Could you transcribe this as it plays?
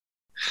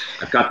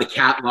I've got the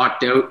cat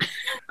locked out.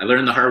 I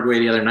learned the hard way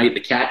the other night.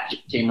 The cat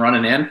came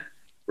running in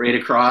right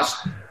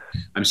across.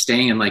 I'm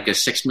staying in like a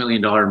 $6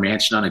 million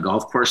mansion on a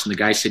golf course, and the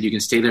guy said you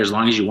can stay there as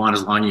long as you want,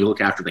 as long as you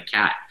look after the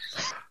cat.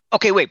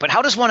 Okay, wait, but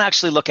how does one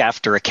actually look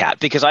after a cat?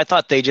 Because I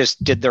thought they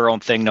just did their own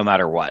thing no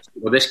matter what.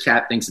 Well, this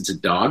cat thinks it's a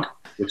dog,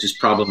 which is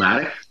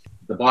problematic.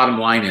 The bottom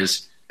line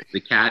is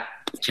the cat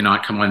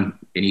cannot come on,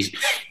 and he's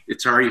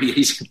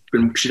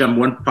should have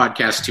one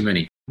podcast too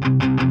many.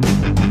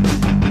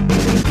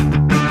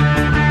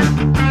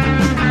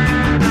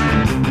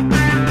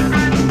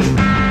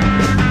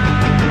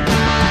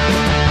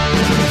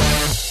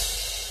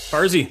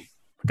 Farzy,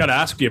 I got to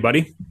ask you,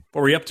 buddy,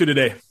 what were you up to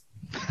today?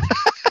 It's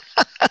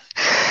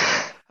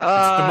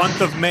the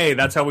month of May.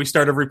 That's how we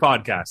start every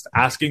podcast.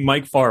 Asking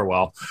Mike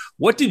Farwell,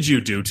 what did you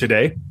do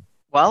today?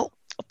 Well,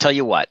 I'll tell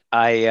you what.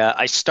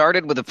 I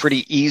started with a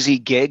pretty easy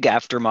gig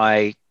after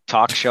my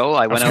talk show.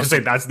 I was going to say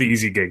that's the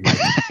easy gig.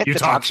 You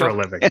talk for a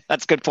living.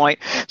 That's a good point.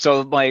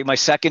 So my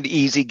second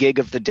easy gig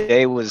of the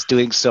day was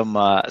doing some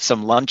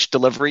lunch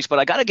deliveries. But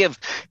I got to give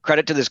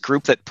credit to this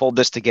group that pulled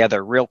this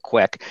together real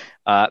quick.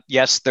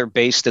 Yes, they're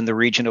based in the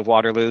region of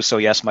Waterloo. So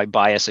yes, my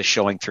bias is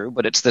showing through.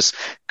 But it's this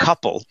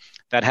couple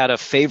that had a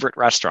favorite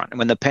restaurant. And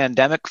when the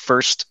pandemic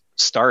first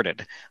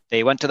started,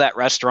 they went to that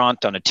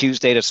restaurant on a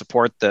Tuesday to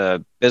support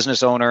the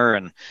business owner,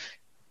 and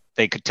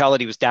they could tell that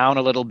he was down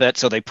a little bit,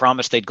 so they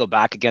promised they'd go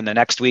back again the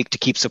next week to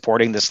keep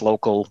supporting this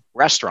local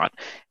restaurant.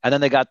 And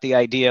then they got the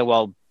idea,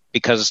 well,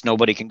 because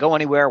nobody can go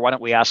anywhere, why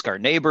don't we ask our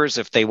neighbors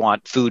if they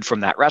want food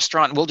from that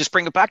restaurant, and we'll just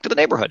bring it back to the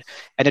neighborhood.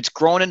 And it's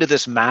grown into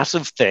this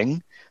massive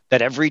thing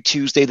that every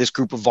Tuesday this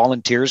group of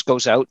volunteers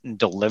goes out and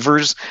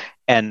delivers,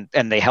 and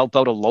they help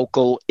out a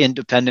local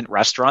independent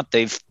restaurant.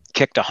 They've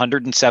kicked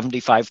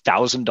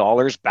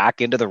 $175,000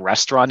 back into the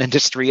restaurant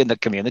industry in the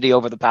community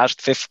over the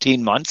past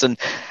 15 months. And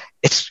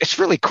it's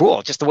really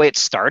cool, just the way it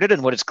started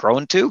and what it's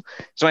grown to.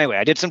 So anyway,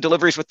 I did some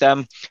deliveries with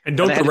them. And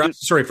don't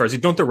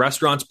the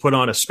restaurants put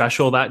on a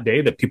special that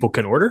day that people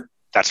can order?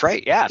 That's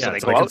right. Yeah. So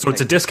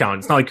it's a discount.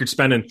 It's not like you're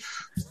spending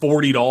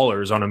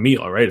 $40 on a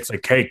meal, right? It's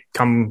like, hey,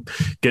 come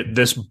get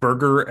this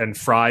burger and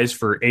fries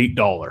for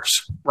 $8.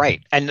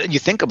 Right. And you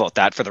think about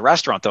that for the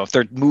restaurant, though. If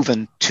they're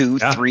moving 2,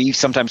 3,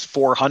 sometimes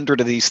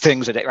 400 of these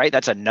things a day, right?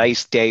 That's a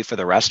nice day for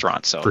the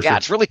restaurant. So sure.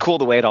 It's really cool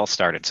the way it all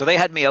started. So they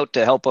had me out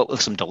to help out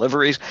with some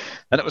deliveries.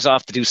 Then it was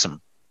off to do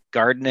some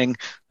gardening,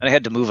 and I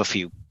had to move a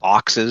few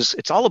boxes.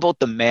 It's all about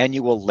the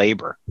manual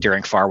labor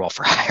during Farwell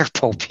for Hire,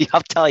 Popey, I'll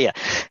tell you.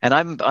 And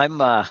I'm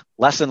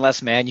less and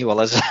less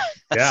manual as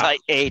I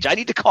age. I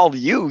need to call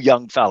you,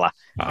 young fella.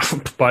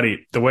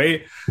 Buddy, the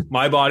way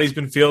my body's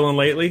been feeling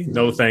lately,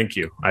 no thank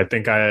you. I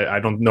think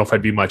I don't know if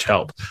I'd be much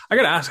help. I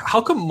got to ask,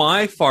 how come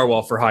my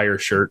Farwell for Hire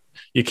shirt,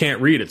 you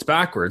can't read, it's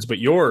backwards, but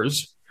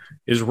yours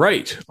is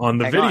right on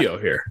the video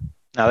here?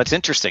 Now, that's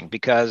interesting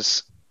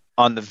because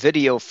on the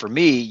video for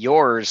me,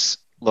 yours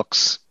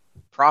looks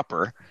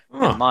proper,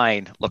 and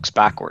mine looks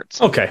backwards.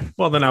 Okay,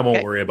 well then I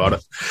won't worry about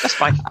it. That's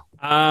fine.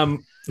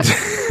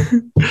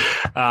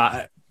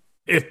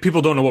 If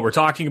people don't know what we're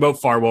talking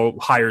about, Farwell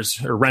hires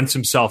or rents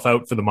himself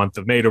out for the month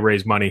of May to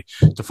raise money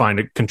to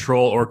find a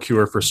control or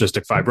cure for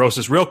cystic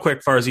fibrosis. Real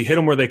quick, Farzy, hit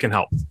them where they can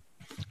help.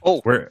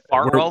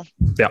 Farwell?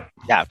 Yeah.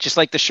 Yeah, just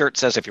like the shirt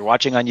says, if you're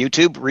watching on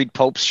YouTube, read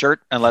Pope's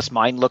shirt unless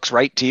mine looks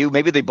right to you.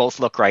 Maybe they both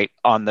look right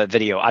on the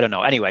video. I don't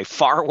know. Anyway,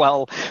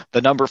 Farwell,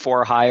 the number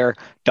 4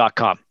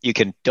 hire.com. You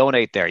can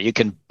donate there. You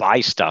can buy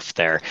stuff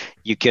there.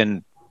 You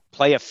can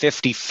play a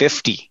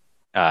 50-50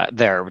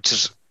 there, which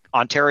is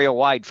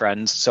Ontario-wide,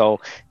 friends.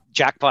 So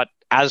jackpot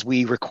as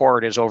we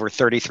record is over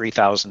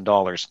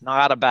 $33,000.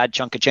 Not a bad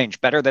chunk of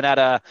change. Better than at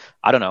a,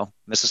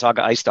 Mississauga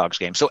Ice Dogs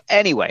game. So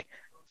anyway,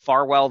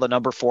 Farwell, the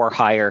number 4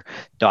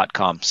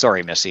 hire.com.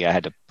 Sorry, Missy, I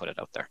had to put it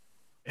out there.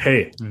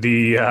 Hey,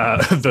 the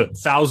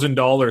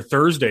 $1,000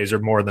 Thursdays are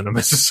more than a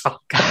Mississauga.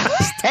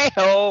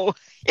 Hey-oh,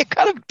 you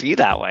gotta be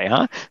that way,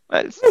 huh?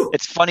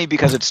 It's funny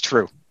because it's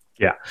true.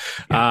 Yeah.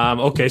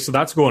 Okay, so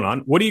that's going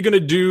on. What are you going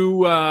to do?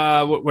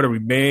 What are we?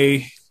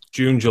 May,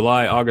 June,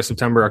 July, August,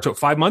 September, October?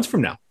 5 months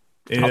from now,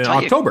 in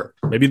October,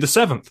 maybe the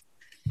 7th.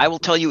 I will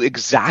tell you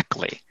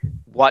exactly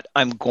what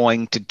I'm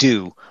going to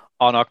do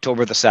on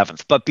October the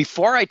 7th. But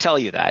before I tell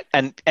you that,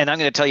 and I'm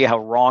going to tell you how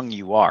wrong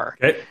you are,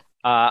 okay.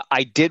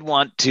 I did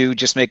want to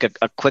just make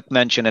a quick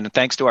mention, and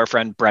thanks to our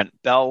friend Brent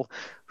Bell,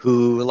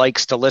 who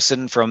likes to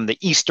listen from the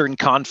Eastern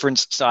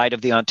Conference side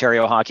of the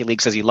Ontario Hockey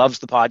League, says he loves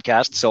the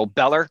podcast. So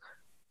Beller,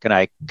 can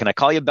I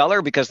call you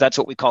Beller? Because that's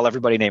what we call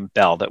everybody named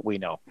Bell that we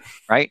know,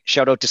 right?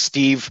 Shout out to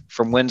Steve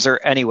from Windsor.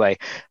 Anyway,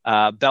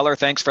 Beller,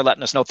 thanks for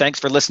letting us know. Thanks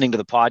for listening to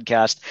the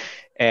podcast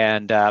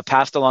and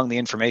passed along the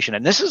information.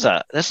 And this is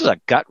a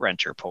gut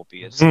wrencher,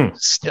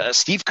 Popey.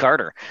 Steve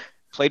Carter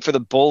played for the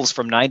Bulls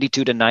from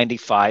 92 to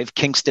 95,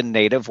 Kingston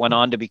native, went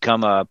on to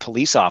become a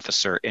police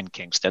officer in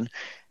Kingston,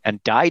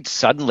 and died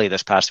suddenly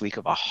this past week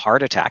of a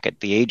heart attack at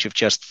the age of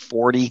just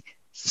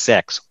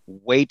 46,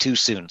 way too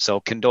soon. So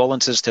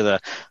condolences to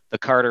the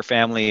Carter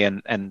family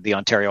and the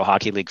Ontario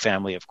Hockey League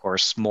family, of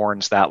course,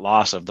 mourns that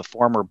loss of the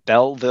former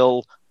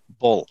Belleville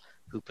Bull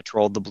who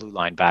patrolled the blue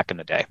line back in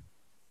the day.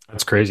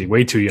 That's crazy.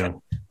 Way too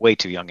young. Way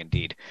too young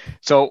indeed.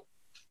 So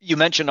you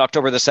mentioned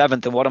October the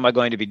 7th, and what am I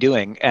going to be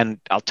doing? And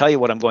I'll tell you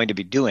what I'm going to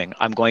be doing.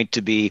 I'm going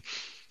to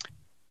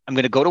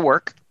go to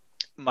work,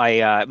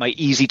 my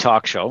easy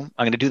talk show.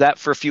 I'm going to do that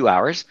for a few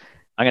hours.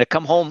 I'm going to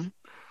come home.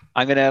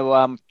 I'm going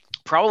to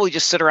probably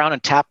just sit around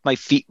and tap my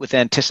feet with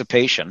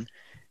anticipation.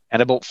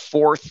 And about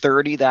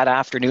 4:30 that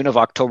afternoon of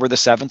October the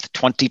 7th,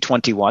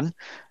 2021,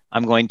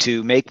 I'm going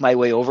to make my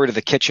way over to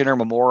the Kitchener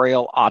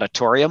Memorial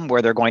Auditorium,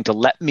 where they're going to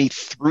let me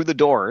through the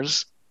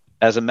doors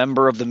as a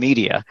member of the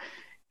media,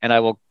 and I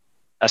will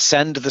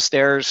ascend the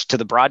stairs to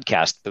the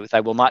broadcast booth.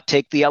 I will not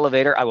take the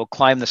elevator. I will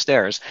climb the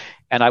stairs,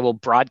 and I will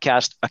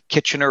broadcast a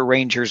Kitchener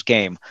Rangers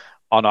game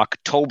on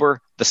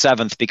October the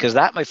 7th, because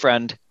that, my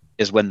friend,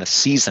 is when the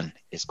season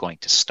is going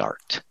to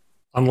start.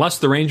 Unless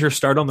the Rangers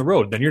start on the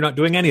road, then you're not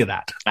doing any of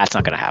that. That's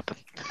not going to happen.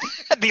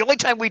 The only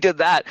time we did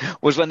that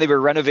was when they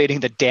were renovating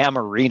the damn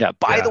arena.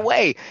 By the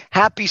way,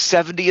 happy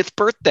 70th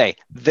birthday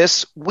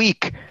this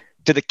week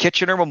to the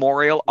Kitchener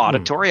Memorial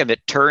Auditorium.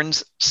 It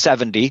turns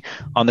 70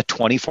 on the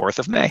 24th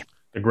of May.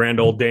 The grand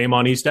old dame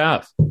on East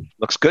Ave.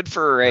 Looks good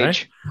for her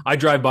age. Right? I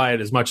drive by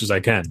it as much as I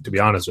can, to be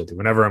honest with you.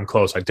 Whenever I'm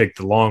close, I take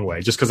the long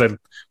way just because I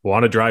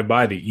want to drive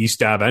by the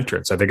East Ave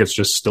entrance. I think it's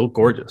just still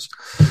gorgeous.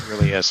 It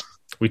really is.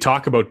 We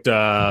talk about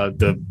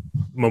the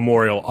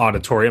Memorial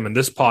Auditorium in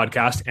this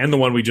podcast and the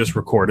one we just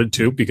recorded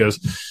too, because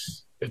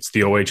it's the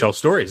OHL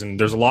stories, and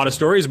there's a lot of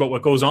stories about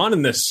what goes on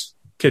in this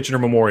Kitchener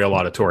Memorial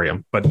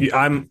Auditorium. But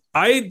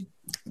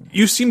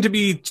you seem to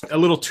be a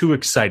little too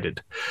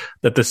excited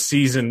that the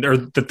season, or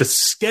that the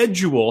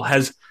schedule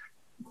hasn't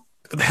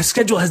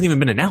even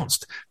been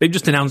announced. They've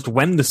just announced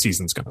when the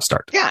season's going to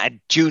start. Yeah,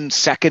 June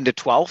 2nd to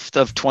 12th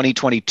of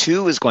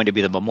 2022 is going to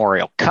be the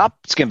Memorial Cup.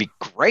 It's going to be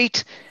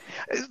great.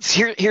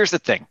 Here's the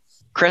thing,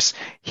 Chris.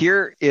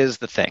 Here is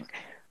the thing.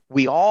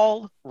 We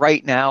all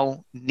right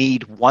now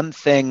need one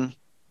thing.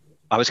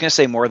 I was going to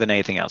say more than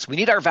anything else. We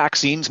need our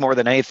vaccines more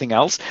than anything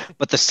else.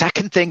 But the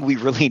second thing we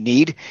really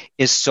need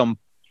is some,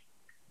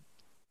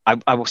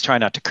 I was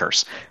trying not to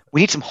curse.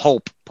 We need some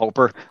hope,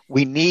 Poper.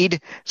 We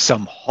need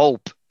some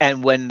hope.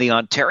 And when the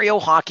Ontario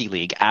Hockey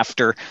League,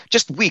 after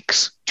just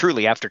weeks,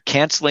 truly, after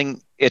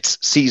canceling its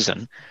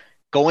season,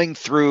 going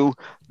through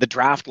the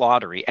draft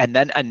lottery, and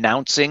then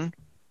announcing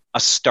a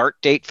start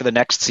date for the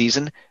next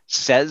season,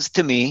 says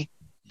to me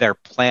they're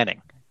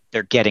planning.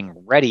 They're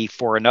getting ready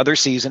for another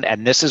season,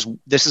 and this is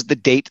the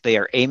date they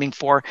are aiming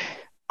for.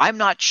 I'm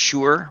not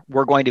sure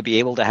we're going to be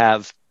able to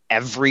have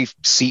every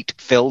seat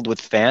filled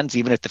with fans,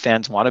 even if the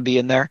fans want to be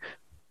in there.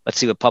 Let's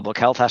see what public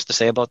health has to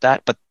say about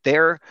that. But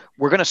we're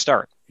going to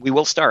start. We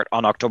will start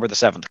on October the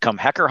 7th, come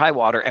heck or high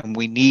water, and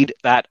we need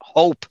that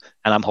hope,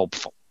 and I'm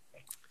hopeful.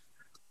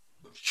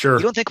 Sure.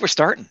 You don't think we're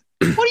starting?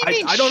 What do you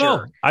mean? I don't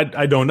know.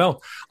 I don't know.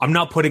 I'm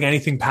not putting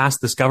anything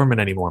past this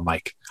government anymore,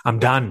 Mike. I'm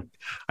done.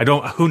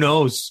 Who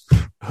knows?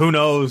 Who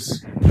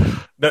knows?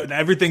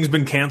 Everything's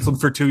been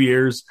canceled for 2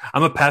 years.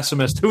 I'm a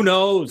pessimist. Who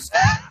knows?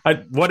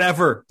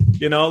 Whatever.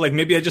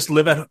 Maybe I just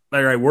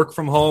I work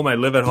from home. I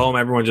live at home.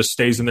 Everyone just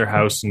stays in their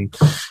house and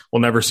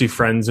we'll never see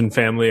friends and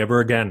family ever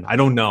again. I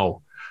don't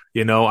know.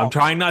 I'm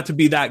trying not to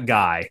be that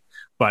guy,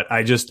 but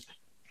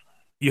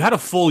you had a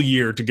full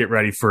year to get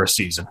ready for a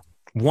season,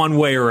 one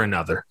way or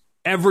another.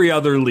 Every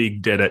other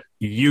league did it.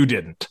 You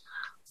didn't.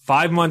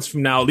 5 months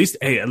from now, at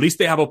least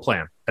they have a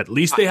plan. At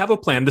least they have a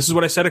plan. This is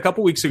what I said a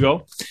couple weeks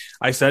ago.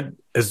 I said,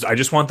 I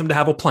just want them to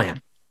have a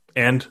plan.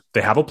 And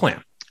they have a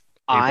plan.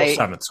 April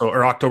 7th,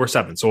 or October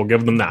 7th. So we'll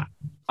give them that.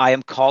 I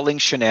am calling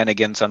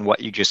shenanigans on what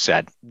you just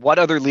said. What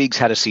other leagues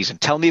had a season?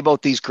 Tell me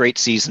about these great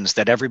seasons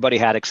that everybody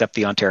had except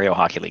the Ontario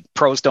Hockey League.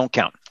 Pros don't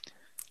count.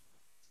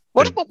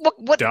 What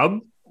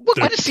Dub? What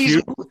kind of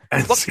season?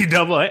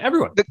 NCAA,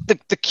 everyone.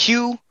 The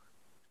Q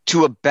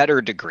to a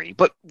better degree,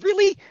 but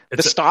really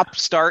start.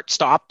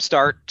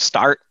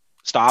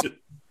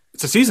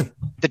 It's a season.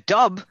 The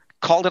Dub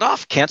called it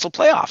off, cancel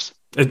playoffs.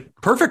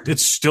 Perfect.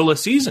 It's still a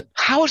season.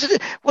 How is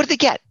it? What did they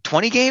get?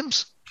 20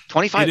 games?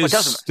 25? It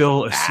is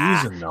still a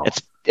season, though.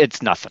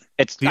 It's nothing.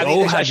 I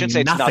shouldn't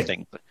say it's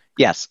nothing. But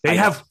yes. They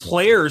have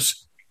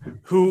players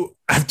who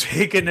have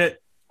taken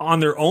it on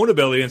their own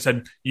ability and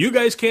said, you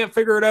guys can't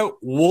figure it out.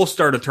 We'll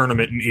start a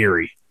tournament in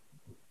Erie.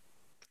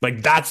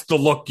 That's the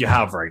look you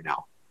have right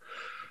now.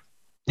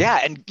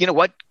 Yeah, and you know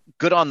what?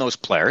 Good on those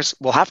players.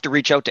 We'll have to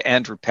reach out to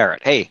Andrew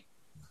Parrott. Hey,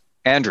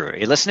 Andrew, are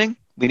you listening?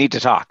 We need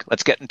to talk.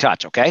 Let's get in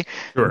touch, okay?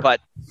 Sure.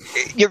 But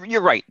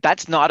you're right.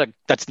 That's not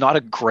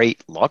a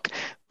great look.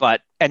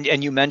 But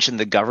and you mentioned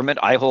the government.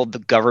 I hold the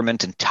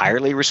government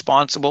entirely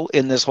responsible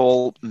in this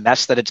whole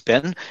mess that it's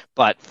been.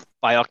 But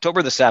by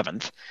October the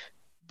 7th,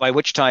 by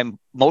which time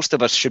most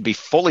of us should be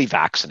fully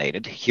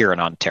vaccinated here in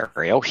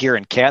Ontario, here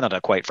in Canada,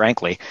 quite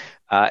frankly,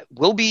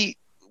 we're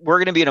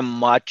going to be in a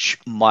much,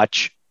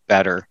 much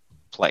better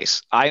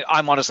place.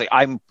 I'm honestly,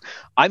 I'm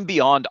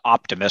beyond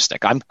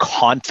optimistic. I'm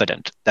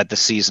confident that the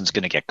season's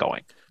going to get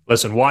going.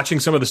 Listen, watching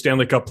some of the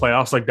Stanley Cup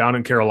playoffs, down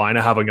in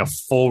Carolina, having a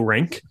full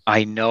rink.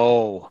 I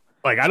know.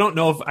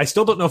 I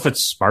still don't know if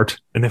it's smart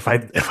and if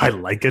I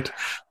like it.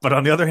 But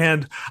on the other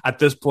hand, at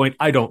this point,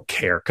 I don't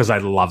care because I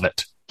love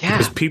it. Yeah.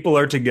 Because people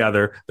are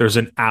together. There's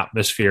an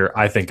atmosphere.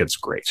 I think it's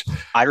great.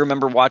 I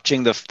remember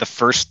watching the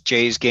first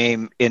Jays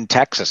game in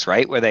Texas,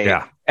 right? Where they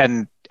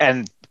and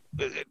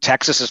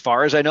Texas, as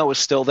far as I know, is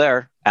still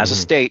there as a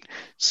state.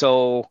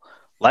 So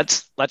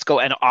let's go.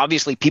 And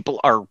obviously people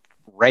are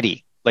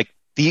ready. Like,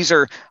 these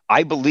are,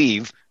 I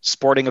believe,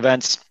 sporting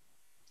events,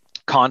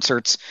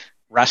 concerts,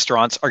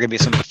 restaurants are going to be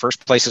some of the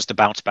first places to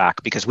bounce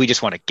back, because we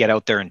just want to get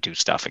out there and do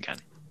stuff again.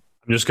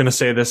 I'm just going to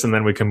say this and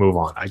then we can move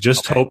on. I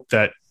just hope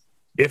that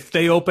if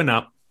they open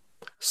up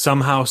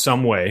somehow,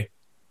 some way,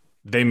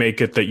 they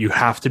make it that you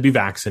have to be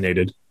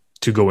vaccinated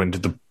to go into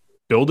the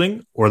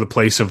building or the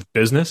place of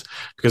business,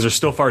 because there's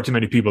still far too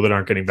many people that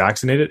aren't getting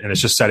vaccinated, and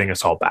it's just setting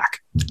us all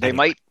back. They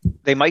might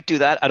do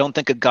that. I don't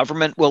think a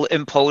government will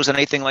impose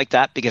anything like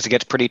that, because it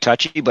gets pretty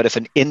touchy. But if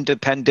an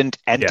independent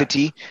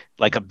entity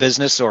like a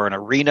business or an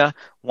arena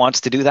wants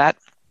to do that,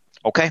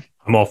 okay.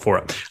 I'm all for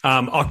it.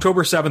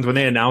 October 7th, when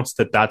they announced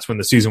that that's when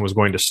the season was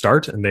going to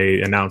start, and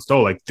they announced,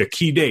 the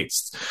key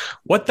dates,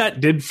 what that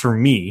did for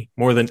me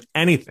more than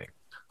anything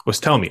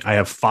was tell me I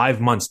have 5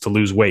 months to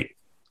lose weight,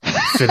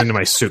 fit into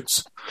my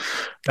suits.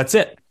 That's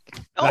it.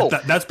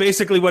 That's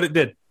basically what it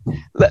did.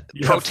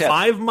 You have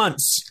 5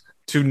 months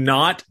to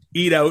not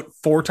eat out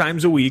 4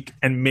 times a week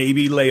and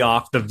maybe lay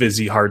off the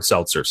Vizzy hard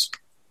seltzers.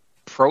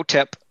 Pro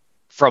tip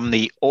from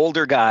the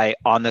older guy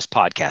on this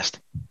podcast.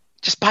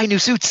 Just buy new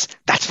suits.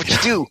 That's what you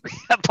do.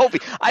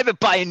 Popey, I've been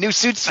buying new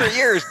suits for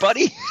years,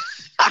 buddy.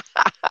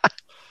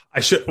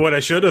 What I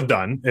should have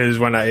done is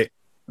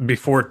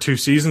before 2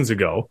 seasons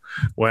ago,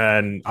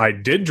 when I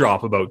did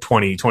drop about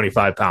 20,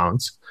 25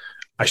 pounds,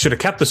 I should have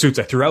kept the suits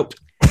I threw out.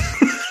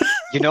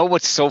 You know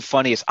what's so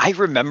funny is I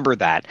remember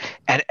that,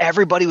 and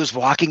everybody was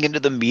walking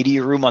into the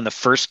media room on the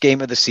first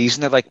game of the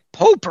season. They're like,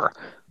 Poper,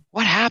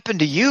 what happened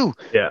to you?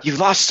 Yeah. You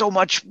lost so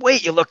much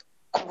weight. You look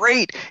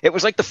great. It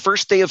was like the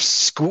first day of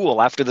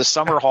school after the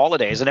summer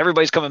holidays, and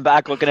everybody's coming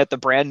back looking at the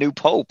brand new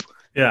Pope.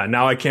 Yeah,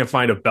 now I can't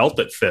find a belt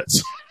that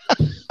fits.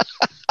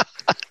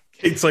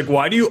 It's like,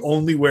 why do you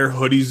only wear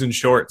hoodies and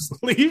shorts?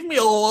 Leave me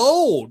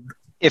alone.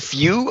 If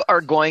you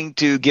are going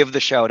to give the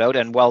shout out,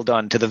 and well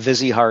done, to the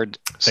Vizzy Hard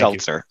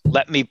Seltzer,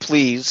 let me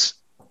please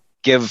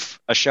give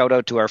a shout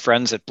out to our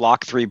friends at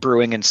Block 3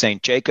 Brewing in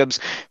St. Jacobs,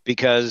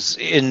 because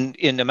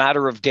in a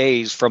matter of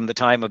days from the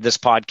time of this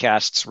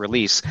podcast's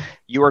release,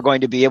 you are going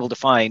to be able to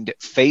find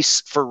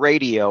Face for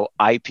Radio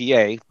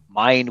IPA.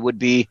 Mine would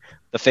be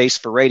the Face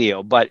for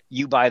Radio, but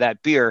you buy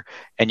that beer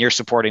and you're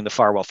supporting the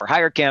Farwell for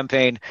Hire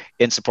campaign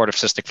in support of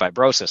cystic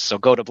fibrosis. So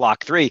go to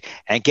Block 3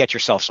 and get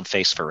yourself some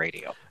Face for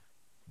Radio.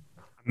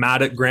 I'm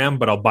mad at Graham,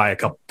 but I'll buy a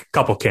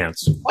couple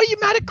cans. What are you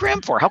mad at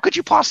Graham for? How could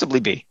you possibly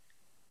be?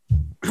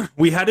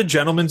 We had a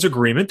gentleman's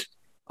agreement.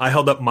 I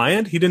held up my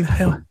end. He didn't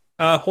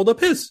hold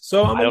up his.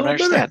 So I don't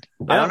understand.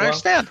 I don't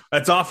understand.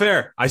 That's off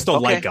air. I still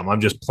like him.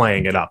 I'm just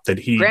playing it up.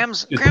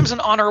 Graham's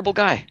an honorable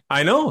guy.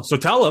 I know. So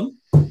tell him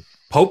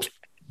Pope's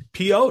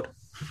PO'd.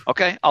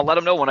 Okay, I'll let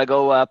him know when I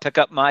go pick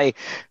up my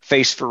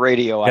Face for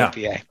Radio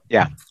IPA.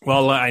 Yeah.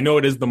 Well, I know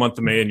it is the month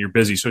of May and you're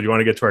busy, so do you want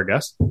to get to our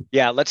guest?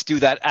 Yeah, let's do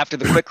that after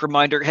the quick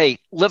reminder. Hey,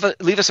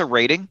 leave us a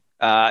rating.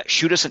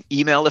 Shoot us an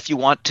email if you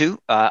want to.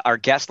 Our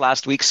guest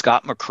last week,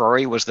 Scott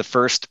McCrory, was the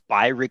first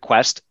by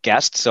request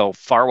guest. So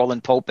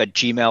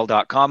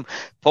farwellandpope@gmail.com.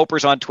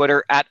 Poper's on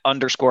Twitter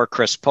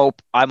 @_Chris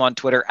Pope. I'm on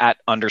Twitter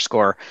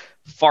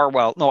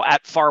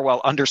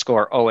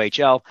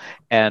 @Farwell_OHL.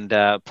 And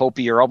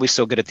Popey, you're always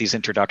so good at these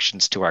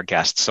introductions to our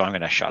guests, so I'm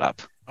going to shut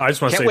up. I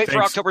just want to say wait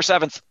for October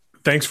 7th.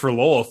 Thanks for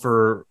Lowell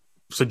for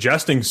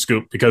suggesting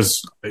Scoop,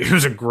 because it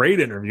was a great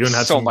interview and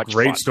had some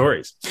great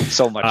stories.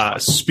 So much fun.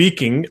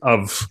 Speaking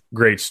of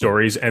great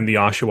stories and the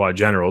Oshawa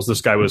Generals,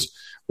 this guy was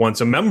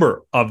once a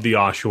member of the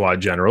Oshawa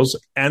Generals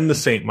and the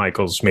St.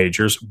 Michael's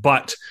Majors,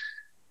 but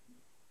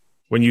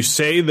when you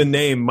say the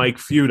name Mike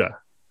Futa,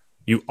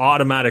 you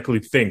automatically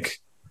think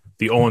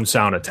the Owen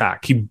Sound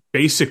attack. He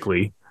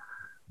basically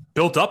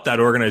built up that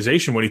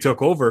organization when he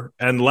took over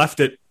and left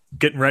it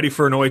getting ready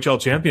for an OHL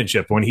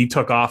championship when he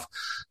took off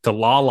to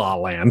La La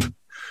Land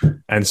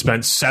and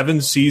spent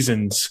 7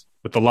 seasons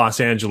with the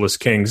Los Angeles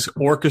Kings,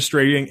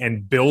 orchestrating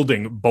and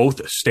building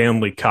both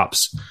Stanley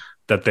Cups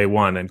that they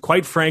won. And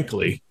quite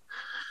frankly,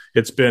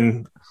 it's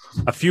been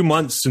a few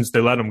months since they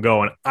let him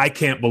go, and I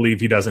can't believe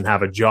he doesn't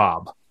have a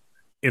job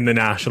in the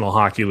National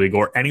Hockey League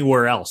or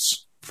anywhere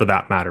else for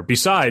that matter,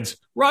 besides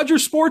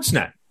Rogers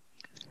Sportsnet,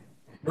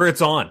 where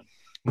it's on.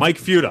 Mike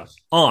Futa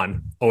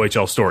on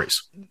OHL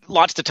Stories.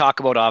 Lots to talk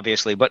about,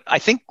 obviously, but I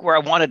think where I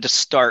wanted to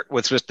start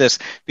was this,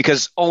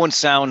 because Owen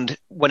Sound,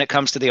 when it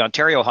comes to the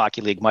Ontario Hockey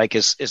League, Mike,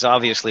 is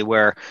obviously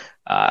where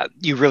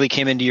you really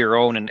came into your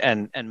own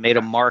and made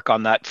a mark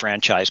on that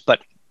franchise. But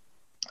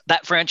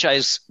that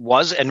franchise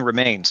was and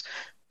remains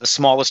the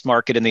smallest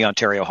market in the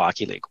Ontario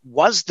Hockey League.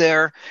 Was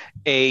there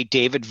a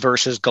David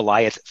versus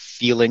Goliath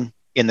feeling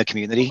in the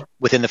community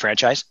within the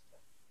franchise?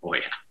 Oh,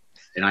 yeah.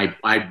 And I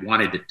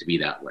wanted it to be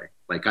that way.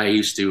 Like I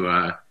used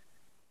to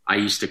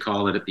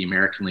call it at the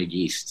American League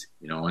East,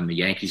 and the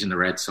Yankees and the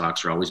Red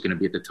Sox are always going to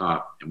be at the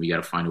top, and we got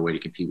to find a way to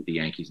compete with the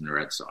Yankees and the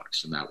Red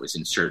Sox. And that was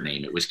insert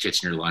name. It was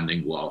Kitchener,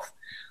 London, Guelph.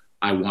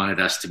 I wanted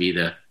us to be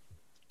to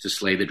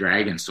slay the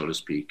dragon, so to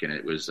speak. And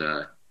it was,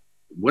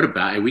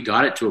 we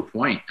got it to a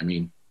point. I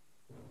mean,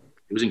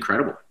 it was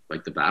incredible,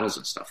 like the battles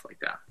and stuff like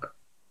that. But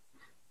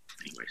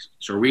anyways,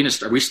 so are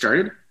we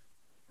started?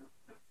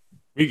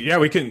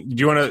 We can. Do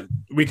you want to?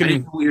 We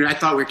can. I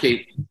thought we were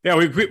Kate.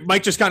 Yeah,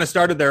 Mike just kind of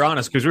started there on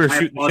us because we were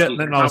shooting the shit, and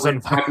then all of a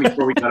sudden,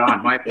 before we got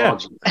on, my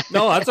apologies. Yeah.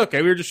 No, that's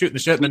okay. We were just shooting the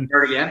shit, and then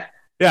start again.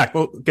 Yeah.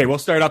 Well, okay. We'll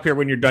start up here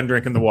when you're done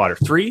drinking the water.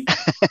 3,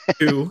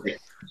 2.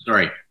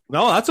 Sorry.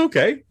 No, that's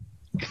okay.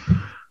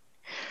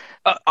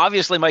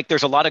 Obviously, Mike,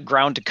 there's a lot of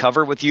ground to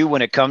cover with you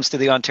when it comes to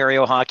the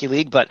Ontario Hockey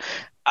League, but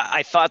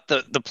I thought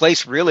the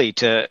place really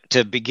to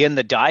begin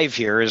the dive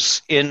here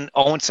is in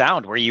Owen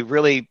Sound, where you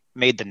really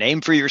made the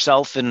name for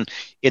yourself in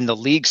the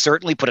league,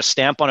 certainly put a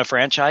stamp on a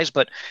franchise,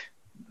 but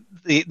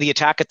the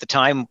Attack at the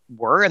time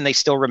were, and they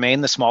still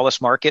remain, the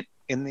smallest market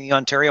in the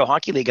Ontario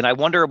Hockey League. And I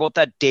wonder about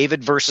that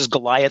David versus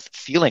Goliath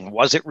feeling.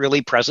 Was it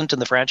really present in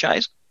the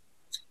franchise?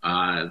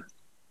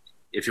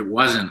 If it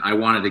wasn't, I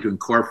wanted to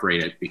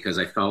incorporate it because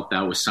I felt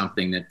that was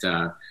something that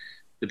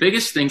the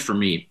biggest thing for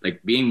me,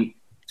 like being,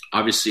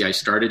 obviously I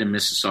started in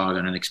Mississauga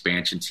on an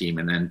expansion team,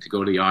 and then to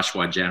go to the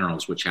Oshawa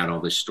Generals, which had all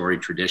this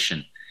storied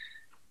tradition,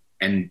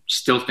 and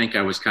still think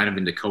I was kind of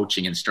into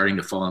coaching and starting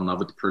to fall in love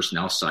with the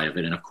personnel side of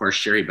it. And of course,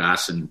 Sherry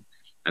Basson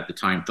at the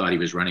time thought he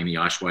was running the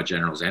Oshawa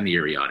Generals and the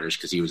Erie Otters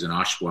because he was in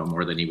Oshawa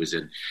more than he was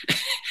in.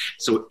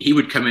 So he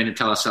would come in and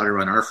tell us how to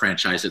run our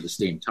franchise at the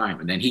same time.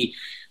 And then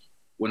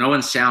when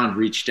Owen Sound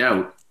reached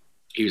out,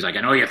 he was like,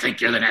 I know you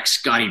think you're the next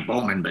Scotty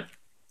Bowman, but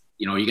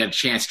you got a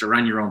chance to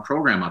run your own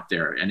program up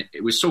there. And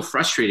it was so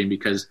frustrating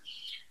because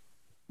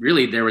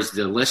really there was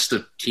the list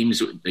of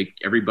teams, like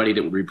everybody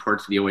that would report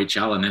to the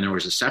OHL, and then there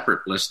was a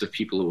separate list of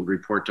people that would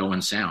report to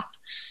Owen Sound.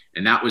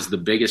 And that was the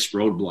biggest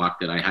roadblock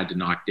that I had to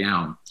knock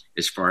down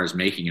as far as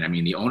making it. I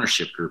mean, the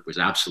ownership group was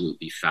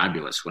absolutely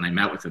fabulous. When I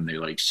met with them, they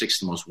were like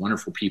 6 of the most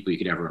wonderful people you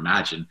could ever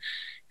imagine.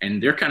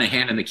 And they're kind of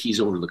handing the keys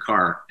over to the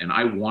car. And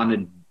I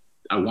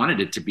wanted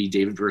it to be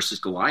David versus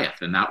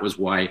Goliath. And that was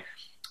why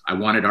I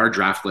wanted our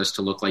draft list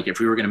to look like if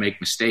we were going to make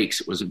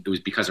mistakes, it was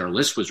because our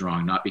list was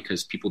wrong, not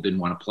because people didn't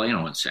want to play in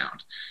Owen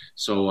Sound.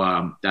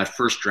 So that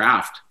first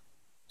draft,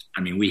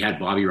 I mean, we had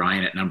Bobby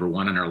Ryan at number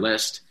 1 on our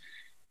list.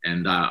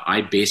 And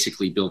I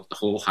basically built the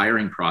whole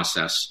hiring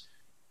process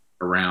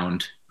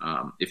around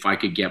if I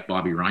could get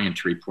Bobby Ryan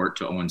to report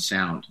to Owen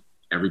Sound,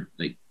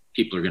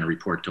 people are going to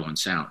report to Owen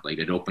Sound. Like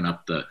it'd open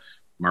up the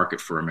market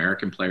for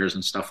American players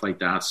and stuff like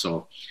that.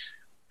 So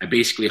I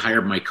basically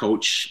hired my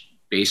coach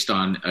based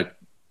on a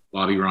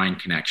Bobby Ryan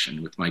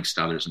connection with Mike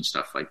Stothers and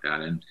stuff like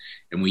that. And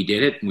we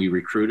did it and we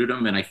recruited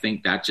him. And I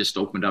think that just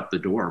opened up the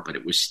door, but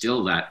it was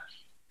still that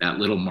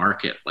little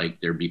market.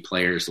 Like there'd be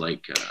players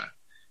like,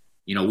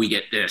 we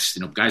get this,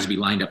 guys would be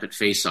lined up at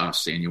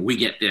face-offs saying, we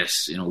get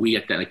this, we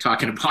get that, like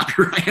talking to Bobby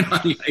Ryan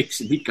on the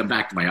ice, and he'd come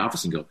back to my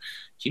office and go, do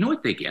you know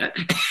what they get?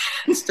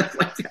 And stuff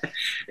like that.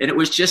 And it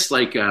was just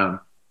like, and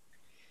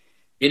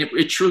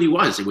it truly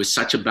was. It was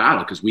such a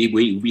battle because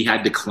we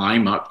had to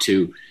climb up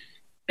to,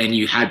 and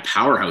you had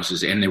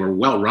powerhouses and they were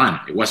well run.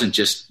 It wasn't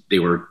just, they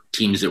were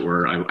teams that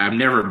were, I'm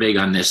never big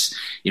on this,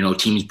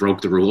 teams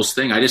broke the rules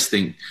thing. I just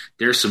think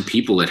there's some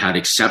people that had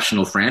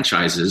exceptional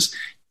franchises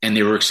and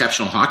they were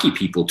exceptional hockey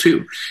people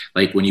too.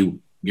 Like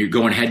when you're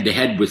going head to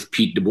head with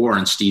Pete DeBoer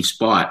and Steve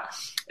Spott,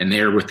 and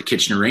they're with the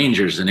Kitchener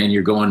Rangers, and then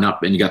you're going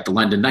up and you got the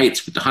London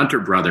Knights with the Hunter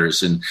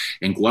brothers, and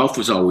Guelph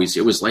was always,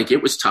 it was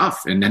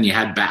tough. And then you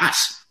had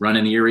Bass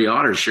running the Erie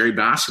Otters, Sherry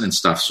Basson and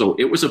stuff. So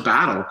it was a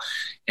battle,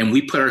 and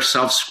we put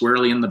ourselves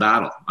squarely in the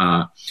battle.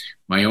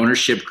 My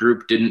ownership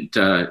group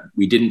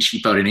we didn't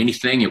cheap out in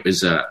anything. It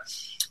was a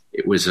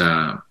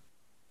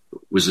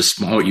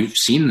small, you've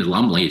seen the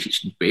Lumley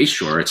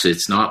Bayshore.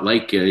 It's not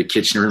like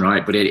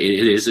Kitchener, but it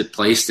is a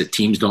place that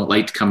teams don't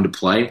like to come to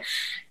play.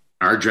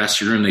 Our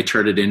dressing room, they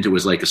turned it into,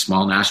 was like a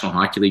small National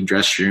Hockey League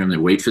dressing room,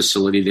 their weight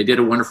facility. They did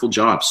a wonderful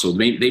job. So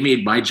they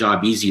made my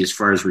job easy as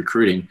far as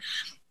recruiting.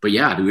 But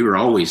yeah, we were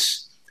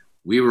always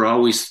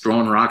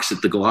throwing rocks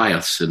at the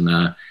Goliaths,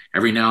 and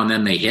every now and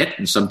then they hit,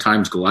 and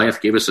sometimes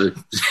Goliath gave us a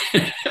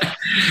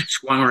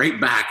swung right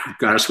back,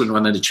 got us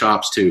one of the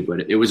chops too.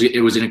 But it was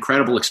an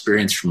incredible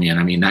experience for me. And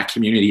I mean, that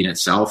community in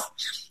itself,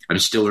 I'm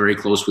still very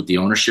close with the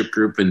ownership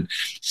group, and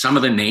some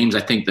of the names, I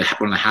think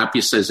one of the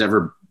happiest as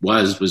ever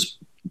was,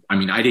 I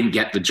mean, I didn't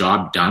get the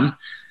job done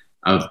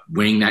of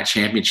winning that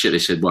championship. They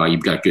said, well,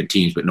 you've got good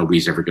teams, but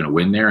nobody's ever going to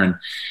win there.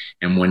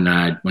 And when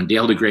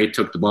Dale DeGray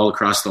took the ball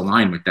across the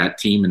line with that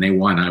team and they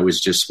won, I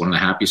was just one of the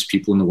happiest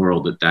people in the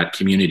world that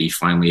community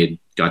finally had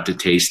got to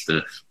taste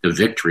the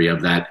victory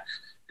of that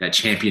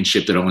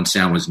championship that Owen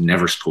Sound was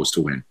never supposed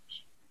to win.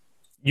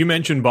 You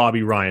mentioned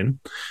Bobby Ryan.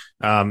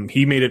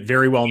 He made it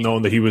very well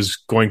known that he was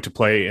going to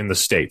play in the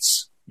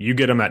States. You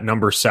get him at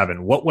number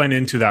 7. What went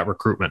into that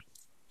recruitment?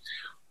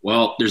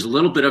 Well, there's a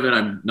little bit of it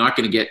I'm not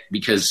going to get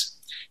because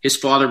his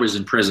father was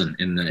in prison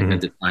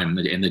at the time,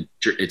 and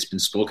it's been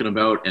spoken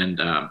about.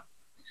 And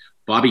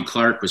Bobby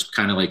Clark was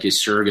kind of like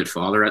his surrogate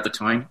father at the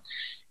time.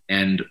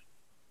 And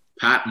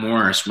Pat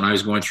Morris, when I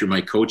was going through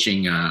my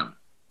coaching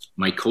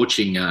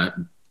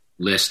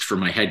list for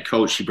my head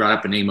coach, he brought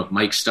up a name of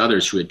Mike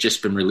Stuthers, who had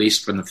just been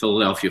released from the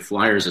Philadelphia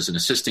Flyers as an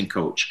assistant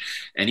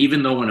coach. And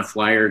even though when a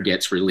Flyer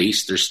gets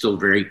released, they're still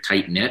very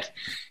tight-knit.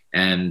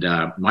 And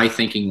my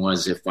thinking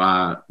was, if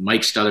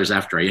Mike Stuthers,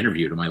 after I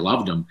interviewed him, I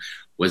loved him,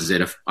 was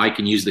that if I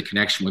can use the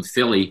connection with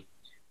Philly,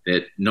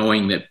 that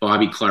knowing that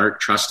Bobby Clarke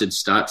trusted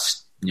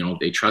Stutz,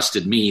 they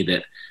trusted me,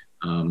 that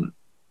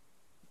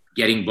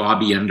getting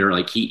Bobby under,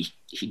 like he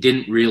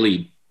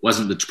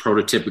wasn't the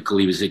prototypical,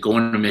 he was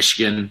going to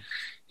Michigan,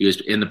 he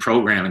was in the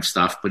program and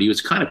stuff, but he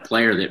was kind of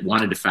player that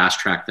wanted to fast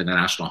track the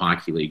National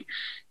Hockey League.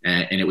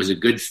 And it was a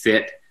good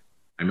fit.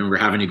 I remember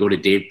having to go to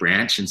Dave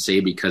Branch and say,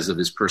 because of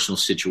his personal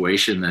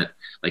situation, that,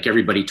 like,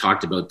 everybody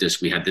talked about this,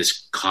 we had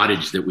this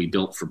cottage that we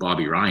built for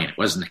Bobby Ryan. It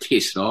wasn't the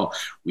case at all.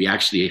 We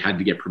actually had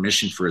to get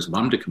permission for his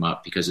mom to come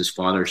up because his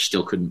father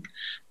still couldn't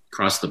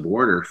cross the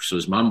border. So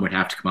his mom would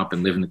have to come up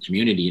and live in the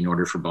community in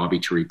order for Bobby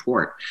to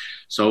report.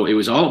 So it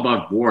was all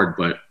above board,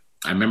 but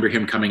I remember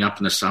him coming up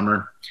in the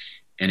summer,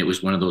 and it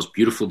was one of those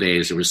beautiful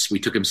days. We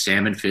took him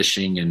salmon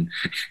fishing, and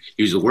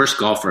he was the worst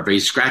golfer.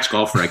 He's a scratch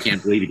golfer. I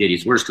can't believe he did.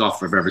 He's the worst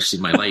golfer I've ever seen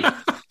in my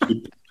life.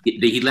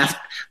 He left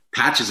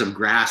patches of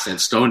grass at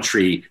Stone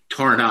Tree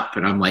torn up,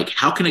 and I'm like,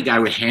 how can a guy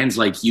with hands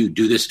like you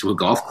do this to a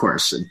golf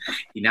course? And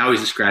now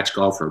he's a scratch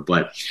golfer.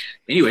 But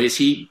anyways,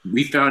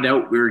 we found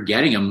out we were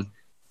getting him,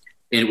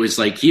 and it was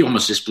like he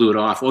almost just blew it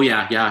off. Oh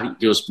yeah.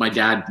 He goes, my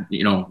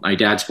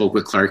dad spoke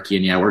with Clarkie,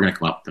 and yeah, we're gonna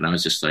come up. And I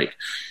was just like,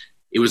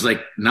 it was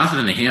like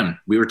nothing to him.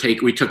 We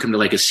took him to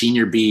like a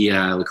senior B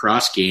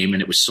lacrosse game,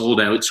 and it was sold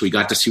out. So we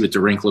got to see what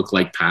the rink looked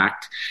like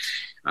packed.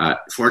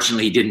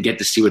 Fortunately, he didn't get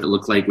to see what it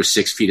looked like with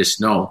 6 feet of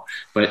snow,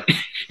 but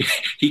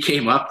he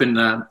came up,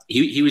 and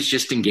he was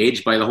just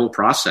engaged by the whole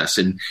process.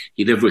 And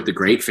he lived with a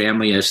great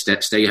family, a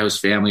Steakhouse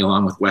family,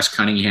 along with Wes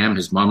Cunningham.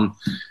 His mom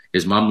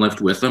lived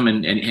with him,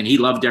 and he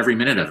loved every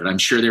minute of it. I'm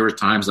sure there were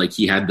times like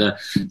he had the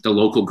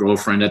local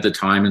girlfriend at the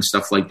time and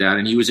stuff like that.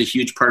 And he was a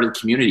huge part of the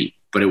community,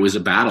 but it was a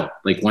battle.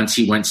 Like, once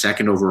he went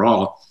second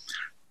overall,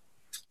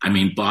 I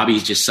mean,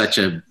 Bobby's just such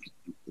a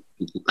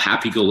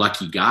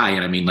happy-go-lucky guy.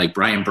 And I mean, like,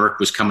 Brian Burke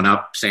was coming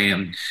up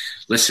saying,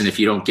 listen, if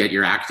you don't get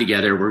your act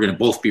together, we're going to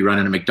both be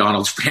running a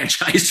McDonald's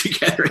franchise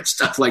together and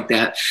stuff like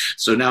that.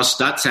 So now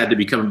Stutz had to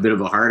become a bit of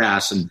a hard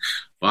ass, and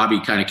Bobby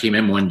kind of came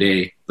in one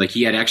day, like,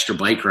 he had extra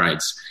bike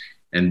rides.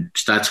 And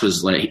Stutz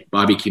was like,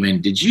 Bobby came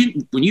in,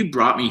 when you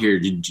brought me here,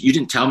 you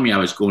didn't tell me I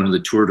was going to the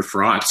Tour de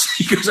France?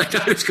 Because I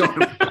thought I was going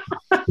to.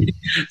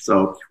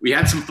 So we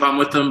had some fun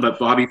with him, but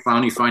Bobby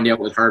finally found out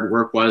what hard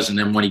work was. And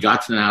then when he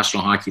got to the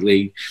National Hockey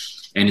League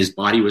and his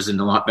body was in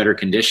a lot better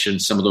condition,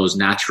 some of those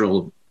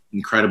natural,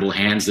 incredible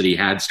hands that he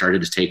had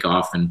started to take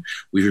off. And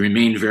we've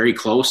remained very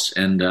close.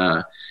 And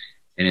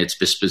it's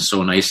just been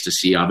so nice to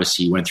see.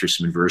 Obviously, he went through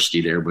some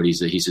adversity there, but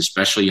he's a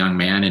special young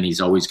man, and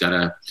he's always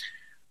got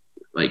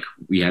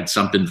we had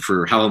something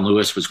for Helen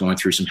Lewis was going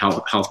through some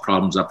health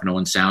problems up in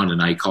Owen Sound,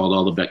 and I called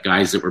all the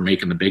guys that were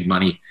making the big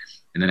money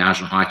in the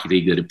National Hockey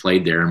League that had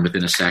played there, and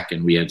within a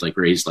second we had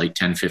raised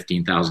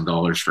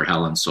 $10,000-$15,000 for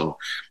Helen. So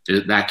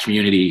that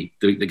community,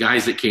 the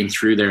guys that came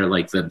through there,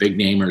 like the big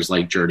namers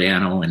like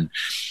Giordano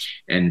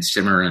and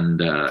Simmer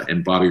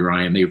and Bobby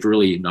Ryan, they've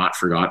really not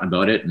forgotten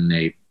about it, and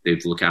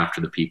they've looked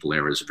after the people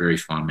there. It was very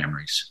fond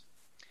memories.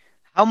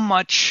 How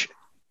much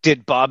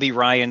did Bobby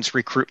Ryan's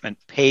recruitment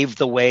pave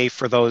the way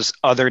for those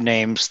other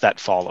names that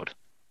followed?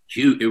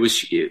 It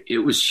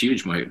was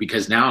huge, Mike,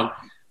 because now,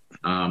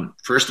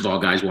 first of all,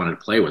 guys wanted to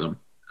play with him.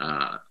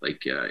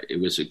 It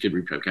was a good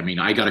recruit. I mean,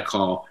 I got a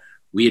call.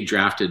 We had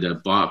drafted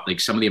Bob,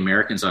 some of the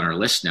Americans on our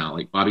list now,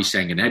 like Bobby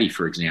Sanguinetti,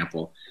 for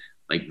example.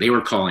 They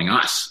were calling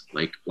us,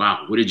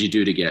 wow, what did you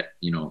do to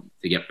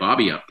get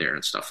Bobby up there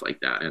and stuff like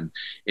that? And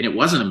it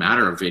wasn't a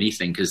matter of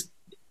anything, because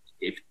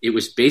it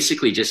was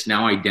basically just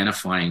now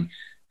identifying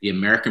the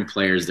American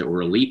players that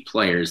were elite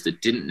players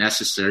that didn't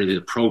necessarily,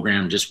 the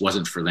program just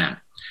wasn't for them,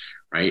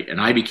 right? And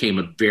I became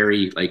a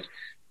very,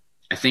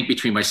 I think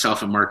between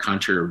myself and Mark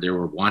Hunter, there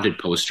were wanted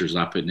posters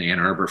up in Ann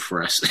Arbor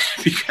for us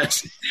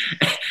because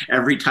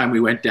every time we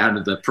went down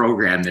to the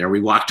program there, we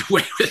walked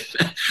away with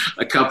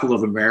a couple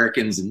of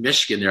Americans in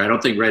Michigan there. I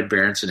don't think Red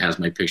Berenson has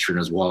my picture in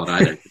his wallet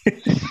either.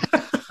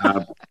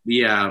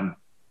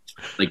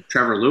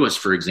 Trevor Lewis,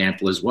 for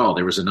example, as well.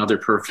 There was another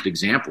perfect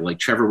example.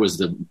 Trevor was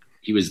the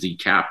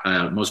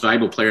most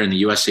valuable player in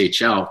the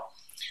USHL.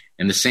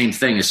 And the same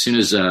thing, as soon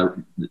as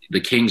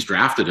the Kings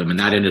drafted him, and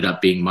that ended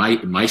up being my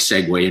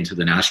segue into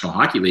the National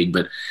Hockey League.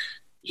 But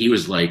he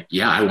was like,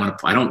 yeah,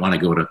 I don't want to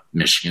go to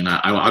Michigan.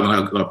 I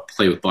want to go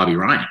play with Bobby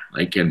Ryan.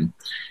 And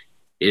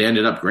it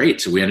ended up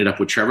great. So we ended up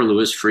with Trevor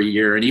Lewis for a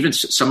year, and even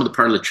some of the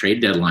part of the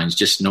trade deadlines,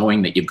 just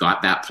knowing that you've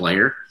got that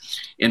player.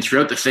 And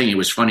throughout the thing, it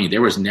was funny.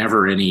 There was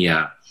never any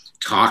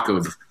talk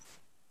of,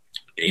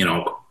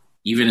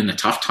 even in the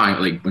tough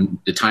time, when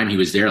the time he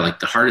was there,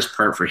 the hardest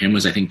part for him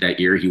was, I think that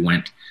year he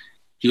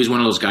was one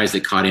of those guys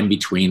that caught in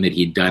between, that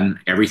he'd done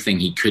everything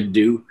he could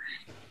do.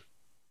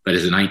 But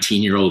as a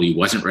 19-year-old, he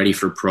wasn't ready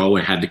for pro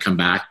and had to come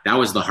back. That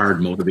was the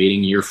hard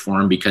motivating year for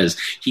him, because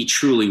he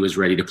truly was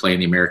ready to play in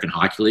the American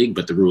Hockey League,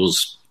 but the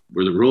rules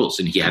were the rules,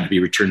 and he had to be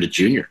returned to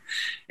junior.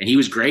 And he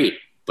was great.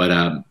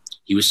 but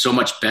he was so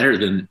much better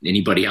than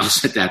anybody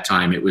else at that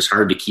time. It was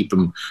hard to keep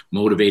him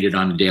motivated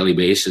on a daily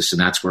basis. And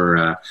that's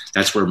where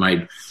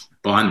my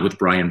bond with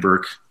Brian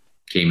Burke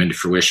came into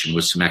fruition,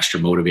 with some extra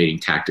motivating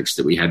tactics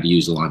that we had to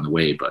use along the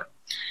way. But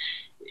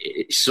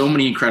so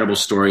many incredible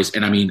stories.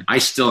 And I mean, I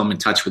still am in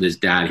touch with his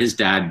dad. His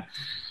dad,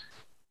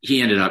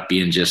 he ended up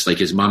being just like,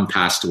 his mom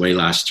passed away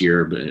last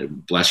year,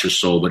 bless her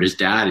soul, but his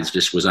dad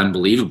was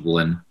unbelievable.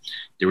 And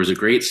there was a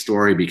great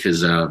story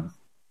because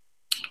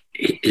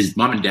his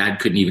mom and dad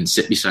couldn't even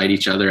sit beside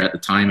each other at the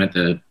time at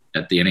the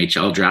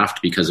NHL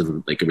draft because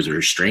of, like, it was a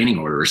restraining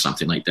order or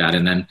something like that.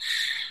 And then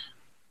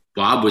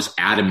Bob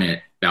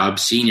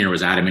Senior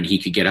was adamant he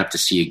could get up to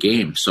see a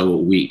game.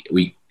 So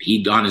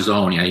he on his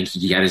own,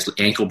 he had his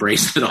ankle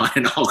bracelet on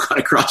and all, got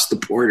across the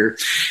border,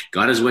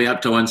 got his way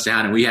up to Owen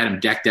Sound, and we had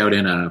him decked out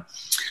in an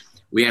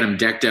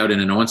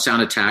Owen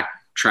Sound attack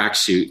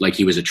tracksuit like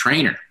he was a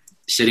trainer.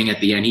 Sitting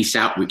at the end,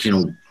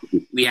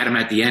 we had him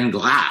at the end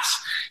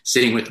glass,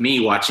 sitting with me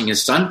watching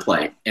his son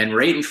play. And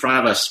right in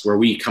front of us, where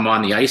we come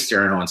on the ice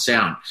there in Owen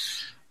Sound,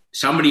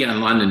 somebody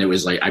in London, it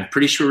was like, I'm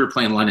pretty sure we were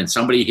playing London,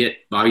 somebody hit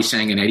Bobby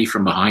Sanguinetti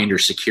from behind or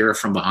Sekera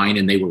from behind,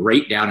 and they were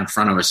right down in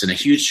front of us, and a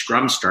huge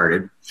scrum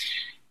started.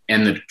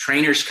 And the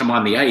trainers come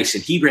on the ice,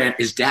 and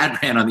his dad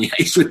ran on the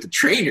ice with the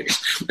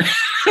trainers.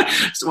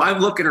 So I'm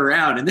looking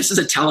around, and this is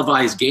a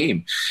televised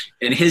game.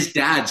 And his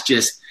dad's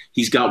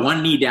he's got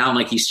one knee down,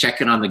 like he's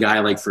checking on the guy,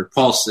 like for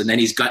pulse. And then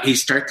he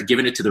starts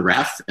giving it to the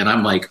ref. And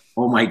I'm like,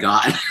 oh my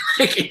God.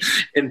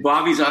 And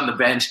Bobby's on the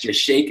bench just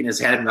shaking his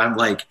head. And I'm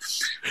like,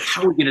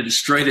 how are we going to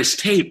destroy this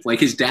tape? Like,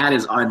 his dad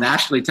is on a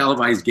nationally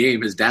televised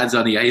game. His dad's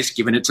on the ice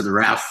giving it to the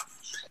ref.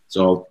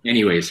 So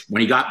anyways,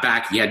 when he got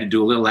back, he had to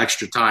do a little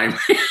extra time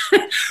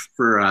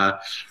for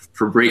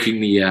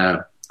breaking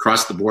the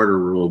cross the border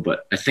rule.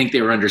 But I think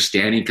they were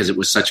understanding because it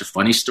was such a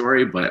funny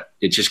story, but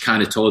it just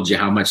kind of told you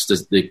how much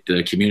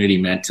the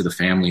community meant to the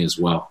family as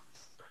well.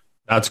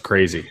 That's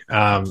crazy.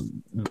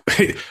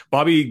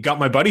 Bobby got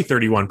my buddy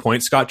 31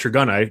 points, Scott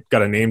Trigun. I got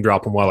to name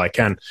drop him while I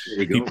can.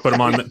 He put him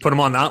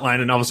on that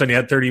line, and all of a sudden he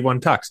had 31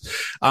 tucks.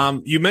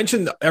 You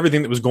mentioned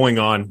everything that was going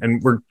on,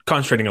 and we're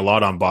concentrating a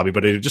lot on Bobby,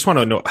 but I just want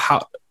to know,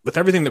 how, with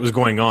everything that was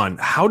going on,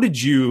 how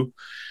did you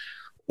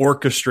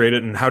orchestrate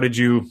it, and how did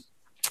you,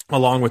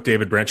 along with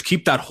David Branch,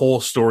 keep that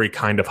whole story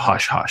kind of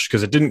hush-hush?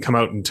 Because it didn't come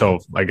out until,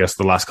 I guess,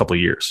 the last couple of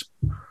years.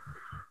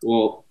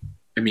 Well,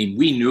 I mean,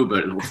 we knew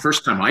about it. The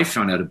first time I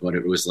found out about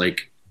it was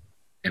like,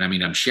 and I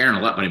mean, I'm sharing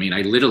a lot, but I mean,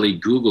 I literally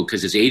Googled,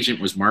 because his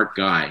agent was Mark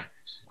Guy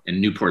in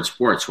Newport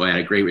Sports, who I had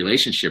a great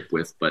relationship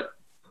with, but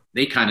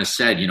they kind of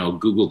said,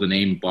 Google the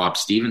name Bob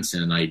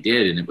Stevenson, and I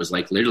did. And it was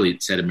like, literally,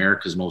 it said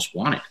America's Most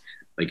Wanted.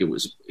 Like, it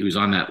was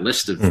on that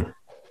list of,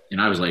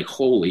 and I was like,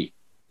 holy.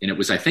 And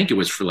I think it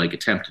was for like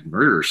attempted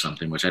murder or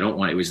something, which I don't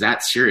want. It was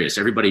that serious.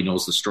 Everybody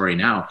knows the story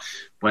now.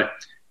 But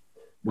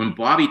when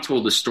Bobby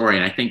told the story,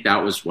 and I think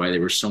that was why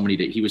there were so many,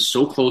 that he was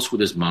so close with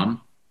his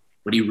mom,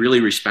 but he really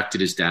respected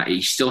his dad.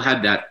 He still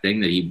had that thing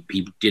that he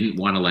didn't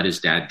want to let his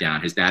dad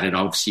down. His dad had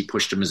obviously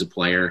pushed him as a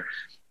player,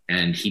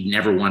 and he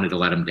never wanted to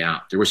let him down.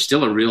 There was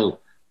still a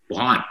real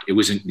bond. It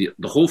was the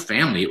whole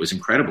family. It was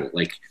incredible.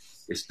 Like,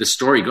 the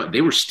story, they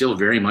were still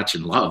very much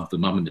in love, the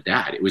mom and the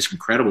dad. It was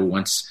incredible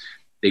once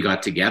they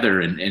got together,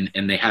 and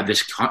they had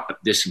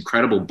this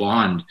incredible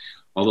bond.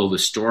 Although the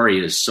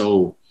story is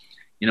so,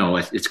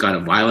 it's got a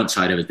violent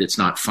side of it that's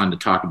not fun to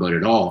talk about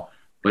at all.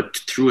 But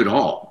through it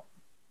all,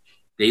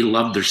 they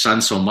loved their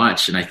son so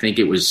much. And I think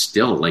it was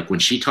still like, when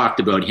she talked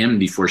about him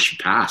before she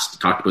passed,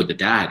 talked about the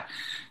dad,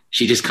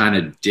 she just kind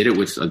of did it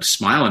with a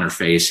smile on her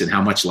face, and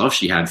how much love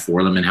she had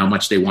for them, and how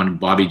much they wanted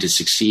Bobby to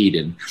succeed.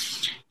 And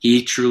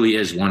he truly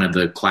is one of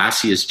the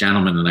classiest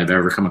gentlemen that I've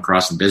ever come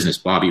across in business,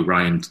 Bobby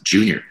Ryan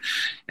Jr.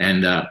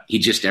 And he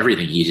just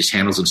everything. He just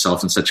handles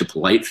himself in such a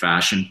polite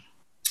fashion.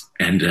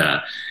 And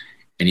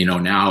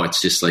now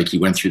it's just like, he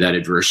went through that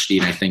adversity.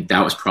 And I think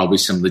that was probably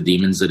some of the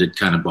demons that had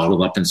kind of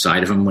bottled up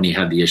inside of him when he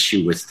had the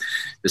issue with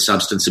the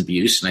substance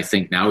abuse. And I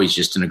think now he's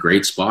just in a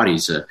great spot.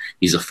 He's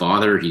a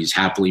father. He's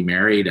happily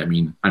married. I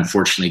mean,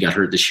 unfortunately got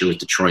hurt this year with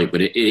Detroit,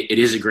 but it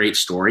is a great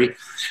story.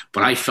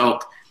 But I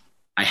felt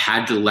I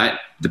had to let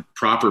the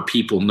proper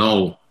people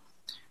know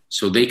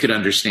so they could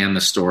understand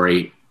the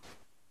story.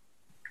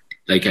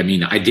 Like, I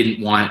mean, I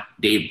didn't want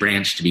Dave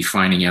Branch to be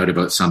finding out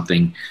about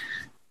something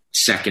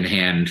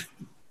secondhand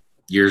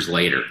years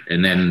later.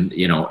 And then,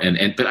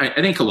 but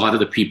I think a lot of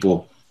the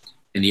people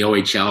in the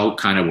OHL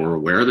kind of were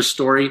aware of the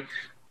story,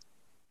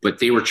 but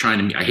they were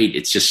trying to,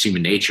 it's just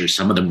human nature.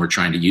 Some of them were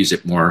trying to use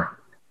it more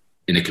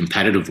in a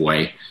competitive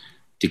way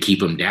to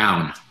keep him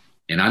down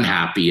and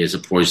unhappy, as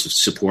opposed to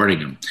supporting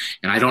him.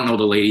 And I don't know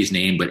the lady's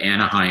name, but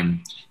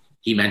Anaheim,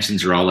 he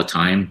mentions her all the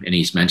time, and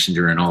he's mentioned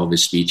her in all of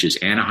his speeches.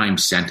 Anaheim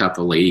sent up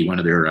a lady, one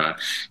of their,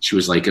 she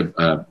was like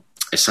a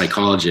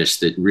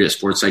psychologist, a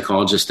sports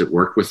psychologist that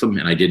worked with them,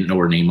 and I didn't know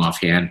her name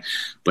offhand,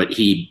 but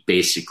he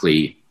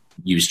basically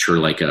used her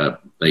like a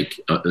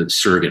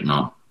surrogate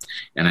mom.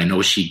 And I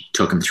know she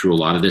took him through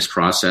a lot of this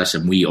process,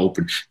 and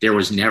there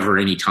was never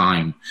any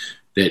time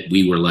that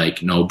we were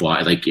like, no,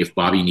 like if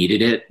Bobby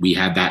needed it, we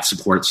had that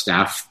support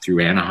staff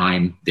through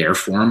Anaheim there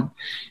for him.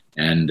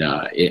 And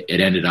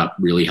it ended up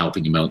really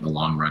helping him out in the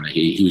long run.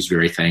 He was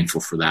very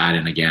thankful for that.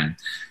 And again,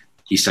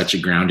 he's such a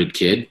grounded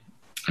kid.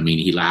 I mean,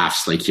 he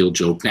laughs, like he'll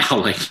joke now,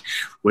 like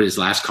what his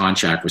last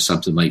contract was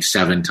something like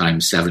 7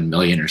 times $7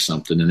 million or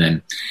something. And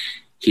then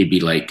he'd be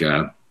like,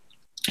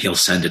 he'll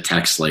send a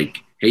text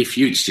like, hey,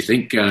 Fuchs, do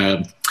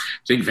you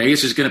think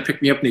Vegas is going to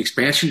pick me up in the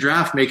expansion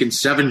draft, making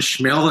 7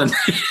 schmil and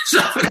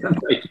stuff? And I'm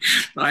like,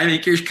 I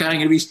think you're kind of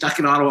going to be stuck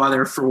in Ottawa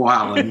there for a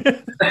while. And,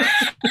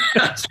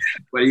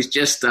 but he's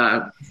just,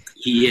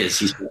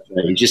 he's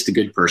just a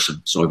good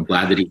person. So I'm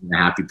glad that he's in a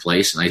happy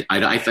place. And I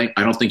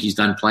don't think he's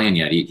done playing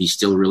yet. He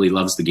still really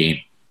loves the game.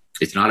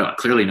 It's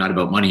clearly not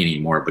about money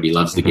anymore, but he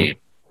loves the game.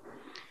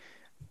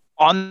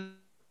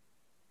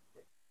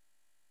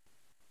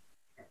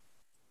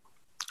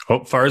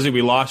 Farzy,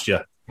 we lost you.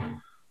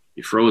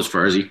 You froze,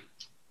 Farzy.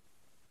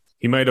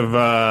 He might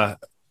have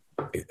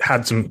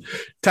had some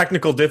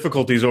technical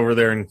difficulties over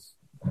there in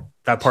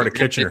that part of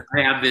Kitchener.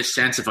 I have this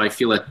sense if I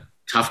feel a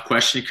tough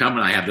question coming,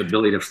 I have the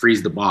ability to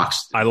freeze the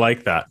box. I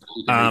like that.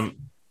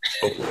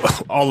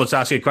 Let's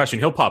ask you a question.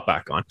 He'll pop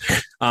back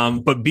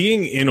on. But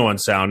being in Owen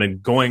Sound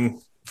and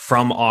going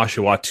from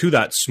Oshawa to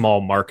that small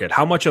market,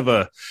 how much of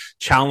a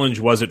challenge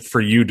was it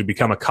for you to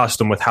become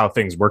accustomed with how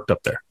things worked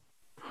up there?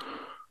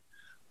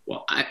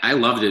 Well, I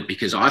loved it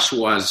because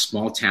Oshawa is a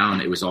small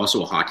town. It was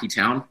also a hockey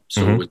town.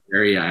 So It was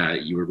very,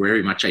 you were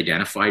very much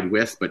identified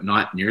with, but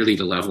not nearly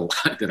the level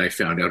that I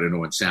found out in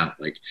Owen Sound.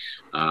 Like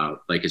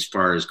as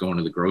far as going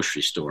to the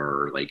grocery store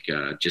or like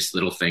just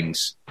little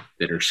things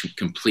that are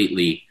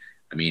completely,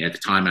 I mean, at the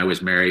time I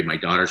was married, my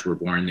daughters were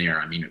born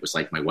there. I mean, it was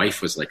like my wife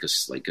was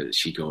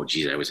she'd go,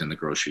 geez, I was in the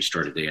grocery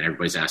store today and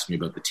everybody's asking me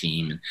about the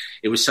team. And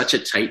it was such a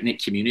tight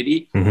knit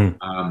community.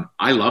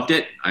 I loved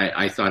it.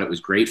 I thought it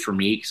was great for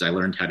me because I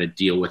learned how to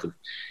deal with,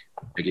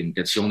 again,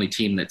 that's the only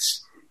team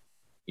that's,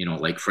 you know,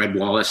 like Fred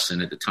Wallace.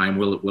 And at the time,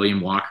 William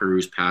Walker,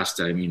 who's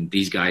passed, I mean,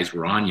 these guys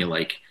were on you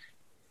like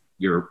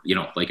you're, you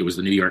know, like it was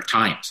the New York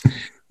Times.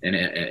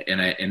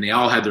 And they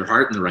all had their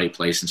heart in the right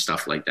place and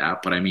stuff like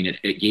that. But I mean,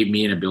 it gave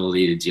me an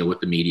ability to deal with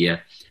the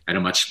media at a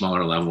much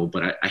smaller level.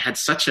 But I had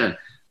such a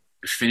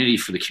affinity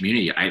for the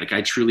community.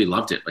 I truly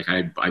loved it. Like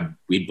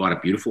we'd bought a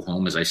beautiful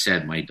home. As I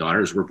said, my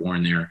daughters were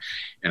born there.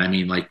 And I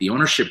mean, like the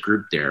ownership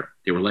group there,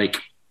 they were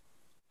like,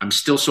 I'm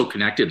still so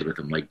connected with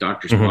them. Like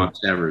Dr. Bob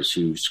Severs,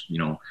 who's, you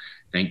know,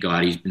 thank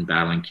God he's been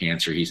battling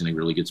cancer. He's in a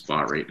really good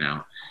spot right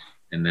now.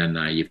 And then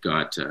you've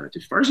got,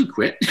 did Farzy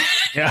quit?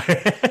 Yeah,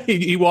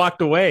 he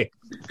walked away.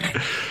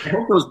 I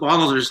hope those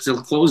bottles are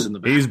still closed in the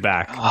back. He's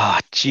back. Oh,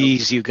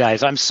 geez, you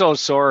guys. I'm so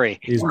sorry.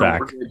 He's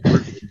back.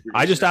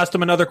 I just asked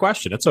him another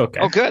question. It's okay.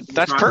 Oh, good.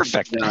 That's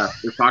perfect.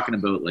 They're talking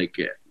about like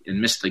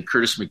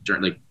Curtis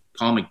McDermott, like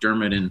Paul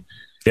McDermott. And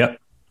yep.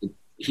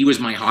 He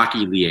was my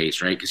hockey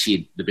liaison, right? Because he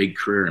had the big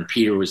career, and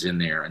Peter was in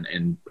there.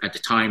 And at the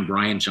time,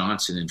 Brian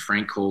Johnson and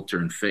Frank Coulter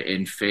and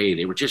Faye,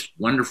 they were just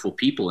wonderful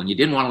people. And you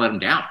didn't want to let them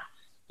down.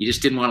 You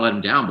just didn't want to let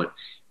them down. But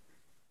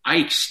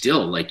I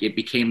still, like, it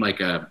became like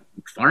a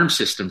farm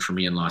system for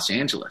me in Los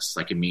Angeles.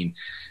 Like, I mean,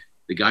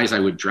 the guys I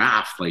would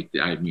draft, like,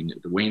 I mean,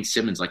 the Wayne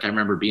Simmons, like, I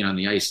remember being on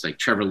the ice, like,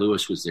 Trevor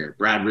Lewis was there.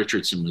 Brad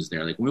Richardson was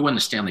there. Like, when we won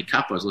the Stanley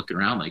Cup, I was looking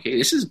around like, hey,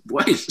 this is,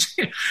 boys,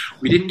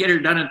 we didn't get it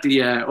done at the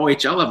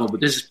OHL level, but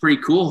this is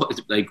pretty cool.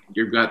 It's like,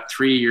 you've got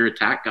 3-year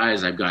attack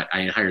guys.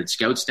 I hired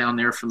scouts down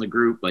there from the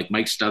group. Like,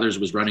 Mike Stuthers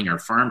was running our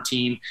farm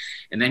team.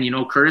 And then, you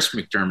know, Curtis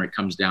McDermott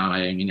comes down.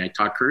 I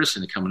talked Curtis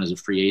into coming as a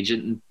free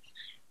agent,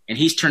 and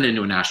he's turned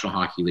into a National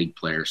Hockey League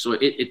player. So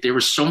there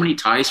were so many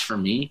ties for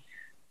me.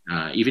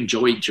 Even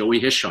Joey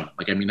Hishon.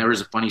 Like, I mean, there was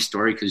a funny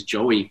story because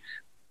Joey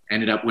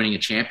ended up winning a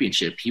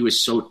championship. He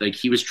was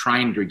he was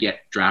trying to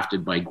get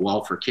drafted by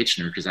Guelph or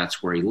Kitchener because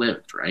that's where he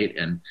lived, right?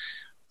 And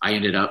I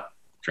ended up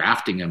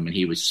drafting him, and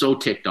he was so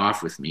ticked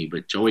off with me.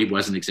 But Joey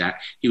wasn't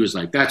exact. He was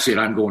like, "That's it,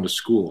 I'm going to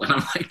school." And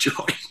I'm like,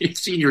 "Joey, you've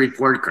seen your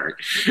report card.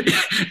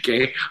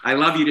 Okay, I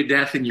love you to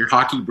death, and you're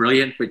hockey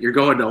brilliant, but you're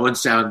going to Owen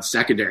Sound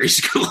Secondary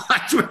School.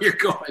 That's where you're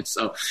going."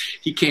 So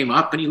he came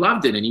up, and he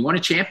loved it, and he won a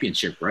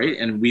championship, right?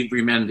 And we've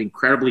remained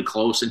incredibly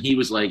close. And he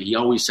was like, he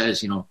always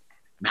says, you know,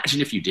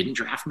 imagine if you didn't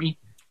draft me.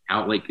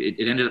 How, like,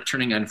 it ended up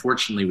turning,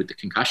 unfortunately, with the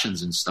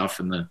concussions and stuff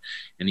in the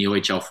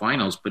OHL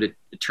finals, but it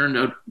turned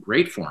out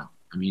great for him.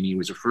 I mean, he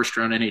was a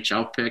first-round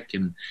NHL pick,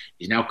 and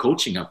he's now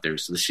coaching up there,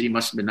 so the city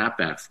must have been that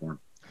bad for him.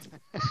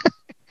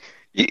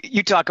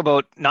 You talk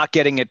about not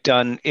getting it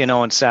done in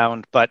Owen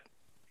Sound, but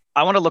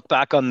I want to look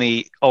back on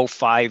the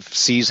 2005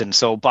 season.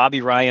 So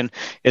Bobby Ryan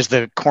is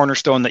the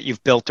cornerstone that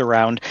you've built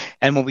around.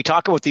 And when we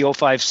talk about the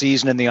 2005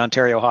 season in the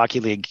Ontario Hockey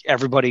League,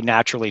 everybody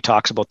naturally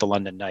talks about the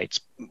London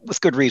Knights,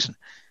 with good reason.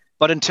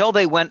 But until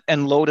they went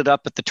and loaded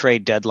up at the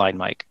trade deadline,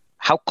 Mike,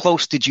 how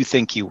close did you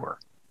think you were?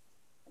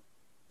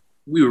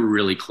 We were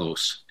really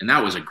close, and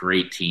that was a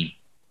great team.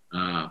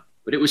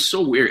 But it was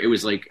so weird. It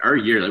was like our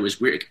year. It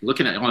was weird.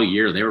 Looking at all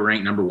year, they were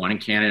ranked number 1 in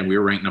Canada, and we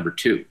were ranked number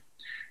 2,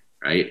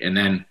 right? And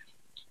then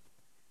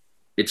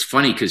it's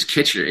funny because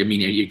Kitchener. I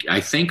mean,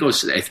 I think we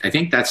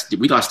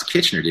lost to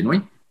Kitchener, didn't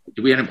we?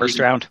 Did we end up first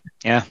round?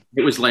 Yeah.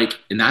 It was like,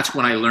 and that's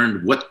when I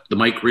learned what the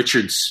Mike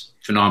Richards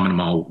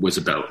phenomenon was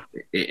about.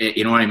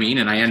 You know what I mean?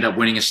 And I end up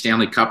winning a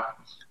Stanley Cup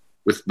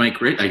with Mike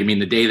Richards. I mean,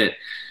 the day that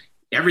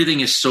everything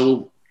is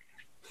so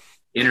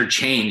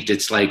interchanged,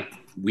 it's like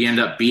we end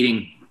up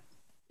beating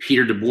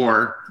Peter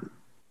DeBoer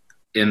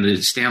in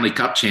the Stanley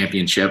Cup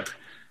championship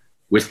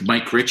with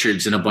Mike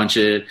Richards and a bunch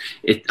of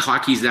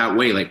hockey's that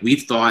way. Like, we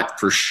thought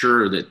for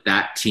sure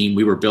that team,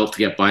 we were built to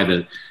get by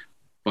the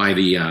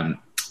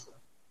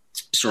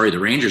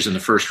Rangers in the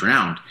first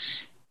round.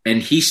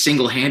 And he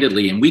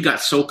single-handedly, and we got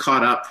so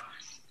caught up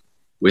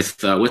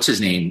with, what's his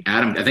name?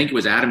 I think it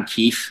was Adam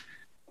Keefe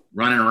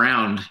running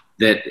around,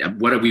 that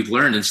what we've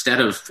learned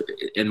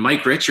and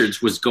Mike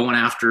Richards was going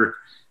after,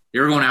 they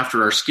were going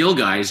after our skill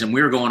guys and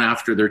we were going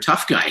after their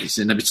tough guys.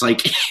 And it's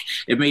like,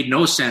 it made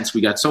no sense.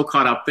 We got so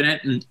caught up in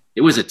it, and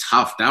it was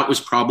that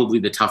was probably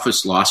the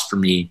toughest loss for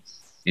me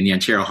in the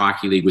Ontario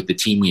Hockey League with the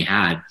team we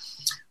had.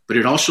 But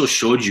it also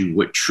showed you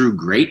what true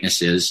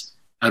greatness is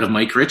out of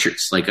Mike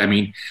Richards. Like, I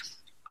mean,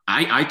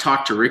 I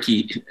talk to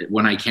Ricky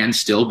when I can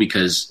still,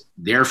 because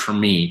for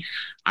me,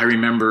 I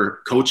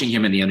remember coaching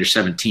him in the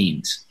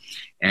under-17s,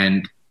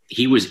 and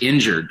he was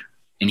injured,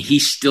 and he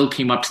still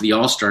came up to the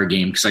All-Star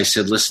game because I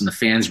said, listen, the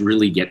fans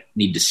really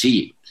need to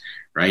see you,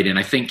 right? And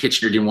I think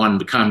Kitchener didn't want him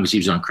to come because he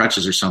was on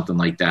crutches or something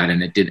like that,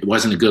 and it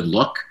wasn't a good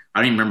look. I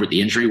don't even remember what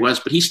the injury was,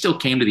 but he still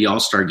came to the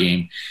All-Star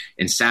game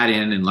and sat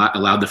in and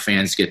allowed the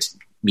fans to get to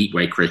meet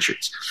Mike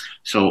Richards.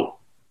 So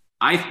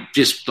I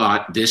just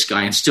thought this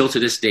guy, and still to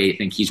this day, I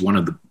think he's one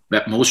of the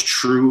most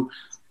true,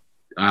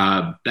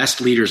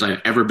 best leaders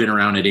I've ever been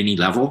around at any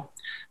level.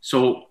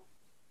 So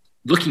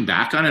looking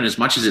back on it, as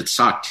much as it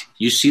sucked,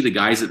 you see the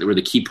guys that were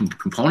the key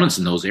components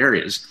in those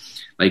areas,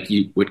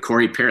 with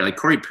Corey Perry. Like,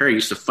 Corey Perry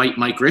used to fight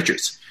Mike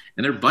Richards,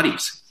 and they're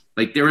buddies.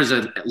 Like, there was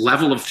a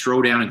level of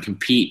throwdown and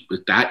compete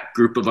with that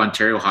group of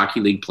Ontario Hockey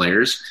League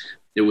players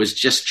that was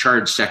just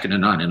charged second to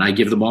none. And I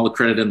give them all the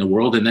credit in the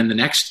world. And then the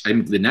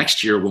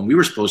next year, when we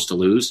were supposed to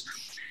lose,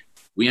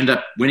 we end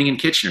up winning in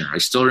Kitchener. I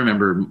still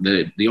remember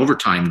the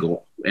overtime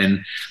goal.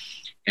 And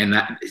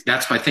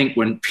that's, I think,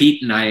 when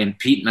Pete and I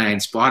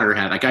and Spotter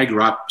had, like, I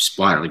grew up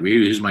Spotter, like,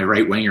 he was my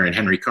right winger and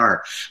Henry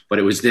Carr, but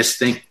it was this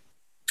thing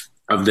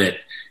of that.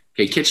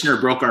 Okay, Kitchener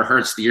broke our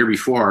hearts the year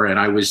before, and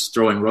I was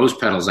throwing rose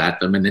petals at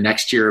them. And the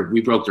next year, we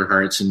broke their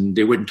hearts, and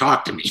they wouldn't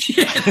talk to me.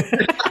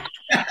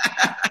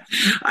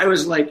 I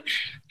was like,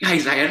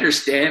 guys, I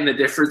understand the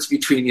difference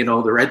between,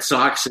 the Red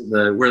Sox and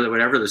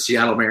the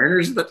Seattle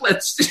Mariners, but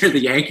the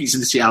Yankees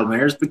and the Seattle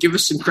Mariners, but give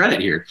us some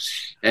credit here.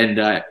 And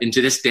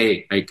to this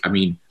day, like, I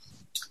mean,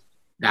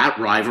 that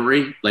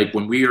rivalry, like,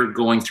 when we were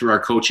going through our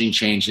coaching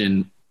change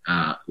in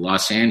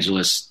Los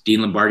Angeles,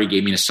 Dean Lombardi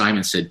gave me an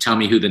assignment, said, tell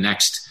me who the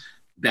next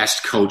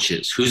best coach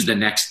is. Who's the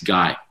next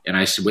guy? And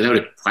I said, without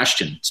a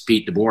question, it's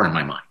Pete DeBoer in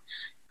my mind.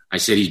 I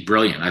said, he's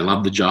brilliant. I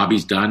love the job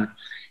he's done.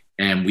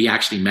 And we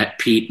actually met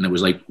Pete, and it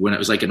was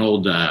like an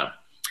old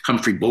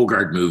Humphrey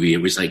Bogart movie.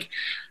 It was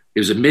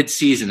a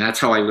mid-season. That's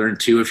how I learned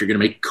too, if you're going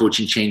to make a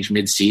coaching change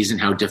mid-season,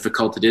 how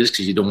difficult it is,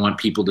 because you don't want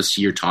people to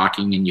see you're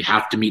talking, and you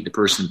have to meet the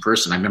person in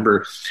person. I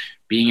remember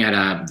being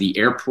at the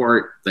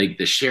airport, like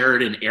the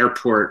Sheridan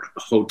Airport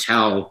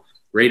Hotel,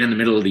 right in the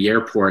middle of the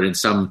airport, in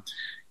some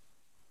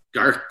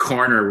dark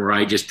corner where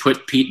I just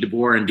put Pete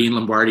DeBoer and Dean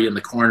Lombardi in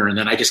the corner, and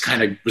then I just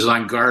kind of was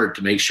on guard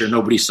to make sure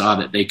nobody saw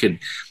that they could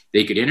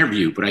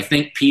interview. But I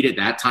think Pete at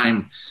that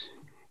time,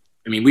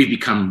 I mean,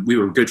 we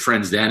were good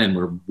friends then, and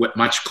we're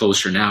much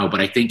closer now,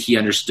 but I think he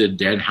understood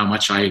then how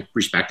much I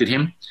respected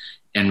him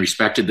and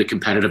respected the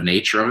competitive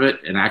nature of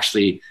it. And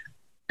actually,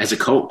 as a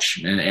coach,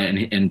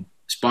 and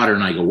Spotter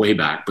and I go way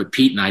back, but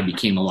Pete and I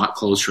became a lot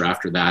closer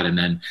after that. And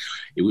then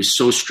it was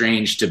so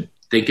strange to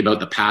think about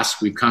the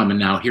past we've come, and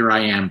now here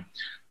I am.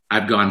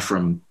 I've gone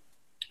from,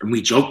 and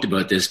we joked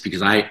about this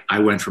because I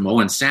went from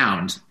Owen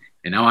Sound,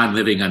 and now I'm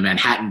living on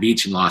Manhattan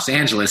Beach in Los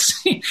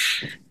Angeles,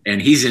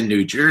 and he's in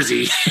New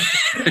Jersey.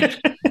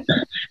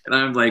 And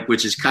I'm like,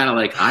 which is kind of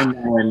like, I'm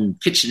now in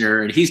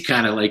Kitchener, and he's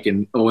kind of like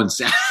in Owen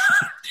Sound.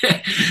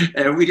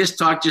 And we just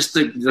talked just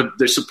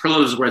the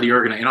superlatives where the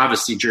and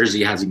obviously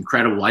Jersey has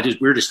incredible. We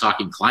were just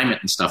talking climate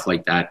and stuff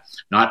like that,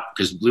 not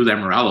because Blue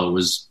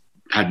Lamorello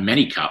had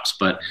many cups,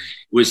 but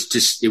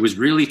it was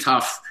really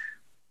tough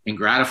and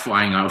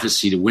gratifying,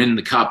 obviously, to win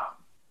the cup,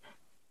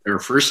 or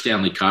first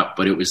Stanley Cup.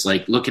 But it was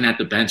like, looking at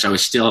the bench, I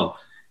was still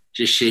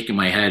just shaking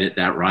my head at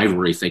that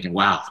rivalry, thinking,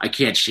 wow, I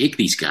can't shake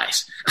these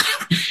guys.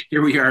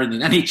 Here we are in the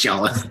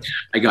NHL.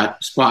 I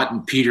got Spot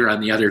and Peter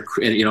on the other,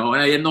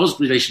 and those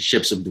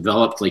relationships have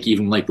developed,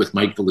 even with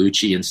Mike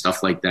Vellucci and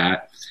stuff like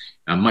that.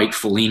 Mike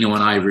Foligno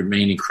and I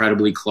remain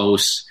incredibly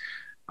close.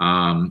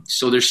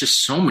 So there's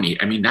just so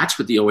many. I mean, that's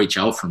what the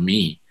OHL for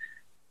me,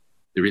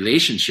 the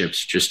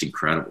relationship's just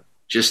incredible.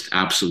 Just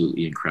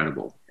absolutely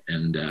incredible.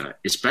 And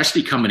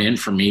especially coming in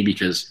for me,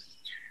 because,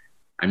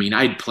 I mean,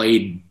 I'd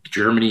played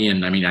Germany,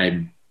 and I had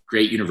a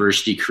great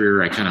university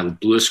career. I kind of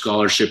blew a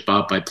scholarship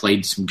up. I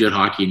played some good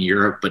hockey in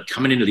Europe. But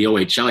coming into the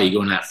OHL, you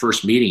go into that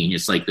first meeting,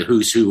 it's like the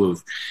who's who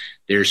of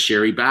there's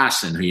Sherry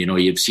Basson, who,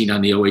 you've seen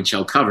on the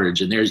OHL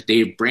coverage, and there's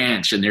Dave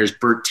Branch, and there's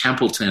Bert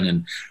Templeton,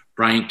 and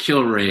Brian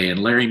Kilray,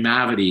 and Larry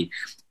Mavety.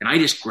 And I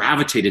just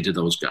gravitated to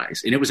those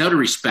guys. And it was out of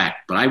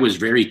respect, but I was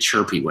very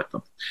chirpy with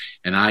them.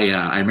 And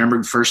I remember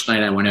the first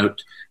night I went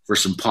out for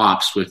some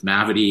pops with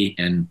Mavety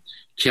and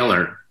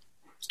Killer.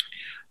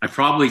 I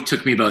probably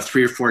took me about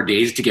 3 or 4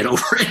 days to get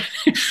over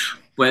it.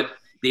 But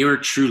they were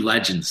true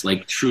legends.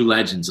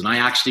 And I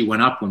actually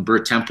went up when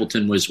Bert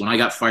Templeton when I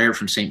got fired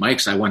from St.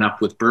 Mike's, I went up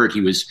with Bert.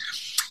 He was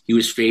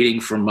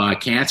fading from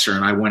cancer,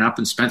 and I went up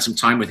and spent some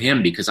time with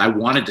him because I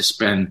wanted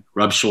to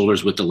rub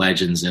shoulders with the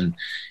legends and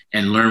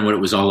learn what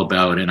it was all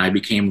about. And I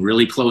became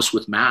really close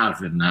with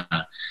Mav. And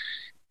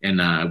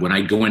when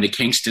I'd go into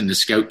Kingston to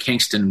scout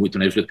Kingston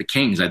when I was with the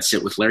Kings, I'd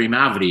sit with Larry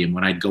Mavety. And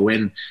when I'd go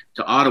in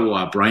to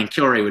Ottawa, Brian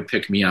Kilray would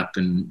pick me up,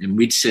 and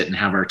we'd sit and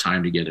have our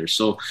time together.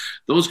 So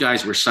those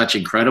guys were such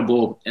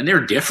incredible, and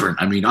they're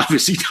different. I mean,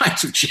 obviously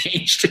times have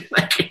changed.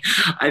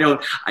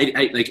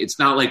 It's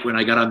not like when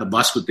I got on the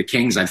bus with the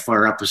Kings, I'd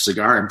fire up a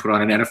cigar and put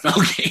on an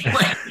NFL game.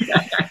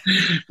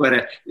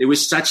 But it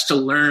was such to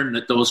learn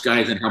that those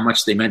guys and how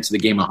much they meant to the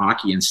game of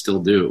hockey and still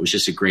do. It was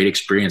just a great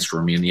experience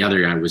for me. And the other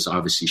guy was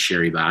obviously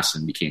Sherry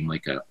Basson, became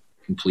like a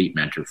complete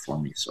mentor for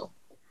me. So,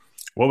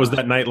 what was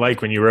that night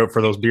like when you were out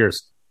for those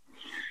beers?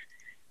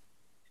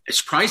 I'm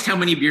surprised how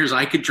many beers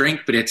I could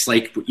drink, but it's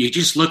like you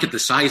just look at the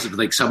size of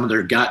like some of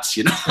their guts,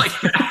 like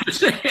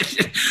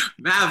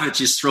Mav, it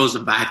just throws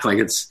them back like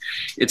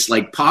it's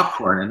like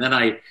popcorn. And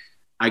then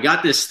I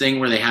got this thing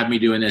where they had me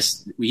doing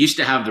this. We used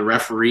to have the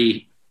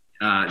referee.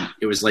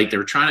 It was like they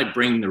were trying to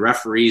bring the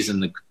referees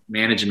and the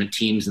management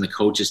teams and the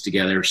coaches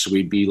together so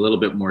we'd be a little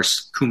bit more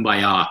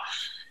kumbaya,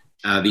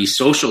 these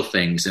social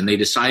things. And they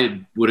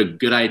decided what a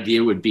good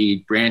idea would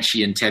be.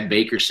 Branchy and Ted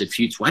Baker said,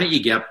 Futs, why don't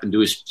you get up and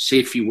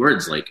say a few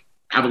words, like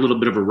have a little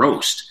bit of a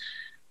roast,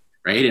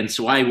 right? And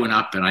so I went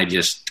up and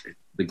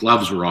the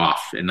gloves were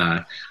off. And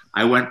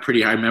I went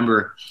I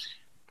remember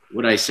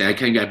what I say.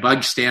 I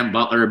bugged Stan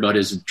Butler about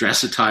his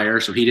dress attire,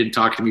 so he didn't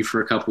talk to me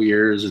for a couple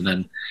years. And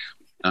then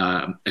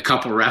a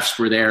couple refs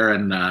were there,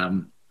 and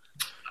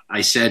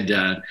I said,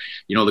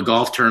 the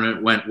golf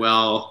tournament went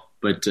well,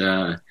 but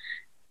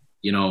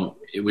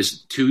it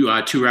was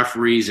two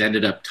referees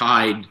ended up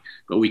tied,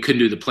 but we couldn't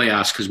do the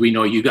playoffs because we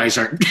know you guys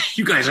aren't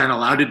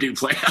allowed to do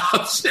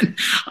playoffs. And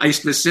I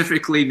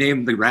specifically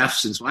named the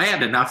refs, and so I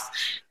had enough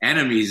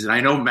enemies. And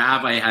I know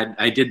Mav,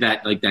 I did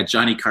that like that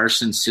Johnny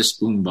Carson sis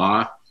boom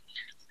ba,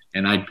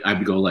 and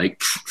I'd go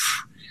like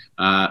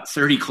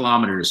 30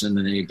 kilometers, and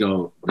then they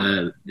go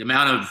the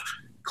amount of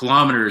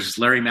kilometers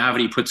Larry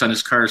Mavety puts on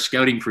his car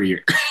scouting per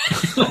year.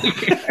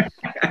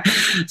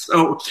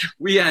 So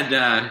we had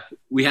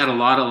a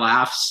lot of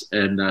laughs,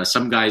 and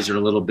some guys are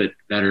a little bit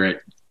better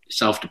at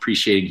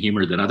self-depreciating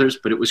humor than others,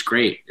 but it was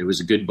great. It was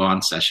a good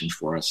bond session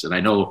for us. And I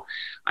know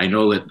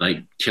that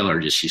like Killer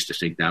just used to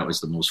think that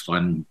was the most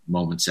fun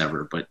moments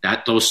ever, but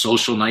those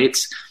social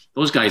nights,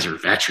 those guys are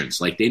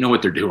veterans. Like they know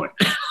what they're doing.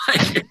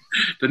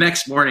 The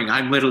next morning,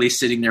 I'm literally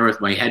sitting there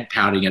with my head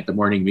pounding at the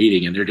morning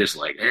meeting, and they're just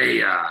like,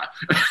 "Hey, what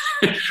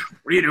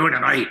are you doing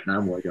tonight?" And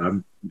I'm like,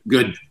 "I'm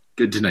good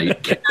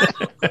tonight.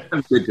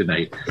 I'm good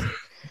tonight."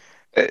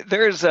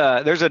 There's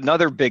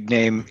another big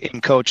name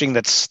in coaching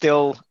that's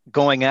still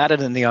going at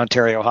it in the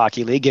Ontario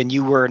Hockey League, and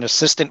you were an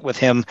assistant with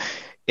him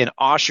in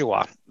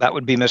Oshawa. That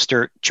would be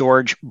Mr.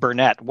 George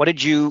Burnett. What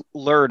did you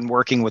learn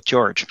working with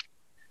George?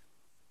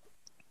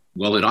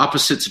 Well, that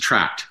opposites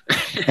attract.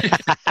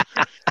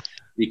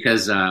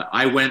 Because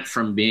I went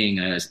from being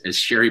as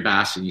Sherry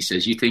Basson, he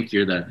says, you think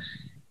you're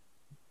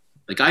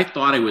I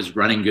thought I was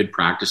running good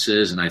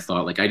practices, and I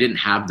thought I didn't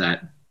have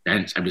that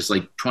bench. I was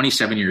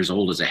 27 years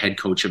old as a head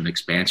coach of an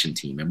expansion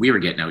team, and we were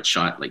getting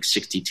outshot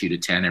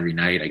 62-10 every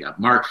night. I got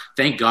Mark.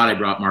 Thank God I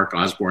brought Mark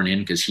Osborne in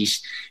because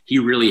he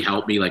really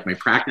helped me. My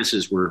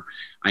practices were,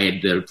 I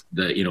had the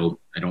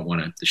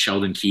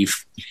Sheldon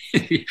Keefe,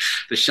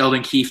 the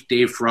Sheldon Keefe,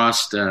 Dave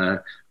Frost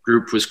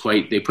group was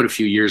they put a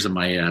few years on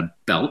my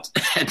belt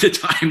at the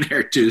time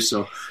there too.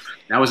 So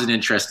that was an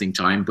interesting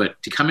time. But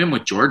to come in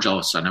with George all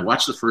of a sudden, I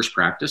watched the first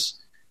practice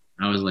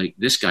and I was like,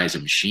 this guy's a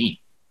machine.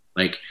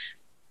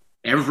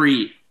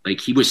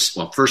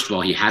 First of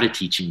all, he had a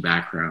teaching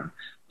background,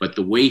 but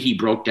the way he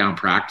broke down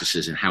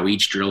practices and how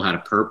each drill had a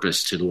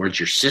purpose towards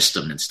your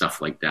system and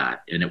stuff like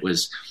that. And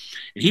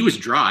he was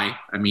dry.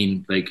 I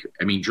mean,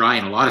 dry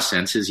in a lot of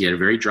senses. He had a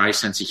very dry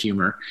sense of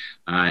humor.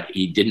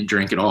 He didn't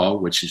drink at all,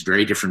 which is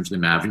very different from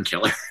the Mav and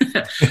Killer.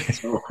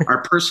 So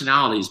our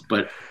personalities,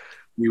 but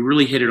we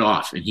really hit it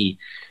off. And he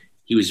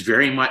was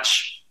very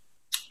much,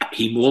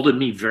 he molded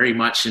me very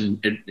much.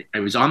 And I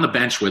was on the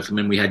bench with him,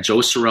 and we had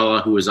Joe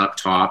Sorella, who was up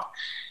top.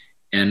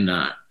 And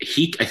I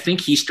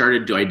think he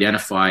started to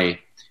identify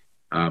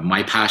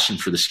my passion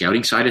for the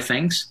scouting side of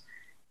things.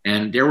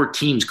 And there were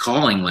teams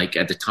calling,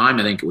 at the time,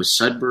 I think it was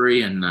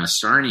Sudbury and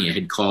Sarnia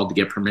had called to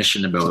get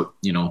permission about,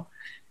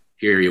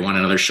 here, you want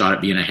another shot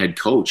at being a head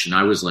coach. And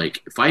I was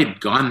like, if I had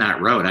gone that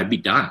route, I'd be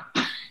done.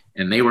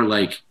 And they were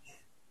like,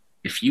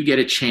 if you get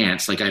a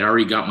chance, I'd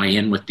already got my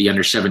in with the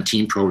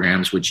under-17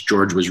 programs, which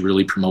George was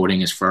really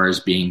promoting as far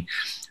as being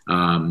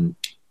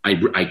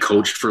I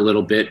coached for a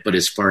little bit, but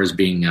as far as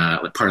being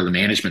part of the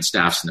management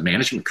staffs and the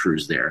management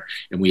crews there,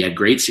 and we had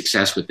great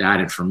success with that.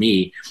 And for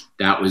me,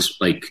 that was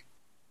like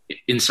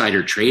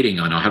insider trading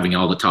on having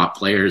all the top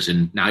players.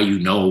 And now you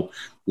know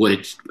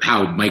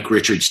how Mike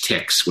Richards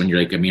ticks when you're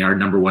like, I mean, our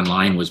number one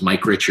line was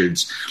Mike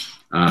Richards,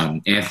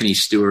 Anthony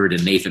Stewart,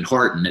 and Nathan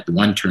Horton at the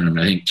one tournament.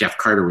 I think Jeff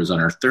Carter was on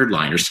our third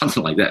line or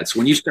something like that. So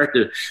when you start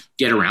to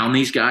get around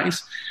these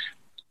guys,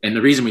 and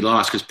the reason we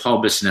lost because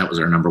Paul Bissonnette was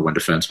our number one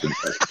defenseman.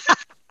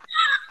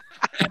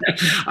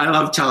 I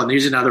love telling.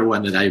 Here's another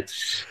one that I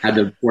had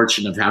the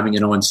fortune of having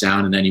in Owen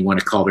Sound, and then he won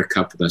a Calder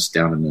Cup with us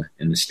down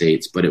in the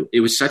States. But it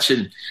was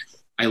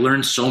I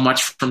learned so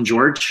much from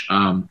George.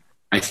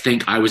 I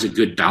think I was a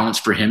good balance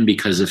for him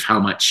because of how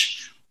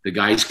much the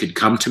guys could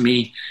come to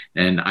me,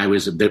 and I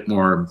was a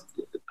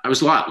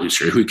lot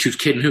looser. Who's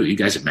kidding who? You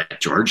guys have met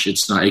George.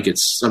 It's not like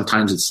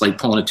sometimes it's like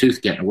pulling a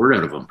tooth, getting a word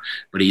out of him,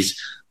 but he's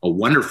a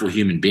wonderful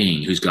human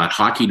being who's got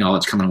hockey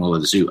knowledge coming well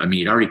of the zoo. I mean,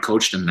 he'd already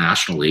coached in the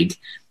National League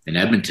in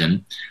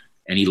Edmonton,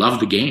 and he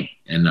loved the game,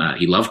 and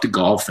he loved to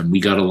golf, and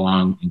we got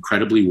along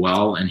incredibly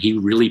well, and he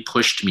really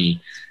pushed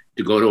me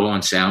to go to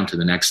Owen Sound to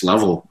the next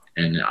level,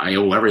 and I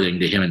owe everything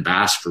to him and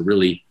Bass for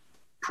really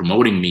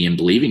promoting me and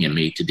believing in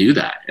me to do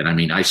that. And I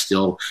mean, I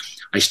still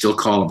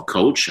call him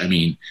coach. I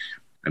mean,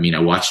 I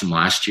watched him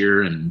last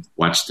year and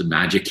watched the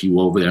magic he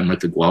wove with them with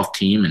the Guelph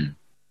team, and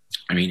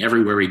I mean,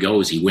 everywhere he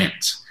goes, he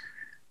wins.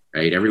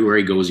 Right, everywhere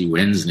he goes, he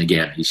wins. And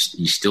again,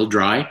 he's still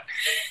dry.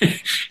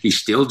 He's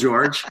still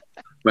George,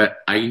 but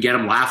I can get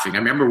him laughing. I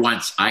remember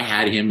once I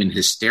had him in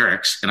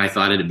hysterics, and I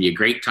thought it'd be a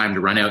great time to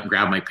run out and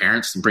grab my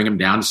parents and bring him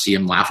down to see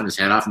him laughing his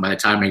head off. And by the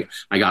time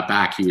I got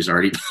back, he was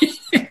already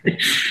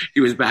he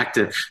was back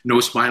to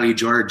no smiley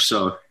George.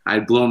 So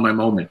I'd blown my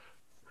moment.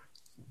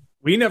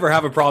 We never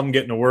have a problem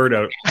getting a word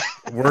out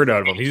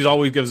of him. He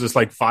always gives us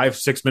like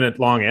 5-6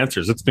 minute long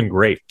answers. It's been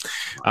great.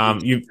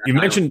 You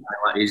mentioned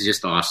he's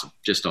just awesome.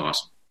 Just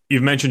awesome.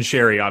 You've mentioned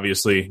Sherry,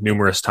 obviously,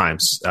 numerous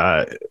times.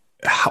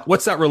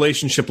 What's that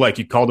relationship like?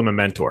 You called him a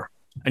mentor.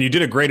 And you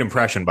did a great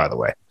impression, by the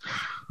way.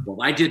 Well,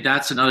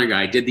 that's another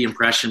guy. I did the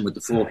impression with the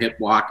full hip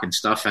walk and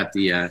stuff at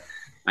the I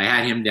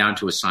had him down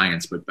to a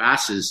science. But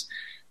Bass is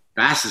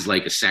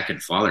like a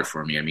second father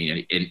for me. I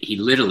mean, and he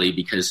literally,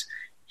 because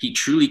he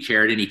truly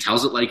cared, and he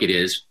tells it like it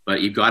is,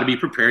 but you've got to be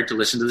prepared to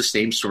listen to the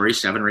same story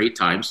 7 or 8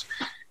 times.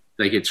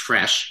 Like it's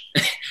fresh.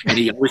 And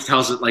he always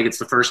tells it like it's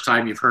the first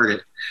time you've heard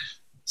it.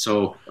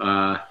 So,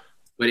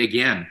 but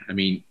again, I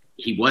mean,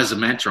 he was a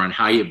mentor on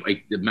how you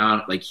like the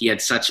amount, like he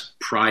had such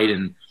pride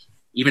in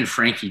even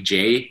Frankie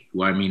J,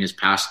 who I mean has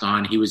passed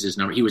on. He was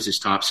his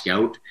top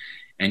scout,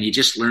 and you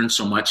just learned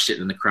so much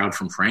sitting in the crowd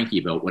from Frankie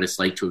about what it's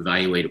like to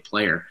evaluate a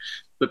player.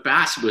 But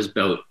Bass was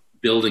about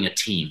building a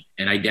team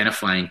and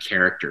identifying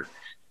character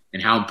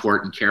and how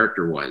important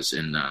character was.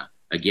 And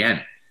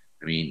again,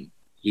 I mein,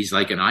 he's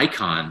like an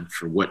icon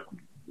for what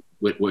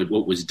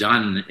was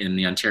done in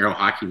the Ontario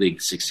Hockey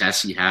League,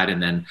 success he had.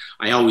 And then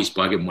I always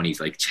bug him when he's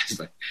like,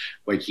 just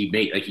like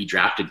he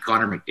drafted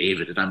Connor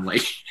McDavid. And I'm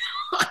like,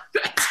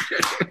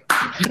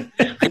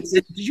 I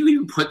said, did you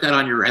even put that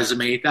on your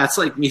resume? That's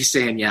like me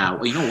saying, yeah,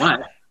 well, you know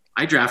what?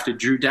 I drafted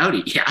Drew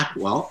Doughty. Yeah.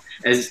 Well,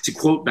 as to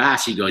quote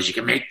Bass, he goes, you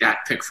can make that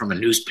pick from a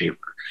newspaper.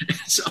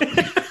 So,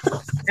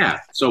 yeah.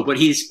 So, but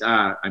he's,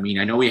 I mean,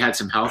 I know he had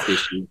some health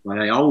issues, but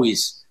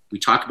we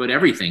talk about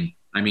everything.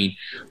 I mean,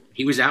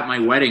 he was at my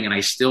wedding, and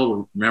I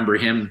still remember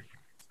him.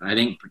 I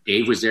think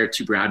Dave was there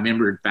too. I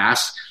remember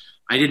Bass.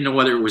 I didn't know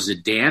whether it was a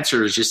dance or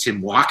it was just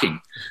him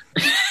walking,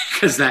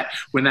 because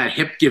when that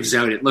hip gives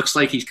out, it looks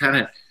like he's kind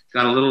of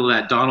got a little of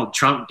that Donald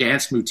Trump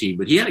dance routine.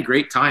 But he had a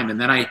great time, and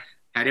then I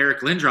had Eric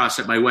Lindros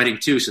at my wedding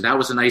too, so that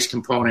was a nice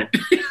component.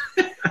 Did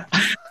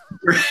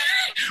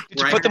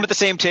you put them at the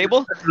same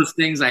table? Those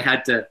things I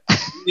had to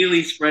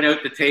really spread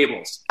out the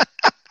tables,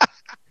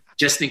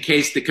 just in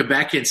case the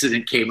Quebec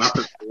incident came up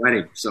at the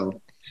wedding.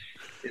 So.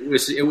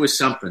 It was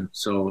something.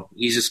 So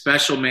he's a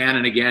special man,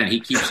 and again, he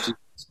keeps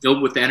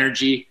filled with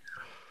energy.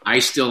 I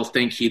still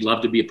think he'd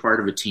love to be a part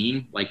of a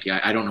team. Like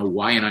I don't know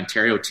why an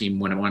Ontario team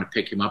wouldn't want to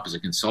pick him up as a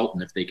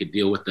consultant if they could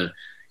deal with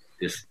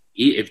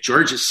if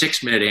George is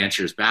 6-minute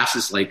answers, Bass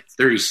is like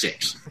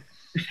 36.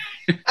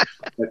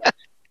 But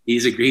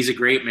he's a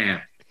great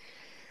man.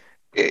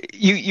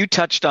 You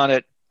touched on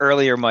it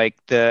earlier, Mike,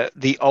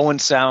 the Owen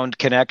Sound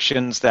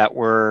connections that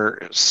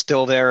were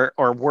still there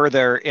or were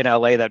there in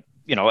LA that,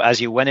 you know, as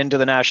you went into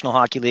the National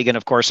Hockey League, and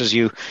of course, as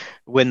you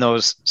win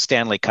those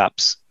Stanley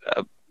Cups,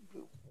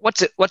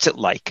 what's it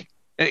like?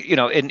 You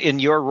know, in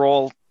your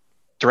role,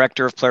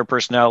 director of player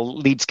personnel,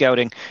 lead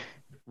scouting,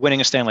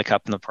 winning a Stanley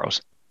Cup in the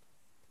pros.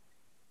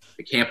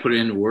 I can't put it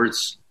into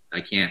words.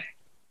 I can't.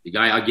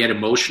 I get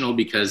emotional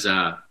because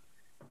I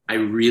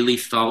really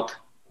felt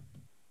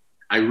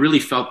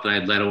that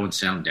I'd let Owen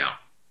Sound down.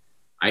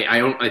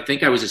 I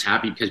think I was just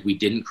happy because we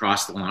didn't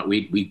cross the line.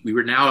 We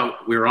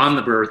were on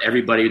the berth.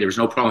 Everybody, there was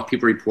no problem with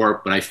people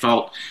report, but I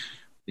felt,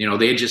 you know,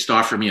 they had just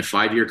offered me a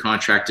 5-year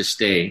contract to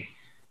stay,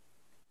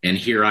 and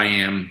here I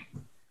am.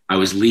 I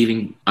was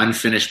leaving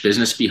unfinished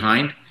business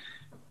behind,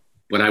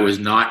 but I was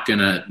not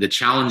gonna. The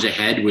challenge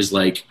ahead was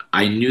like,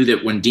 I knew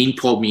that when Dean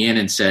pulled me in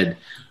and said,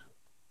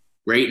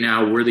 right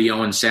now we're the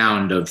Owen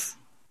Sound of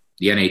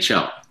the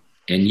NHL,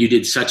 and you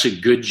did such a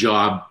good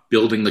job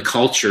building the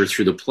culture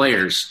through the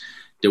players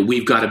that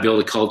we've got to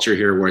build a culture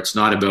here where it's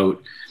not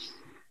about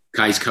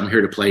guys come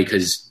here to play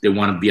because they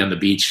want to be on the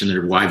beach and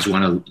their wives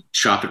want to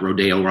shop at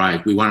Rodeo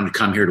Ride. We want them to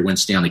come here to win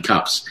Stanley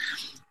Cups.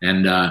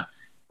 And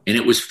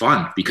it was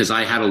fun because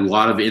I had a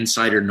lot of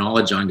insider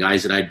knowledge on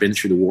guys that I'd been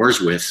through the wars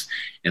with.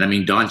 And I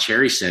mean, Don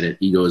Cherry said it.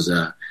 He goes,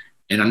 and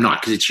I'm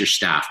not because it's your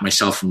staff,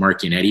 myself and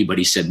Marky and Eddie, but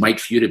he said Mike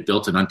Futa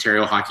built an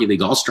Ontario Hockey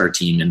League All-Star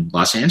team in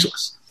Los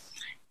Angeles.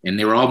 And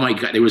they were all my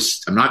guys. It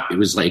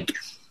was like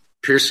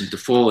Pearson,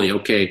 Toffoli.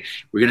 Okay,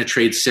 we're going to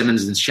trade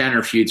Simmons and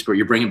Shanner, but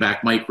you're bringing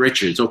back Mike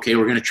Richards. Okay,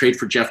 we're going to trade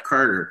for Jeff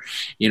Carter.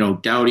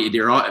 Doughty.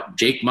 They're all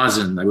Jake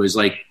Muzzin. I was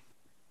like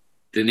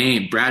the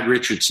name Brad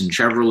Richardson,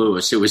 Trevor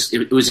Lewis. It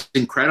was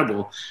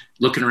incredible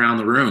looking around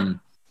the room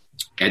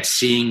at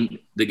seeing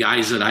the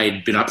guys that I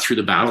had been up through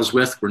the battles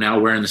with were now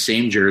wearing the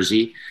same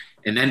jersey,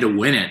 and then to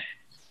win it.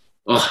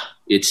 Oh,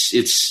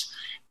 it's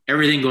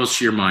everything goes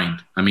through your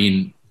mind. I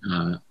mean.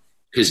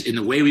 Because in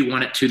the way we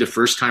won it too the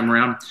first time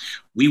around,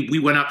 we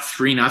went up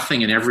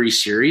 3-0 in every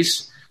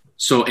series.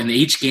 So, and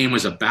each game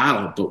was a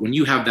battle. But when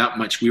you have that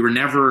much, we were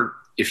never,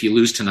 if you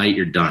lose tonight,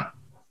 you're done,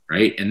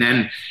 right? And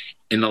then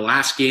in the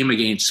last game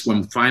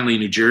when finally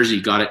New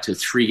Jersey got it to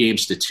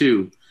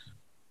 3-2,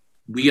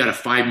 we got a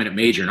 5-minute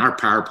major, and our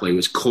power play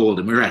was cold.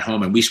 And we were at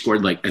home, and we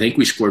scored I think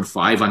we scored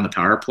 5 on the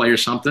power play or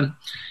something.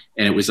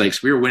 And it was so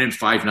we were winning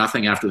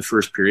 5-0 after the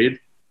first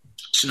period.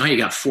 So now you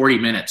got 40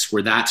 minutes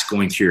where that's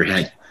going through your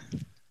head.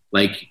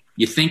 Like,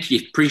 you think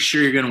you're pretty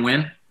sure you're going to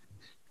win,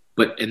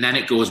 and then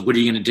it goes, what are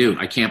you going to do?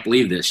 I can't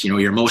believe this. You're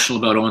emotional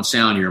about Owen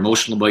Sound. You're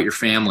emotional about your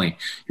family.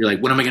 You're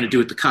like, what am I going to do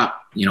with the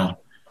cup?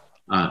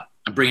 I'm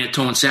bringing it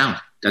to Owen Sound.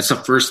 That's the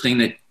first thing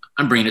that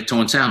I'm bringing it to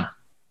Owen Sound.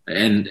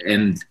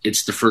 And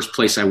it's the first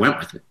place I went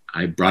with it.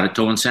 I brought it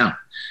to Owen Sound.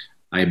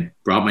 I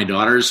brought my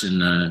daughters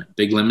in a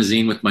big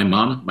limousine with my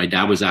mom. My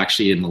dad was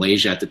actually in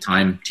Malaysia at the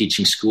time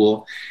teaching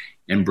school,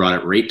 and brought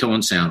it right to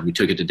Owen Sound. We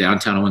took it to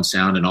downtown Owen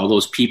Sound, and all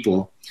those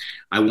people,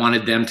 I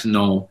wanted them to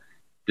know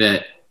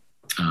that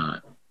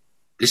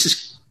this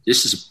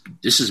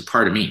is a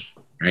part of me,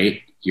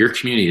 right? Your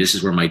community. This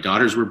is where my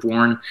daughters were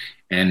born.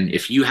 And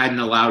if you hadn't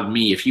allowed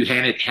me, if you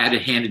hadn't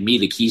handed me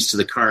the keys to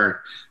the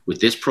car with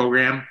this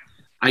program,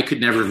 I could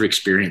never have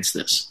experienced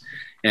this.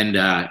 And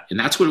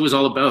that's what it was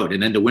all about.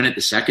 And then to win it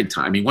the second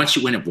time. I mean, once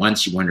you win it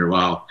once, you wonder,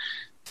 well,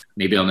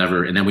 maybe I'll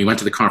never. And then we went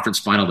to the conference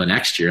final the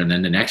next year, and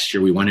then the next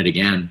year we won it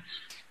again.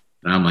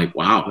 And I'm like,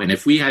 wow. And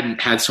if we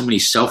hadn't had so many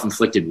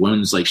self-inflicted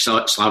wounds like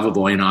Slava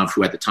Voyanov,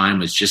 who at the time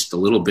was just a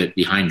little bit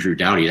behind Drew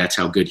Doughty, that's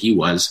how good he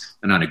was,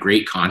 and on a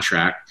great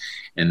contract.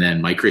 And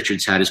then Mike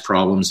Richards had his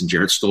problems, and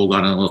Jarrett Stoll got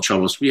in a little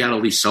trouble. So we had all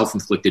these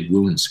self-inflicted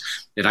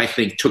wounds that I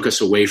think took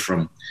us away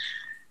from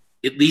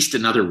at least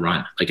another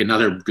run, like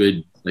another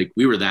good, like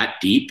we were that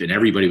deep and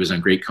everybody was on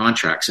great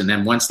contracts. And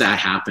then once that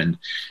happened,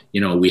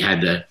 we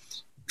had to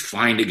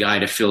find a guy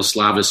to fill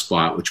Slava's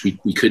spot, which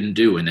we couldn't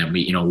do. And then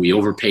we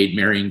overpaid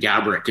Marian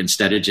Gaborik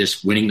instead of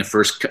just winning the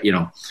first,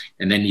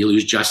 and then you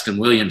lose Justin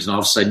Williams, and all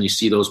of a sudden you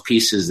see those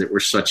pieces that were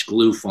such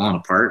glue falling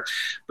apart.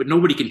 But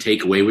nobody can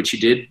take away what you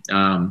did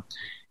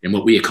and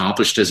what we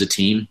accomplished as a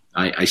team.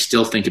 I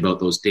still think about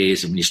those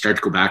days, and when you start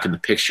to go back in the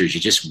pictures,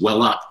 you just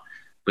well up.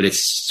 But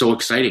it's so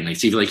exciting.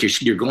 It's even like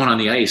you're going on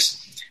the ice.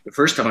 The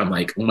first time I'm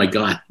like, oh my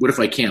God, what if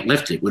I can't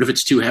lift it? What if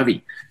it's too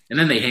heavy? And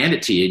then they hand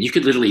it to you, and you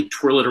could literally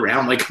twirl it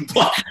around like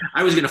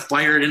I was going to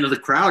fire it into the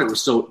crowd.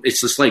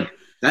 It's just like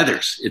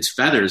feathers. It's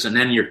feathers. And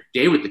then your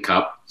day with the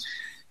cup,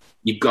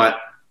 you've got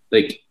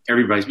like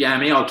everybody's,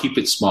 maybe I'll keep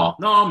it small.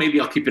 No, maybe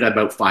I'll keep it at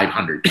about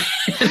 500.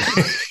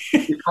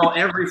 You call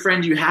every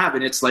friend you have,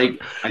 and it's like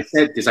I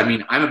said, because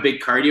I'm a big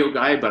cardio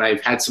guy, but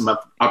I've had some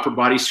upper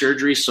body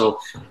surgery, so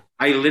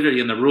I literally,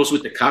 in the rules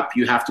with the cup,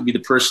 you have to be the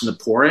person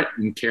to pour it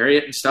and carry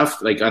it and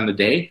stuff like on the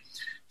day.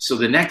 So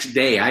the next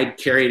day I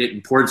carried it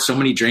and poured so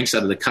many drinks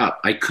out of the cup.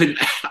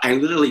 I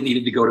literally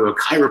needed to go to a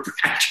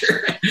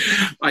chiropractor.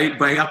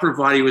 My upper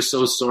body was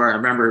so sore. I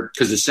remember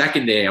because the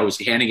second day I was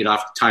handing it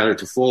off to Tyler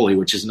Toffoli,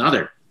 which is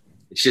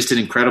it's just an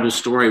incredible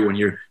story when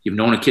you've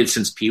known a kid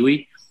since Pee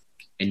Wee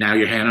and now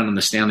you're handing them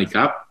the Stanley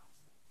Cup.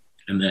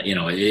 And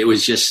it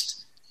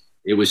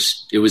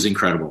was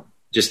incredible.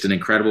 Just an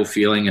incredible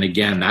feeling. And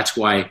again, that's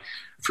why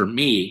for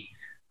me,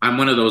 I'm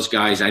one of those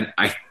guys.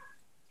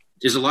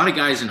 There's a lot of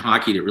guys in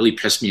hockey that really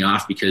piss me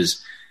off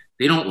because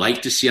they don't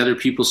like to see other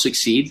people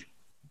succeed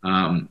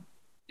in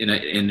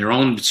their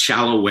own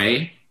shallow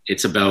way.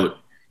 It's about,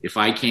 if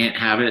I can't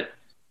have it,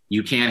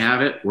 you can't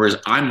have it. Whereas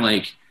I'm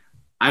like,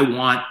 I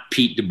want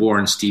Pete DeBoer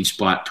and Steve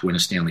Spott to win a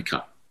Stanley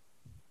Cup.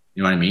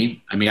 You know what I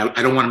mean? I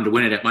don't want them to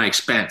win it at my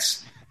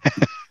expense,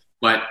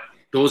 but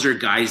those are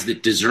guys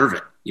that deserve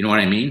it. You know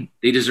what I mean?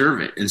 They deserve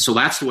it. And so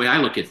that's the way I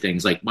look at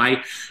things. Like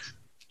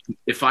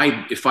if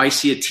I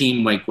see a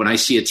team, like when I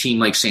see a team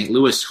like St.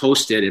 Louis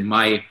hosted and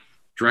my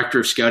director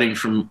of scouting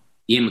from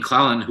Ian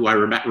McClellan, who I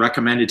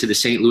recommended to the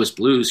St. Louis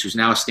Blues, who's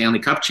now a Stanley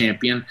Cup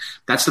champion,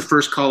 that's the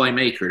first call I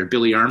make, or to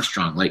Billy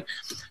Armstrong. Like,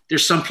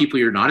 there's some people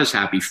you're not as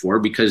happy for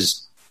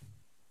because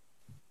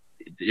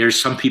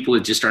there's some people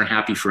that just aren't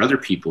happy for other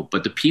people.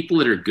 But the people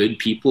that are good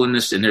people in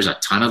this, and there's a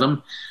ton of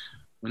them,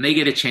 when they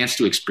get a chance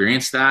to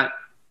experience that,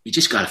 you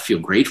just got to feel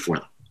great for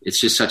them. It's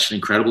just such an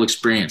incredible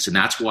experience. And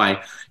that's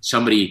why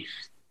somebody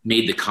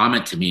made the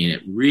comment to me, and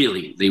it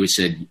really, they would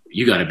said,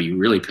 you got to be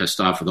really pissed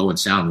off with Owen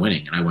Sound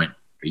winning. And I went,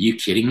 are you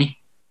kidding me?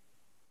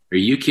 Are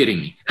you kidding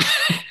me?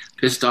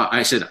 Pissed off.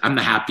 I said, I'm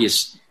the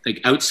happiest,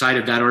 like, outside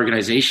of that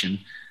organization.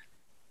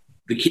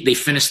 They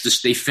finished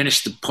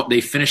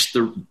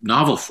the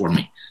novel for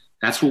me.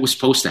 That's what was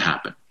supposed to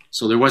happen.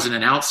 So there wasn't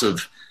an ounce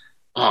of,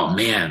 oh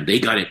man, they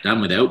got it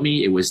done without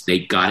me. It was, they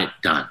got it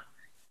done.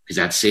 Because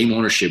that same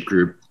ownership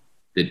group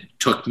that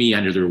took me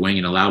under their wing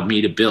and allowed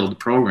me to build the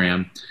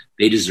program,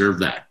 they deserve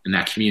that. And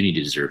that community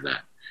deserved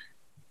that.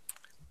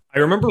 I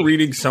remember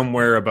reading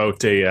somewhere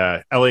about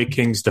a LA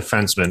Kings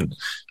defenseman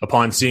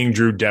upon seeing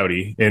Drew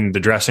Doughty in the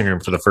dressing room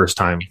for the first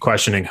time,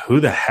 questioning, who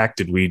the heck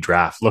did we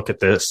draft? Look at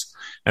this.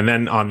 And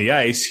then on the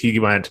ice, he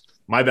went,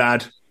 my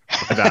bad.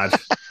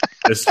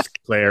 This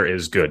player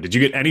is good. Did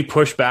you get any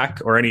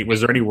pushback or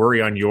was there any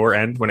worry on your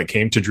end when it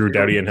came to Drew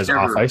Doughty and his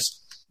off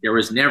ice? There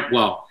was never,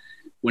 well,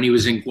 when he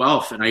was in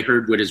Guelph and I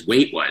heard what his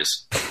weight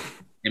was,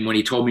 and when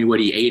he told me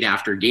what he ate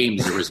after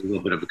games, there was a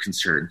little bit of a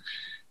concern.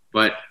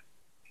 But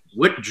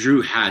what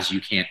Drew has,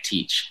 you can't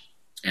teach.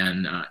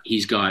 And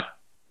he's got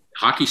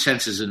hockey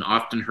sense is an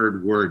often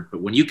heard word,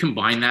 but when you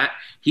combine that,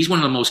 he's one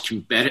of the most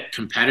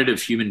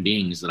competitive human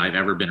beings that I've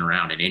ever been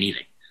around in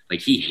anything. Like,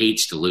 he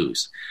hates to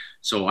lose.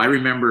 So I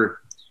remember,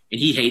 and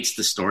he hates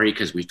the story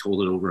because we've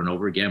told it over and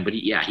over again, but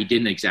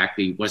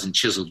he wasn't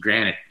chiseled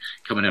granite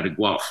coming out of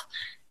Guelph.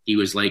 He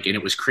was like, and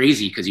it was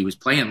crazy because he was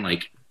playing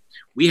like,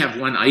 we have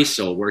one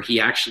ISO where he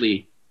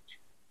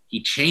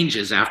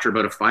changes after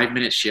about a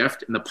 5-minute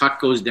shift, and the puck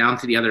goes down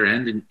to the other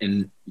end,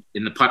 and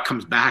the puck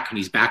comes back, and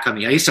he's back on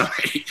the ice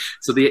already.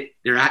 So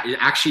they're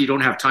actually, you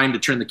don't have time to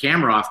turn the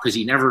camera off because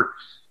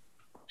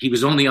he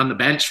was only on the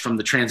bench from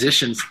the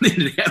transition from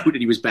in and out, and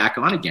he was back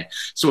on again.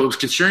 So it was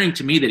concerning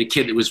to me that a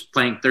kid that was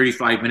playing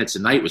 35 minutes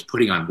a night was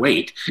putting on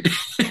weight.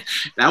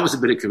 That was a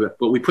bit of,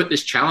 but we put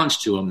this challenge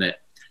to him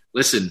that,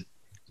 listen,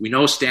 we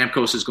know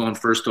Stamkos is going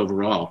first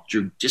overall.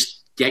 Drew, just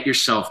get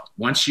yourself,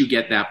 once you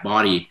get that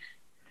body,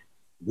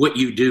 what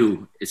you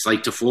do, it's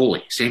like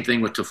Toffoli. Same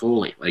thing with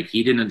Toffoli. Like,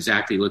 he didn't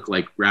exactly look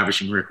like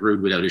ravishing Rick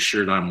Rude without his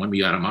shirt on when we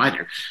got him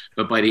either.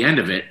 But by the end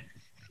of it,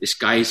 this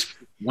guy's,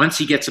 once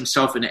he gets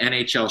himself into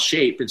NHL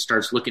shape and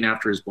starts looking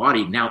after his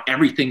body, now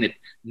everything that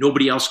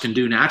nobody else can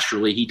do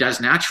naturally, he does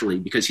naturally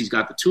because he's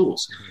got the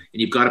tools. And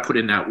you've got to put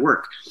in that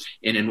work.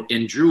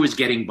 And Drew is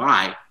getting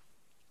by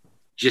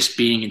just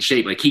being in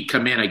shape. Like, he'd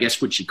come in, I guess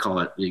what you call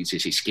it, you say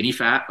skinny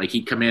fat. Like,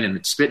 he'd come in and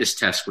the fitness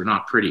tests were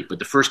not pretty. But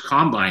the first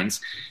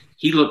combines,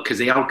 he looked, because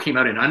they all came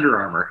out in Under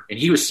Armour, and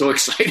he was so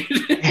excited.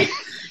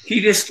 He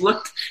just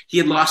looked, he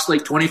had lost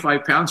like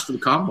 25 pounds for the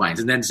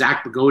combines. And then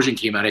Zach Bogosian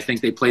came out. I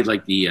think they played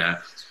like the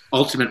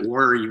Ultimate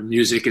Warrior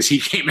music as he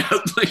came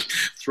out, like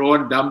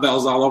throwing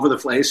dumbbells all over the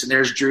place. And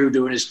there's Drew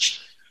doing his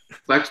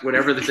flex,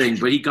 whatever the thing.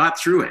 But he got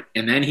through it.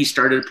 And then he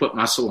started to put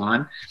muscle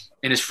on.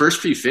 And his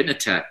first few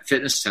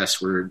fitness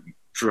tests were,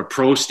 from a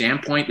pro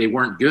standpoint, they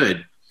weren't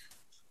good.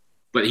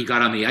 But he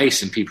got on the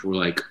ice and people were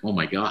like, oh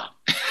my God.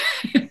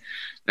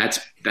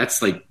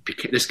 That's like,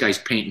 this guy's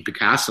painting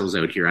Picasso's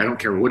out here. I don't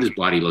care what his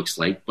body looks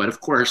like. But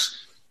of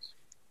course,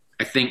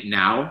 I think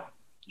now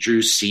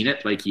Drew's seen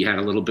it. Like, he had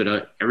a little bit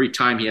of, every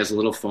time he has a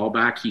little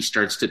fallback, he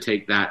starts to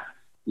take that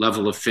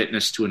level of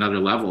fitness to another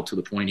level, to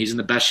the point he's in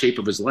the best shape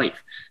of his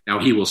life. Now,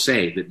 he will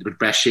say that the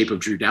best shape of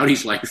Drew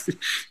Doughty's life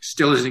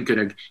still isn't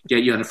going to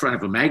get you on the front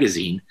of a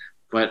magazine.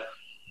 But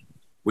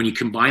when you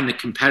combine the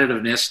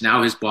competitiveness,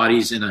 now his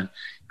body's in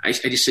I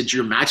just said,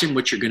 Drew, imagine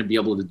what you're going to be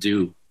able to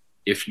do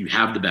if you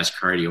have the best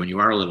cardio and you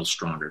are a little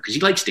stronger, because he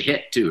likes to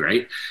hit too,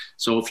 right?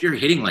 So if you're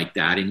hitting like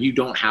that and you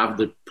don't have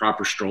the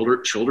proper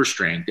shoulder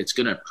strength, it's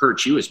going to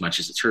hurt you as much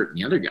as it's hurting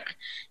the other guy.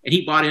 And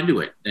he bought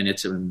into it. And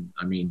it's,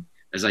 I mean,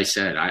 as I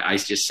said, I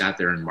just sat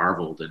there and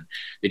marveled, and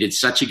they did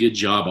such a good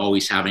job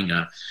always having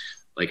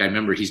like, I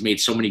remember he's made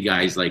so many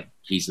guys, like,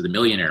 he's the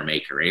millionaire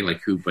maker, right?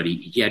 Like, but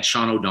he had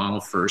Sean O'Donnell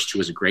first, who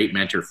was a great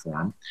mentor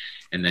for him.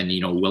 And then,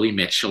 Willie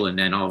Mitchell. And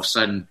then all of a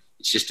sudden,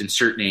 it's just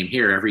insert name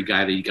here. Every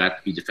guy that he got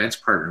to be defense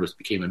partner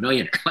became a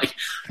millionaire. Like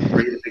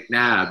Brady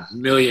McNabb,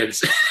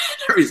 millions.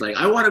 He's like,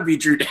 I want to be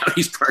Drew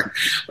Doughty's partner.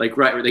 Like,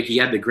 right, like he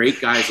had the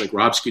great guys, like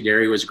Rob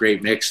Scuderi was a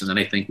great mix, and then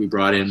I think we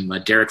brought in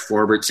Derek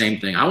Forbert, same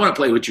thing. I want to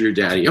play with Drew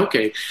Doughty.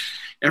 Okay,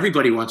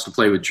 everybody wants to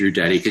play with Drew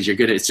Doughty because you're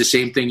gonna. It's the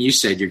same thing you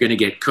said. You're gonna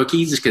get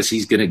cookies because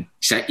he's gonna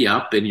set you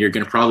up, and you're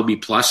gonna probably be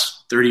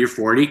plus 30 or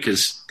 40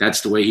 because that's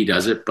the way he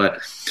does it.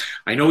 But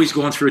I know he's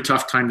going through a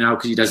tough time now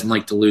because he doesn't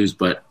like to lose,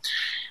 but.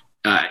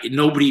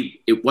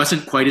 It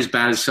wasn't quite as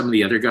bad as some of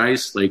the other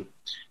guys, like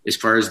as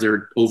far as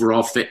their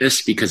overall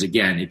fitness, because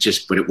again,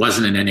 but it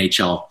wasn't an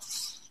NHL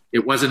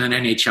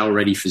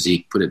ready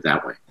physique, put it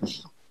that way.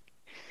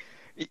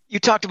 You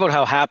talked about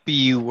how happy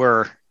you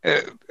were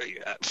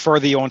for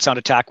the Owen Sound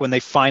attack when they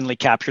finally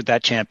captured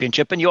that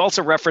championship. And you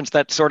also referenced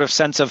that sort of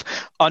sense of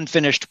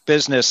unfinished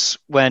business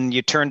when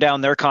you turned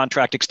down their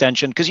contract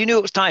extension because you knew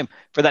it was time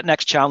for that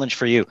next challenge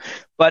for you.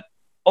 But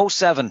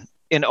 07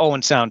 in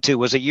Owen Sound too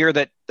was a year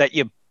that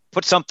you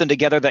put something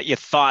together that you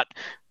thought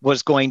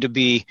was going to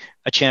be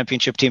a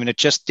championship team, and it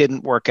just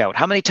didn't work out.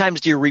 How many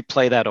times do you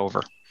replay that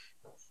over?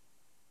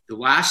 The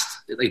last,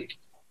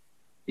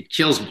 it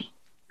kills me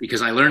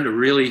because I learned a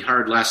really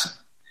hard lesson.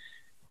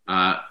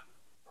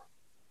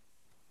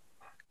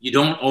 You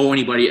don't owe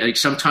anybody. Like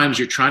sometimes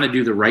you're trying to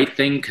do the right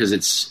thing because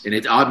it's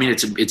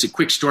a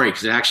quick story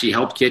because it actually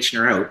helped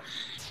Kitchener out.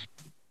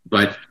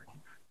 But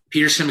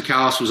Peter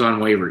Simicallis was on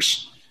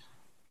waivers,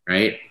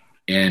 right?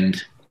 And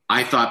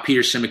I thought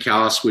Peter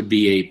Simicallis would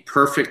be a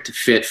perfect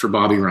fit for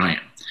Bobby Ryan.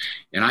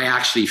 And I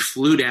actually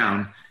flew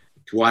down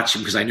to watch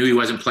him because I knew he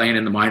wasn't playing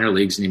in the minor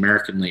leagues in the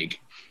American League,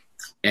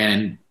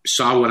 and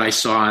saw what I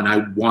saw, and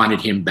I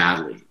wanted him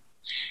badly.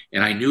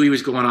 And I knew he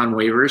was going on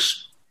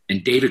waivers.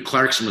 And David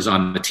Clarkson was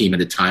on the team at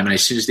the time. And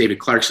as soon as David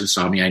Clarkson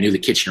saw me, I knew the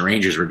Kitchener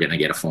Rangers were going to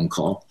get a phone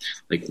call.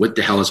 Like, what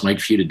the hell is Mike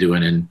Futa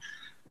doing? And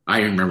I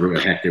remember what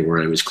the heck they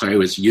were. It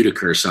was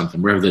Utica or something,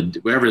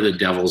 wherever the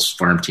Devils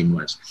farm team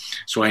was.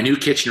 So I knew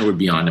Kitchener would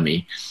be on to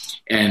me.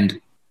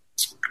 And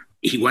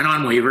he went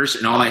on waivers,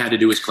 and all I had to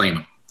do was claim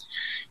him.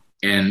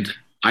 And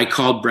I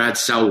called Brad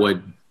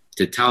Selwood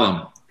to tell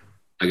him,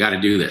 I got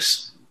to do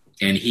this.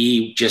 And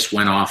he just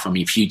went off on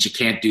me. If you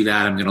can't do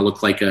that, I'm going to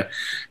look like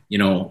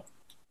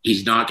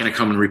he's not going to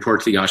come and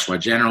report to the Oshawa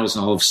Generals,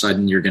 and all of a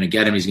sudden you're going to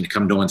get him. He's going to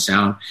come to Owen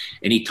Sound.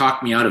 And he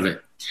talked me out of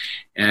it.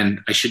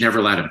 And I should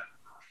never let him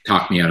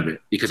talk me out of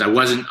it because I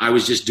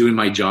was just doing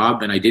my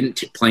job, and I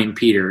didn't claim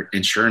Peter.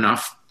 And sure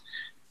enough,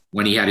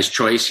 when he had his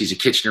choice, he's a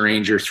Kitchener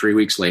Ranger 3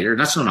 weeks later. And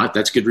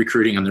that's good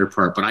recruiting on their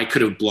part, but I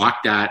could have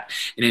blocked that.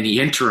 And in the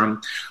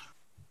interim,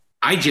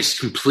 I just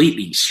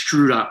completely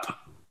screwed up.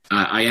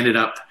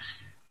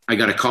 I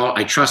got a call.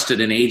 I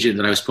trusted an agent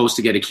that I was supposed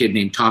to get a kid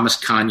named Thomas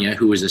Kanya,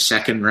 who was a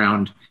second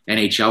round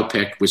NHL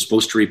pick, was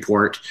supposed to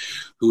report,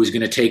 who was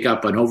going to take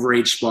up an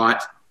overage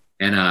spot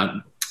and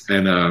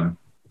a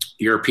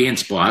European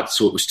spot.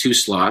 So it was 2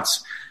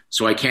 slots.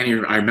 So I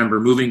remember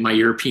moving my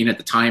European at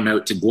the time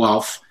out to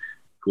Guelph,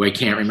 who I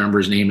can't remember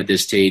his name at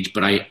this stage,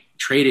 but I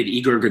traded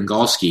Igor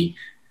Gongalski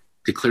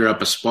to clear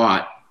up a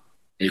spot.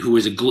 He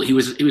was an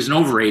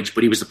overage,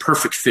 but he was the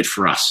perfect fit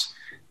for us.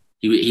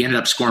 He ended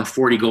up scoring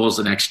 40 goals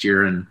the next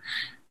year, and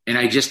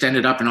I just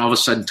ended up, and all of a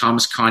sudden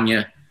Thomas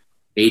Kanya,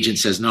 agent,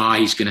 says, no,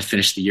 he's going to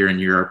finish the year in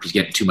Europe. He's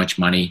getting too much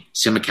money.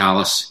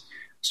 Simicallis.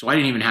 So I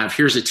didn't even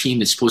here's a team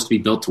that's supposed to be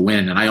built to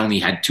win, and I only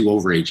had 2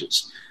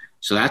 overages.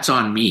 So that's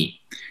on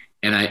me.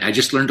 And I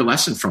just learned a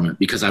lesson from it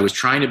because I was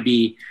trying to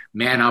be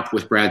man up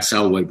with Brad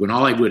Selwood when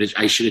all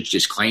I should have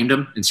just claimed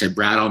him and said,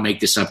 Brad, I'll make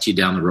this up to you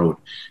down the road.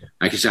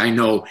 Like I said, I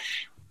know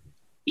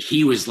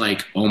he was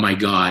like, oh my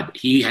God,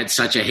 he had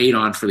such a hate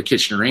on for the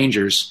Kitchener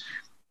Rangers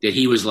that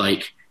he was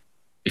like,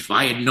 if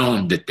I had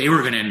known that they were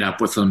going to end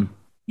up with him,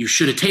 you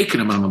should have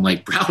taken him. And I'm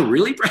like, bro,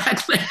 really,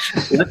 Brad?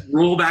 Let's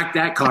roll back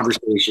that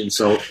conversation.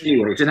 So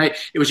anyways, and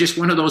it was just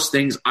one of those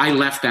things. I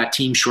left that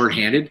team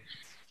shorthanded.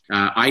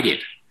 I did.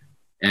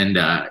 And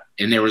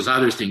there was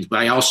other things, but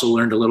I also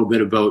learned a little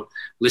bit about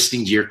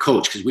listening to your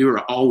coach. Cause we were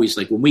always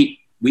like, when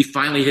we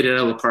finally hit it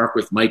out of the park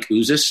with Mike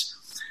Uzis,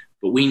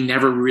 but we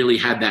never really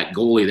had that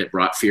goalie that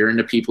brought fear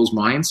into people's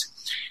minds.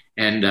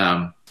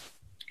 And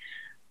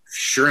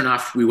sure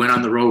enough, we went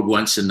on the road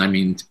once, and I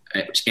mean,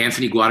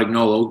 Anthony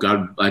Guadagnolo,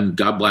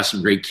 God bless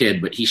him, great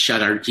kid, but he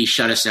shut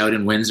us out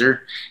in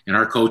Windsor, and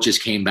our coaches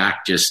came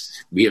back.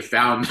 We have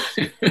found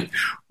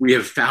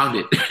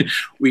it.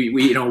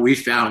 We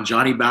found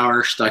Johnny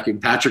Bauer stuck in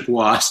Patrick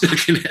Waugh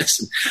stuck in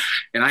this,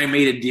 and I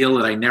made a deal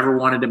that I never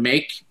wanted to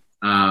make.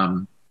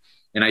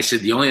 And I said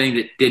the only thing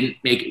that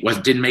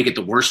didn't make it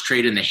the worst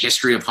trade in the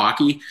history of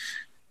hockey,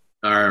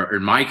 or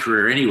in my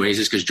career anyways,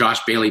 is because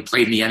Josh Bailey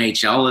played in the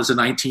NHL as a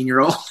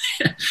 19-year-old.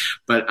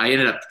 But I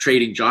ended up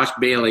trading Josh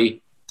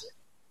Bailey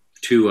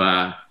to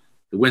the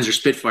Windsor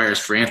Spitfires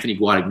for Anthony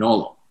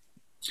Guadagnolo.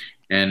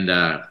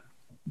 And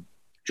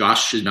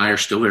Josh and I are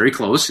still very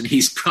close, and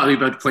he's probably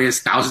about to play his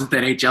 1,000th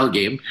NHL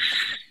game.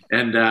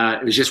 And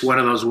it was just one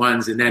of those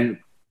ones. And then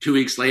 2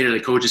 weeks later, the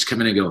coaches come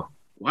in and go,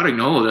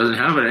 Guadagnolo doesn't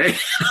have it, eh?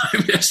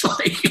 I'm just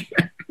like,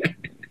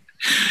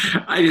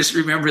 I just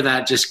remember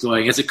that just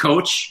going, as a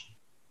coach,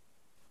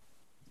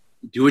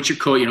 do what your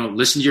coach,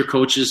 listen to your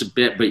coaches a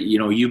bit, but,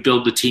 you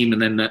build the team and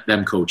then let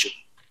them coach it.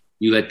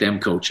 You let them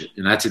coach it.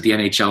 And that's at the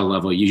NHL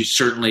level. You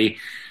certainly,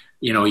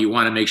 you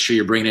want to make sure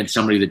you're bringing in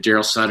somebody that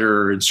Daryl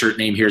Sutter or insert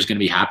name here is going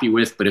to be happy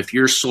with. But if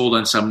you're sold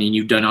on somebody and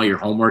you've done all your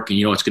homework and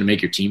you know it's going to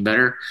make your team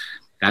better,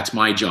 that's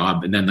my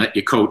job. And then let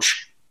your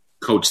coach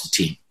the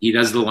team. He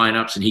does the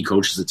lineups and he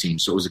coaches the team.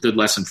 So it was a good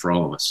lesson for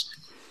all of us.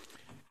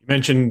 You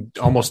mentioned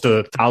almost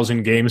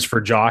 1,000 games for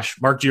Josh.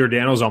 Mark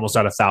Giordano's almost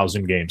at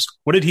 1,000 games.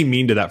 What did he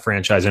mean to that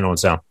franchise in Owen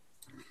Sound?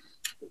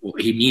 Well,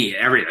 he mean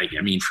everything.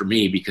 I mean, for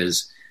me,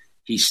 because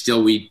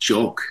we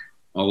joke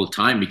all the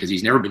time because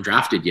he's never been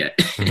drafted yet.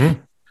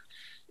 Mm-hmm.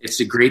 it's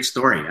a great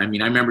story. I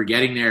mean, I remember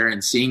getting there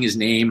and seeing his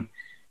name,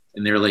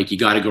 and they're like, you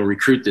got to go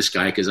recruit this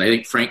guy, because I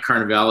think Frank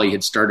Carnevale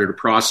had started a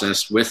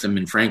process with him,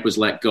 and Frank was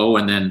let go,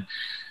 and then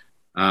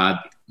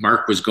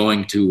Mark was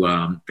going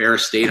to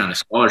Ferris State on a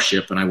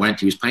scholarship, and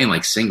he was playing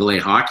like single A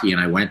hockey,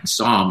 and I went and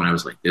saw him, and I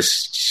was like,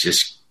 this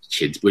just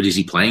kid, what is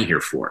he playing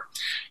here for?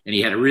 And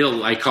he had a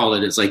real, I call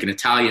it, it's like an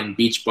Italian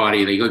beach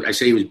body. I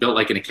say he was built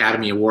like an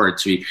Academy Award.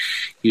 So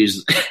he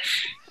was,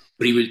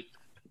 but he was,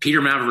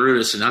 Peter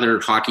Mavroudis, another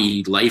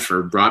hockey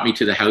lifer, brought me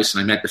to the house,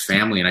 and I met the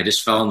family, and I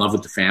just fell in love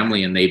with the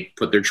family, and they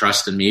put their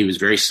trust in me. It was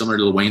very similar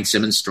to the Wayne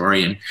Simmons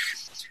story. And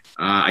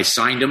I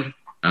signed him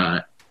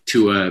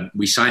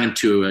we signed him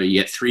to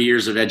yet 3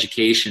 years of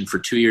education for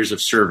 2 years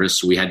of service.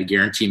 So we had to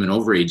guarantee him an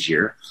overage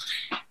year.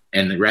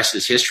 And the rest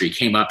is history. He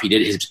came up. He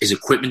did his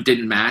equipment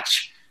didn't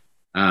match.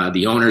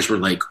 The owners were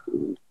like,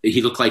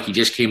 he looked like he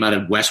just came out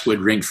of Westwood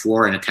Rink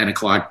 4 in a 10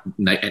 o'clock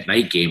at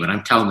night game. And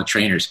I'm telling the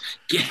trainers,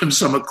 get him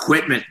some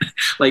equipment.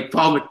 Like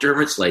Paul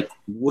McDermott's like,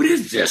 what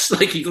is this?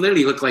 Like he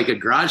literally looked like a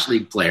garage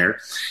league player.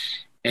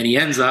 And he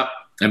ends up,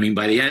 I mean,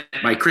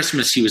 by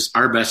Christmas, he was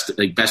our best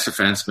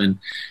defenseman.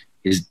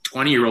 His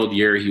 20-year-old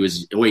year, he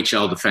was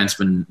OHL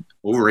defenseman,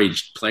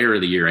 overage player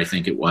of the year, I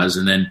think it was.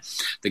 And then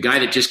the guy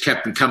that just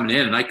kept coming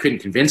in, and I couldn't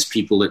convince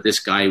people that this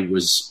guy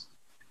was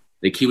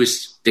like, he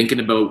was thinking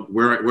about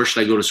where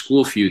should I go to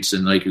school, Futs,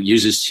 and like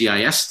use his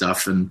CIS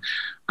stuff. And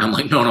I'm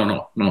like,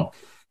 no.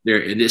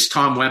 And this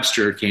Tom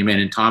Webster came in,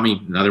 and Tommy,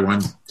 another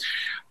one,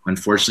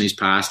 unfortunately he's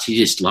passed. He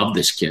just loved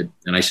this kid.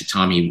 And I said,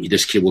 Tommy,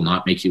 this kid will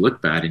not make you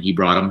look bad. And he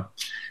brought him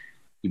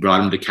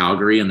to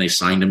Calgary, and they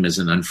signed him as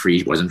an unfree.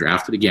 He wasn't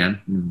drafted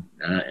again.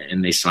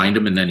 And they signed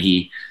him, and then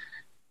he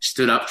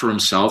stood up for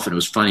himself. And it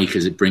was funny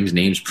because it brings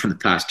names from the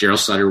past. Daryl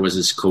Sutter was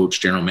his coach,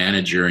 general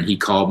manager, and he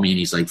called me, and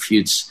he's like,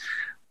 Futs,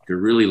 they're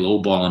really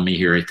lowballing me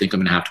here. I think I'm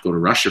going to have to go to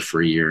Russia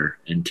for a year.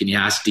 And can you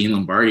ask Dean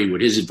Lombardi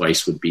what his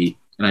advice would be?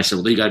 And I said,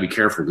 well, you got to be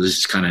careful,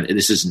 because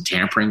this isn't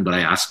tampering, but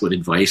I asked what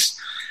advice.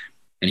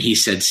 And he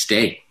said,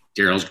 stay.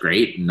 Daryl's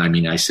great. And I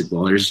mean, I said,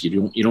 well,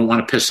 you don't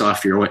want to piss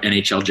off your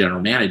NHL general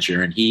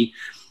manager. And he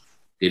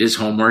did his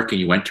homework, and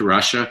he went to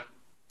Russia,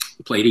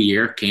 played a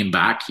year, came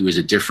back. He was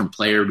a different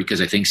player, because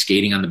I think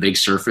skating on the big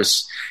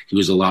surface, he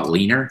was a lot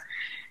leaner.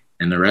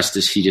 And the rest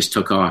is he just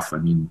took off. I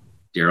mean,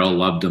 Daryl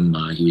loved him.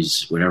 He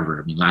was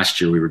whatever. I mean,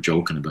 last year we were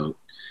joking about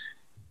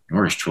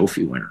Norris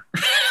Trophy winner.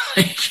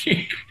 Like,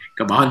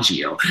 come on,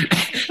 Gio.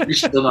 You're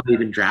still not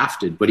even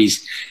drafted. But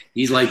he's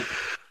like,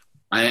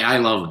 I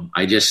love him.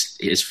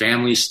 His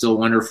family's still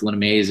wonderful and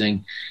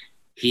amazing.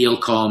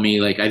 He'll call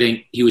me. Like, I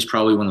think he was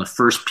probably one of the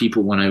first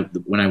people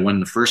when I won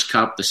the first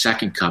cup, the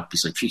second cup.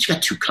 He's like, you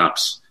got 2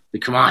 cups.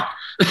 Like, come on,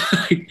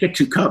 get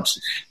 2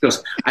 cups. He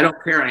goes, I don't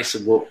care. And I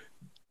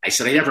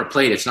said, I never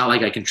played. It's not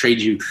like I can trade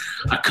you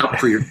a cup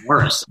for your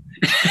Morris.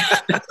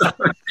 But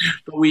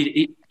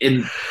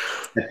and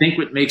I think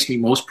what makes me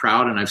most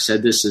proud, and I've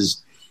said this,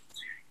 is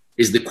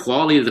the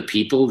quality of the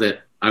people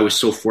that I was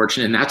so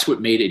fortunate, and that's what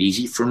made it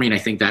easy for me. And I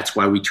think that's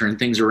why we turned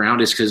things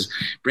around, is because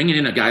bringing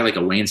in a guy like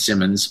a Wayne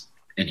Simmons,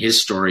 and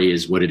his story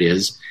is what it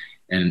is,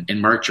 and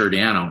Mark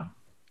Giordano,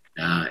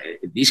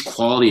 these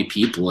quality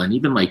people, and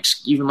even like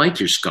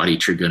your Scotty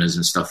Trigunas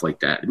and stuff like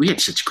that. We had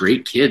such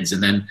great kids,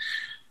 and then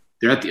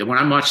they're when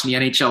I'm watching the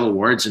NHL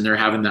awards, and they're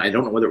having I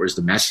don't know whether it was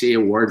the Messier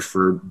Award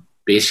for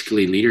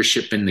basically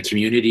leadership in the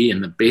community,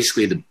 and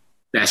basically the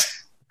best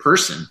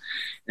person,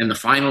 and the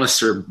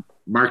finalists are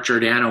Mark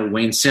Giordano,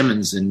 Wayne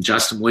Simmons, and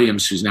Justin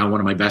Williams, who's now one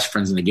of my best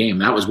friends in the game.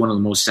 That was one of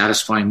the most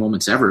satisfying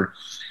moments ever,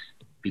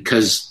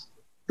 because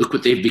look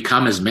what they've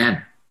become as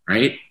men,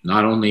 right?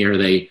 Not only are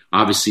they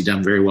obviously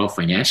done very well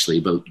financially,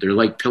 but they're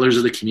like pillars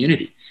of the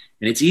community.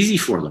 And it's easy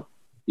for them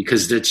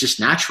because it's just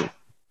natural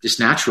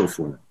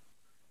for them.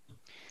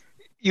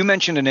 You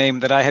mentioned a name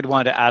that I had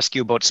wanted to ask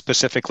you about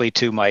specifically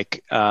too,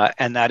 Mike,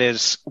 and that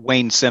is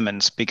Wayne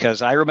Simmons,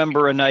 because I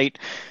remember a night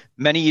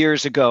many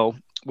years ago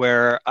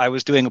where I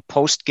was doing a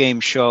post-game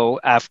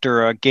show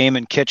after a game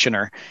in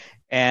Kitchener,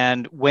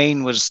 and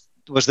Wayne was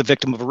the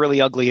victim of a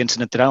really ugly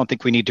incident that I don't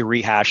think we need to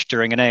rehash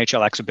during an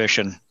NHL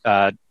exhibition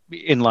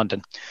in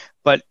London.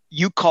 But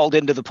you called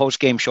into the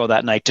post-game show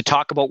that night to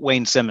talk about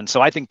Wayne Simmons. So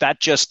I think that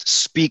just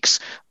speaks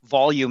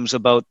volumes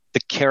about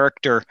the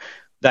character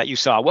that you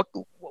saw. What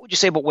would you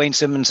say about Wayne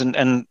Simmons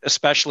and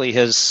especially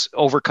his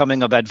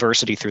overcoming of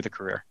adversity through the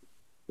career?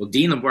 Well,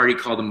 Dean Lombardi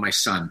called him my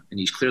son, and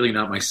he's clearly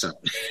not my son.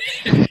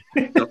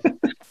 So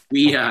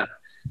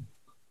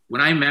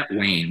when I met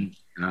Wayne,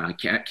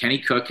 Kenny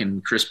Cook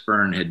and Chris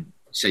Byrne had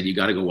said, you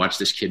got to go watch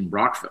this kid in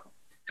Brockville.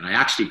 And I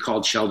actually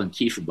called Sheldon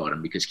Keefe about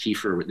him, because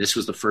this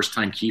was the first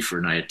time Kiefer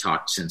and I had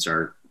talked since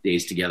our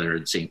days together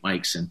at St.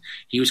 Mike's, and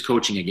he was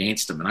coaching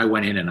against him. And I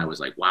went in and I was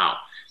like, wow.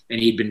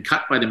 And he'd been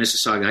cut by the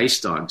Mississauga Ice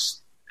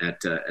Dogs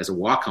as a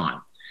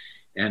walk-on.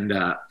 And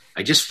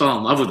I just fell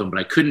in love with him, but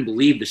I couldn't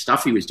believe the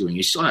stuff he was doing.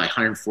 He's still at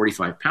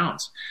 145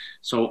 pounds.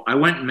 So I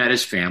went and met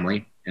his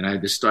family. And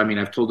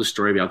I've told the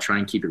story, but I'll try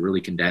and keep it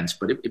really condensed.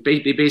 But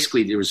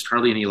basically, there was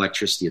hardly any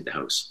electricity at the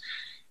house.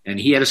 And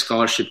he had a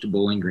scholarship to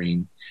Bowling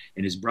Green,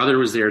 and his brother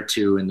was there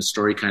too. And the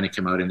story kind of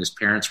came out, and his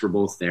parents were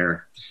both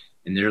there.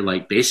 And they're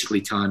like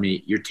basically telling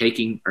me,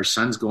 our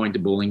son's going to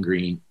Bowling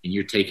Green and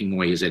you're taking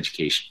away his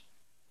education.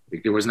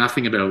 Like, there was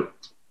nothing about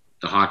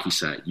the hockey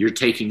side. You're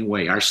taking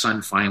away our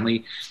son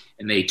finally.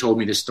 And they told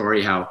me the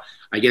story how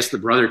I guess the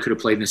brother could have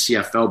played in the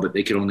CFL, but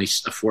they could only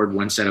afford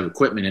one set of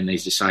equipment, and they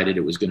decided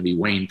it was going to be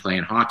Wayne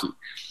playing hockey.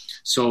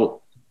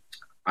 So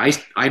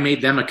I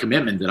made them a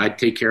commitment that I'd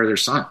take care of their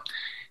son.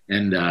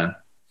 And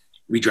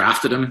we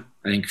drafted him,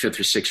 I think 5th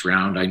or 6th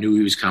round. I knew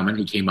he was coming.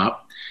 He came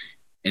up.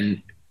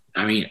 And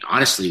I mean,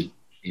 honestly,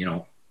 you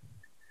know,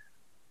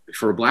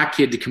 for a black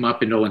kid to come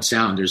up in Owen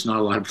Sound, there's not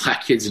a lot of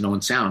black kids in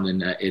Owen Sound,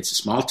 and it's a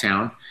small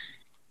town.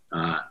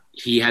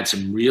 He had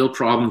some real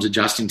problems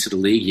adjusting to the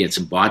league. He had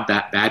some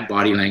bad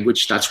body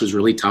language. That was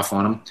really tough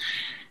on him.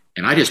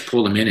 And I just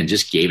pulled him in and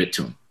just gave it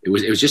to him. It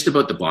was just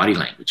about the body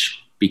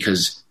language,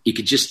 because you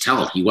could just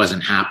tell he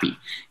wasn't happy.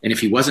 And if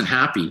he wasn't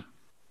happy,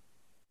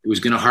 it was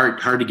going to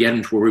hard to get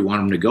him to where we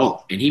want him to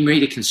go. And he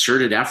made a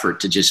concerted effort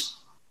to just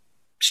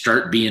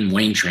start being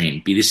Wayne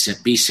trained, be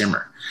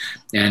Simmer.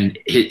 And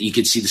you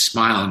could see the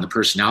smile and the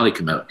personality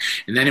come out.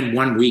 And then in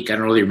 1 week, I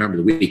don't really remember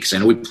the week because I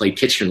know we played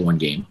Kitchener the one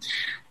game.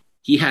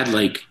 He had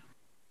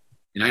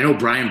and I know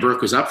Brian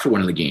Burke was up for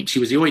one of the games. He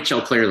was the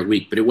OHL player of the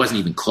week, but it wasn't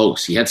even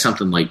close. He had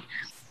something like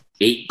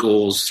 8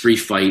 goals, 3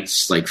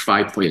 fights, like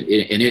 5 points,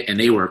 and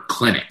they were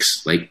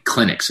clinics.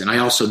 And I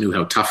also knew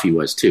how tough he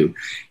was too.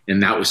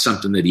 And that was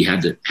something that he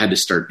had to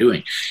start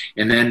doing.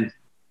 And then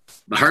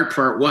the hard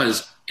part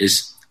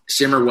is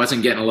Simmer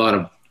wasn't getting a lot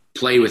of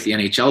play with the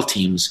NHL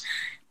teams.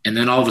 And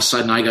then all of a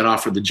sudden I got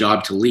offered the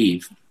job to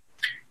leave.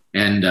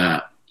 And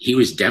he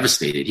was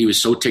devastated. He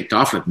was so ticked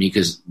off with me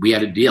because we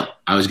had a deal.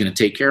 I was going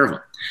to take care of him.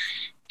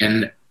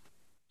 And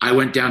I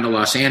went down to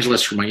Los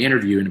Angeles for my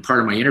interview, and part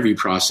of my interview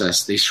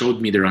process, they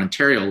showed me their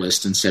Ontario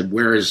list and said,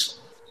 is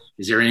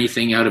there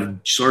anything out of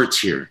sorts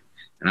here?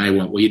 And I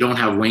went, well, you don't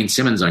have Wayne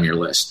Simmonds on your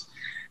list.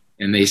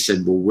 And they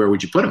said, well, where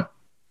would you put him?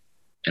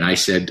 And I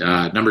said,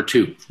 number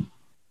 2,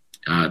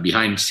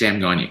 behind Sam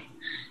Gagner.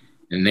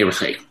 And they were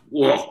like,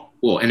 whoa.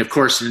 And of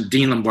course,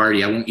 Dean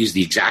Lombardi, I won't use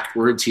the exact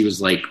words. He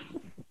was like,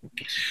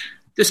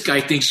 this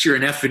guy thinks you're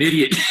an effing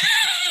idiot.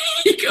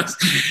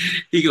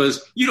 He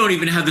goes, you don't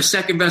even have the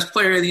second best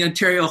player in the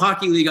Ontario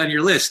Hockey League on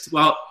your list.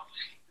 Well,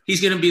 he's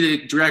going to be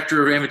the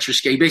director of amateur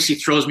scouting. He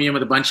basically throws me in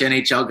with a bunch of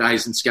NHL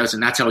guys and scouts,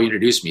 and that's how he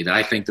introduced me, that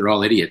I think they're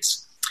all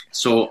idiots.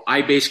 So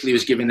I basically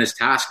was given this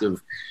task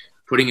of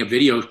putting a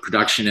video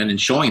production in and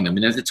showing them.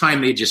 And at the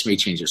time, they just made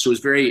changes. So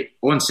it was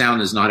Owen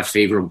Sound is not a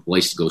favorable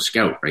place to go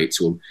scout, right?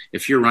 So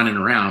if you're running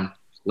around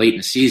late in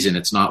the season,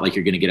 it's not like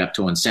you're going to get up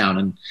to Owen Sound.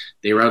 And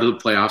they were out of the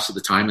playoffs at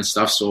the time and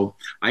stuff. So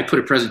I put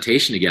a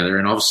presentation together,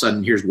 and all of a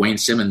sudden, here's Wayne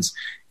Simmonds.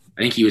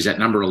 I think he was at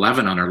number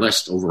 11 on our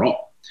list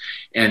overall.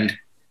 And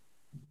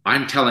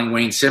I'm telling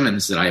Wayne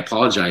Simmonds that I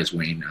apologize,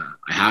 Wayne.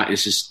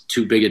 It's just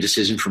too big a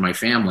decision for my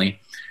family.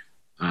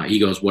 He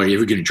goes, well, are you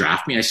ever going to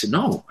draft me? I said,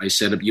 no. I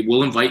said,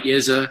 we'll invite you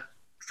as a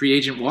free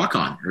agent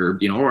walk-on, or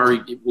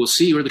we'll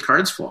see where the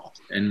cards fall.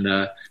 And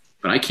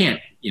but I can't,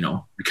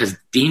 because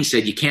Dean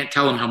said you can't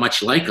tell him how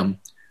much you like him,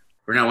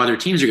 or now other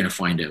teams are going to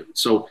find out.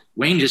 So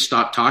Wayne just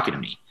stopped talking to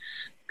me,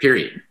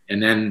 period.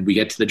 And then we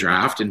get to the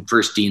draft, and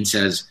first Dean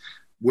says,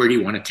 where do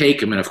you want to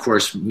take him? And of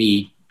course,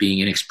 me being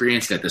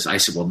inexperienced at this, I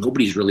said, well,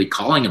 nobody's really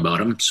calling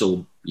about him,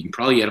 so you can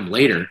probably get him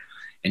later.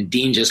 And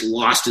Dean just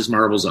lost his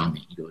marbles on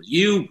me. He goes,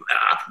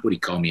 what do you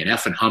call me, an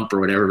effing hump or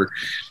whatever?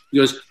 He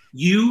goes,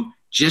 you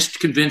just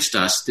convinced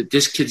us that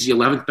this kid's the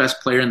 11th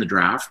best player in the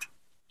draft,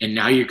 and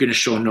now you're going to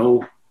show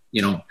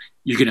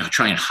you're going to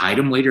try and hide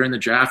him later in the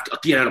draft? I'll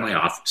get out of my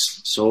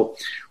office. So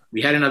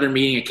we had another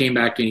meeting. I came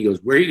back, and he goes,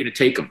 where are you going to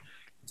take him?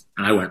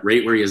 And I went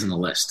right where he is in the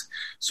list.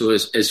 So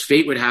as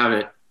fate would have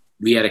it,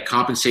 we had a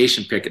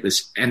compensation pick at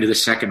this end of the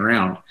second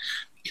round.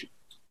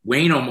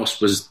 Wayne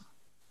almost was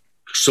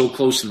so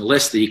close in the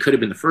list that he could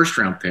have been the first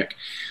round pick.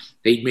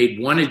 They made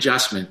one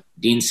adjustment.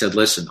 Dean said,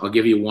 listen, I'll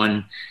give you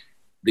one.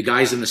 The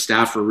guys in the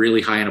staff were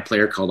really high on a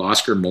player called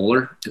Oscar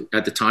Moeller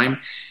at the time.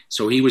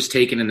 So he was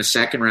taken in the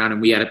second round,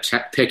 and we had a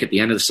pick at the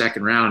end of the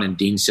second round, and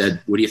Dean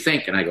said, what do you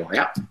think? And I go,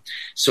 yeah.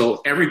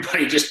 So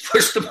everybody just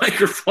pushed the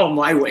microphone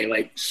my way,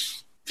 like,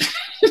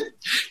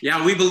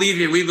 yeah, we believe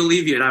you. We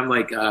believe you. And I'm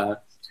like, the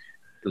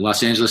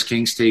Los Angeles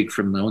Kings take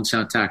from the Owen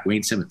Sound Attack,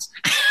 Wayne Simmonds.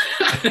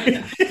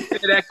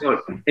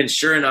 And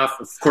sure enough,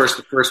 of course,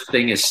 the first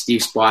thing is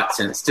Steve Spott,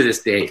 and it's to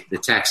this day, the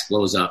text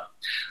blows up.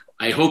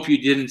 I hope you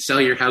didn't sell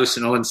your house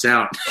in Owen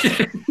Sound.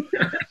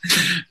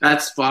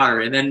 That's fodder.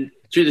 And then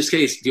through this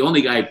case, the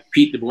only guy,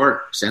 Pete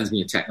DeBoer, sends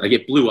me a text. Like,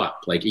 it blew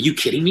up. Like, are you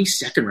kidding me?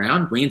 Second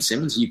round, Wayne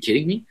Simmonds, are you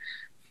kidding me?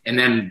 And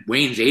then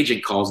Wayne's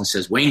agent calls and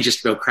says, Wayne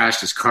just about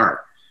crashed his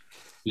car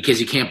because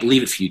he can't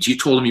believe it, Futa. You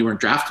told him you weren't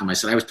drafting him. I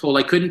said, I was told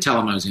I couldn't tell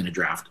him I was going to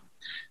draft him.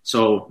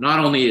 So not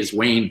only is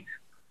Wayne,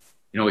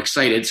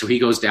 excited, so he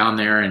goes down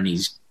there and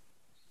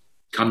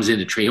comes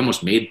into training. He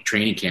almost made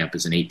training camp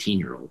as an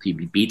 18-year-old. He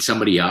beat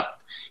somebody up.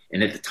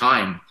 And at the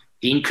time,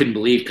 Dean couldn't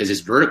believe, because his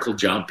vertical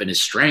jump and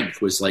his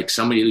strength was like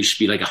somebody who should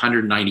be like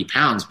 190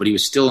 pounds, but he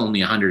was still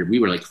only 100. We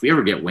were like, if we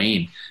ever get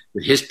Wayne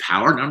with his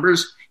power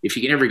numbers, if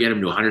you can ever get him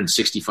to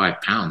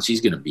 165 pounds, he's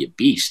going to be a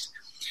beast.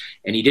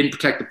 And he didn't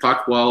protect the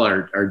puck well.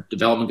 Our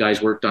development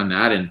guys worked on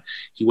that, and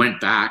he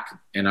went back,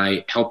 and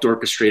I helped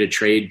orchestrate a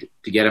trade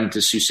to get him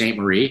to Sault Ste.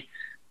 Marie.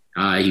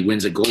 He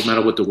wins a gold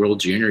medal with the World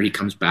Junior. He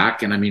comes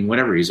back, and I mean,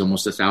 whatever. He's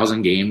almost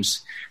 1,000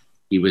 games.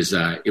 He was.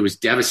 It was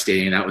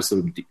devastating. That was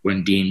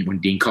when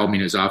Dean called me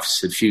in his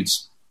office and said,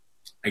 "Feuds,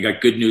 I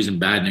got good news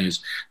and bad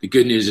news. The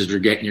good news is we're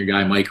getting your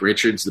guy Mike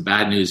Richards. The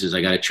bad news is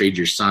I got to trade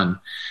your son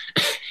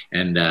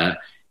and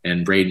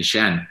Braden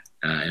Shen."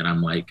 And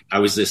I'm like, I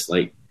was this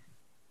like,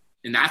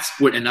 and that's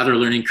what another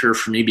learning curve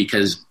for me,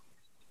 because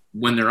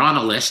when they're on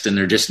a list and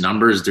they're just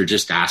numbers, they're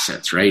just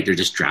assets, right? They're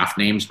just draft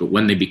names. But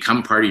when they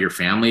become part of your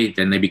family,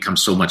 then they become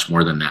so much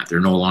more than that. They're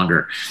no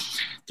longer,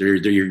 they're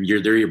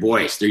your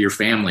boys, they're your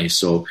family.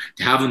 So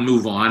to have them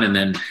move on, and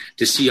then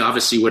to see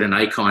obviously what an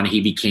icon he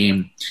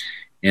became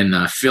in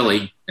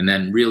Philly, and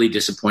then really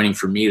disappointing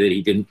for me that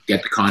he didn't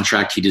get the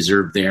contract he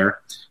deserved there.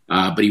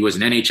 But he was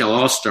an NHL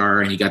All-Star,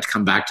 and he got to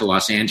come back to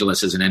Los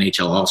Angeles as an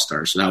NHL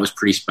All-Star. So that was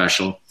pretty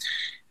special.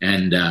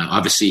 And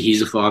obviously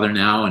he's a father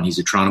now, and he's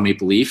a Toronto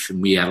Maple Leaf.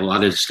 And we had a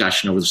lot of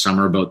discussion over the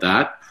summer about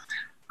that.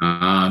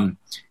 And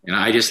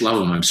I just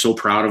love him. I'm so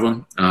proud of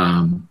him.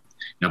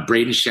 Now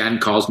Braden Shen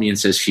calls me and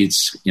says,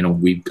 "Feuds,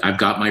 I've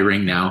got my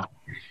ring now.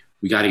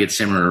 We got to get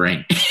Simmer a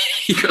ring."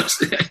 He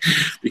goes,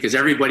 because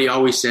everybody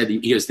always said,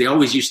 they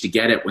always used to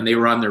get it when they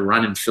were on their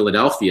run in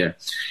Philadelphia.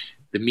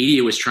 The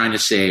media was trying to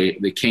say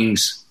the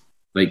Kings,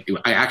 like,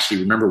 I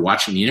actually remember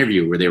watching the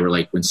interview where they were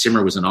like, when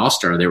Simmer was an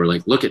All-Star, they were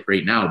like, "Look at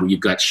right now, you've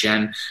got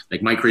Shen,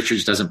 like Mike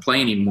Richards doesn't play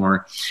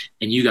anymore,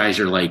 and you guys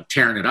are like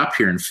tearing it up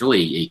here in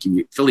Philly.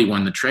 Philly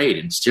won the trade."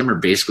 And Simmer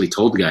basically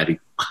told the guy to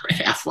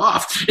F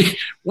off.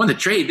 Won the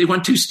trade. They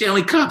won 2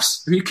 Stanley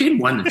Cups. I mean, you can't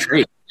won the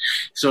trade.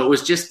 So it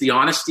was just the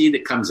honesty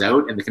that comes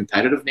out and the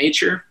competitive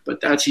nature.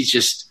 But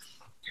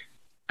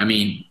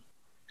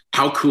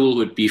how cool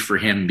would it be for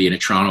him being a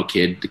Toronto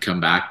kid to come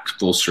back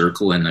full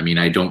circle? And I mean,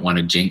 I don't want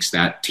to jinx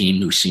that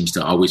team who seems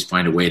to always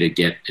find a way to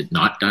get it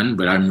not done,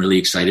 but I'm really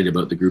excited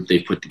about the group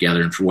they've put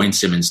together. And for Wayne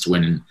Simmons to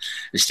win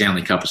the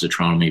Stanley Cup as a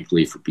Toronto Maple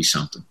Leaf would be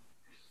something.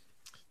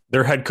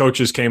 Their head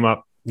coaches came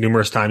up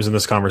numerous times in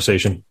this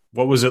conversation.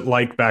 What was it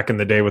like back in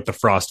the day with the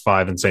Frost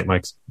Five in St.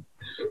 Mike's?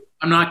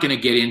 I'm not going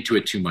to get into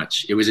it too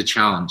much. It was a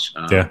challenge.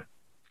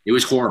 It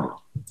was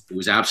horrible. It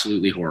was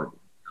absolutely horrible.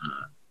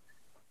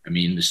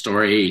 The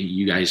story,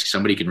 you guys,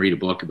 somebody can read a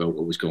book about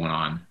what was going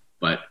on.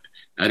 But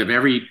out of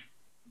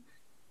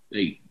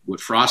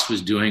what Frost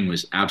was doing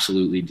was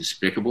absolutely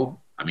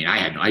despicable. I mean,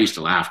 I used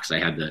to laugh because I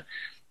had the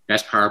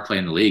best power play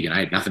in the league, and I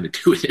had nothing to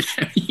do with it.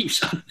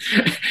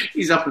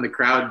 He's up in the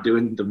crowd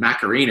doing the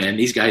Macarena, and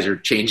these guys are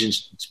changing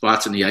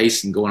spots on the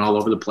ice and going all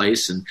over the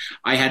place, and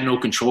I had no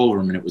control over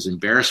them, and it was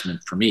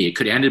embarrassment for me. It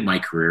could have ended my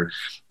career.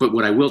 But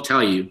what I will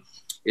tell you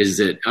is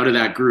that out of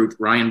that group,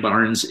 Ryan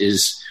Barnes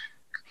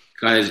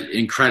got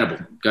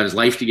his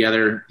life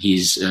together.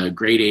 He's a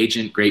great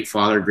agent, great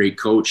father, great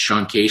coach.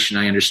 Sean Cation,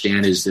 I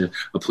understand, is a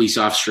police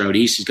officer out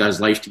east. He's got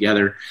his life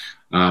together.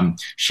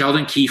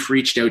 Sheldon Keefe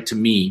reached out to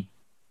me.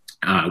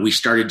 We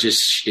started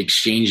just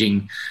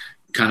exchanging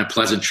kind of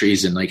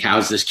pleasantries and like,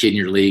 "How's this kid in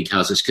your league?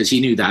 How's this?" Because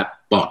he knew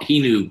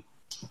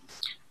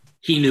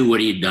he knew what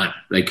he had done,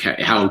 like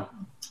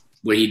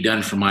what he'd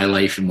done for my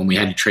life, and when we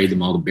had to trade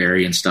them all to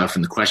Barrie and stuff,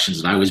 and the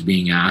questions that I was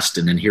being asked,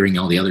 and then hearing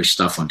all the other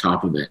stuff on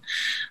top of it.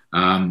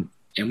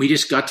 And we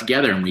just got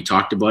together and we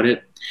talked about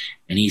it.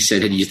 And he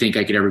said, "Hey, do you think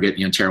I could ever get in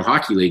the Ontario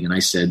Hockey League?" And I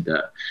said,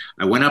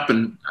 I went up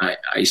and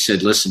I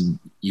said, "Listen,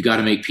 you got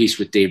to make peace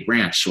with Dave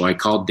Branch." So I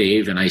called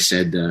Dave and I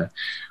said,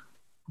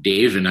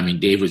 Dave, and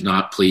Dave was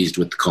not pleased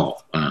with the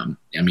call.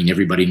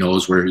 Everybody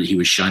knows where he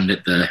was shunned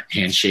at the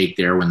handshake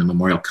there when the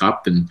Memorial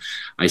Cup. And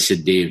I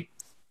said, "Dave,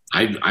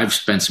 I've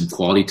spent some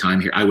quality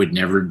time here. I would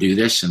never do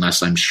this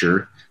unless I'm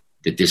sure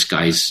that this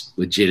guy's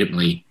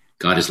legitimately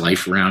got his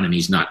life around and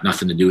he's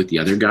nothing to do with the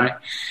other guy."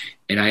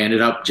 And I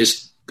ended up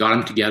just got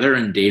him together,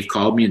 and Dave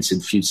called me and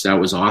said, "Feuds, that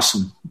was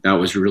awesome. That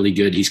was really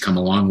good. He's come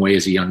a long way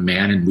as a young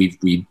man." And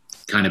we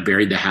kind of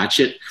buried the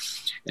hatchet.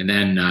 And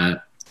then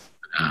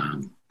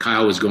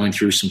Kyle was going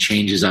through some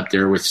changes up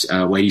there with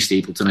Whitey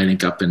Stapleton, I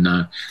think, up in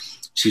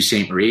Sault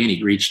Ste. Marie, and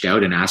he reached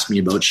out and asked me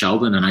about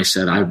Sheldon. And I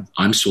said,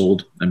 I'm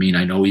sold. I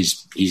know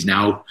he's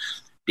now,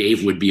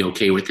 Dave would be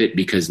okay with it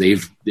because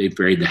they've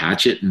buried the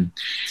hatchet, and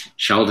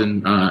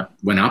Sheldon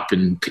went up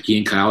and he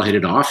and Kyle hit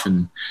it off,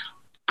 and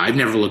I've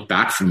never looked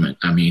back from it.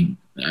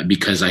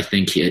 Because I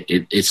think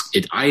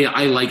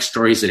I like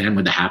stories that end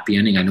with a happy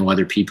ending. I know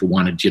other people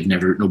want to give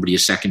nobody a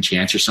second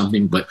chance or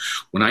something, but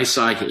when I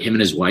saw him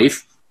and his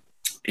wife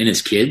and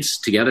his kids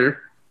together,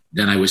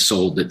 then I was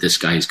sold that this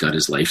guy's got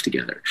his life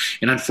together.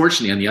 And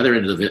unfortunately, on the other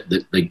end of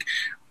it, like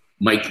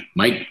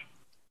Mike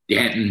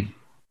Danton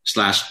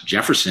 /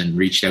 Jefferson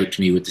reached out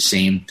to me with the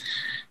same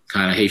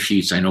kind of, "Hey,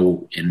 Feuds, I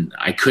know," and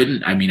I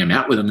couldn't. I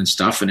met with him and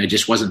stuff, and it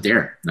just wasn't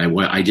there.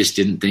 I just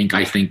didn't think.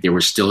 I think there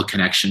was still a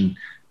connection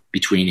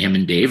between him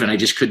and Dave, and I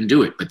just couldn't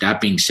do it. But that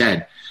being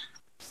said,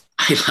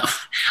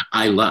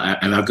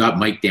 I've got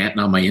Mike Danton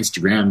on my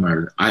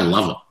Instagram. I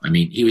love him.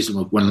 He was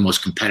one of the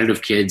most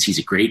competitive kids. He's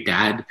a great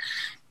dad.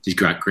 He's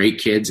got great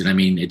kids. And I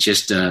mean, it's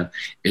a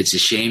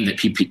shame that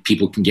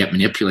people can get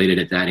manipulated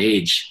at that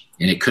age,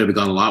 and it could have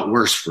got a lot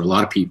worse for a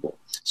lot of people.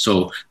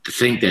 So to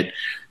think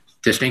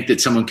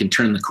that someone can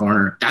turn the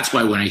corner, that's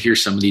why when I hear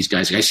some of these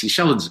guys, I see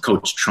Sheldon's a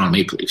coach of Toronto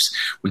Maple Leafs.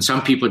 When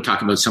some people are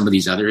talking about some of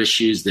these other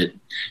issues, that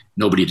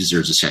nobody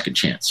deserves a second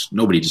chance.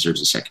 Nobody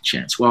deserves a second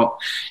chance. Well,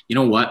 you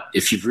know what?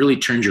 If you've really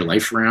turned your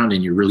life around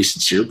and you're really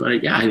sincere about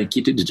it, yeah, I think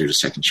you did deserve a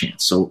second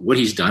chance. So what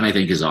he's done, I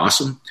think, is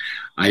awesome.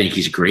 I think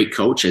he's a great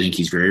coach. I think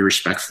he's very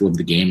respectful of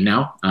the game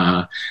now.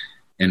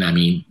 And I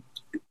mean,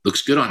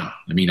 looks good on him.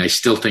 I mean, I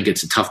still think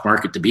it's a tough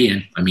market to be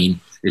in. I mean,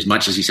 as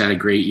much as he's had a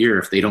great year,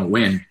 if they don't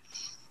win,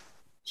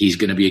 he's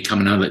going to be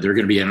coming out of it. They're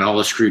going to be in all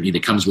the scrutiny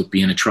that comes with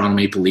being a Toronto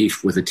Maple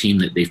Leaf with a team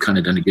that they've kind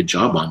of done a good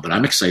job on. But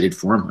I'm excited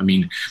for him. I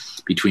mean,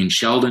 between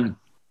Sheldon,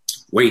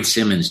 Wade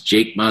Simmons,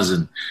 Jake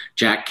Muzzin,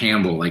 Jack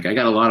Campbell, like I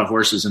got a lot of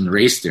horses in the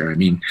race there. I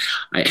mean,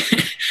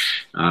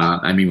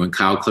 I mean, when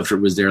Kyle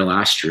Clifford was there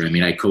last year, I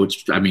mean, I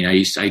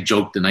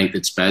joked the night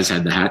that Spez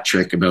had the hat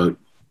trick about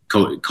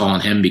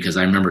calling him, because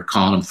I remember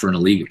calling him for an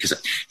illegal, because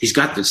he's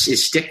got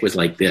his stick was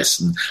like this,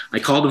 and I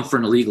called him for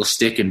an illegal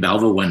stick in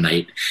Belleville one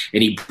night,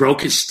 and he broke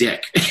his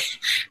stick,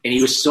 and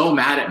he was so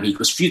mad at me. He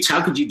goes, "Futs,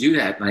 how could you do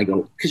that?" And I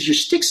go, "Because your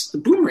stick's the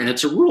boomerang,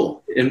 it's a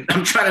rule." And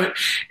I'm trying to,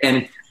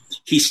 and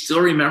he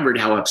still remembered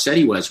how upset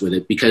he was with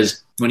it,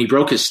 because when he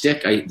broke his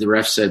stick, the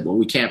ref said, "Well,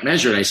 we can't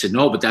measure it." I said,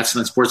 "No, but that's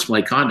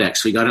unsportsmanlike conduct."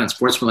 So he got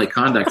unsportsmanlike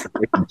conduct for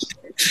breaking his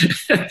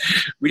stick.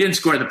 We didn't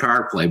score in the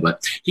power play,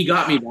 but he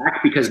got me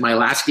back because my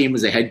last game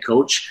as a head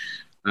coach,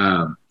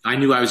 I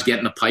knew I was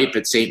getting the pipe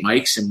at St.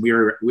 Mike's, and we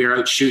were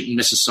out shooting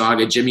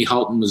Mississauga. Jimmy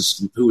Halton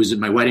who was at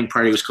my wedding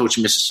party, was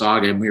coaching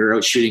Mississauga, and we were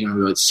out shooting them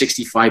about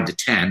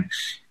 65-10,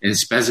 and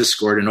Spezza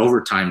scored in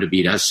overtime to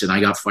beat us, and I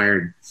got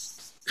fired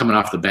coming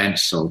off the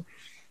bench. So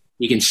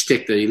he can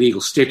stick the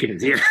illegal stick in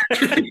his ear.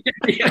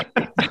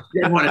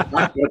 Didn't want to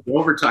talk about the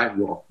overtime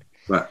goal,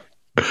 but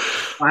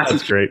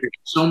that's great.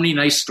 So many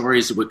nice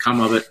stories that would come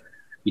of it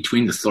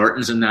between the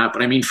Thorntons and that.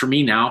 But I mean, for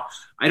me now,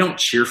 I don't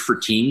cheer for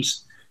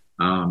teams.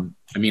 I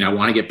mean, I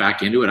want to get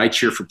back into it. I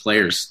cheer for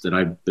players that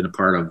I've been a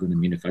part of. And I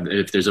mean,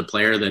 if there's a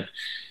player that,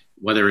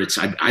 whether it's,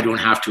 I don't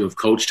have to have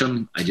coached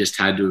them, I just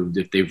had to,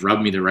 if they've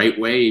rubbed me the right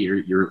way,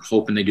 you're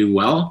hoping they do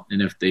well.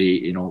 And if they,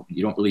 you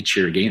don't really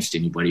cheer against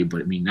anybody,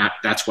 but I mean,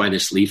 that's why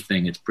this Leaf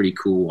thing, it's pretty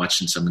cool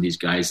watching some of these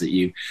guys that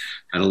you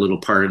had a little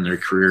part in their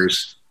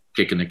careers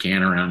kicking the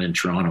can around in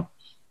Toronto.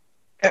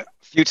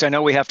 Futs, I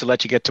know we have to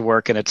let you get to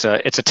work, and it's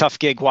a tough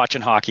gig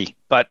watching hockey,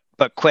 but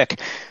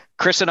quick,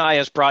 Chris and I,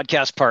 as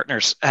broadcast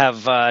partners,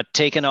 have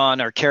taken on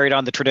or carried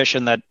on the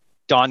tradition that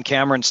Don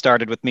Cameron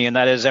started with me, and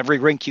that is every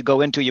rink you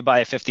go into, you buy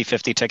a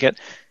 50-50 ticket.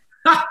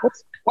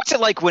 What's it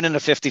like winning a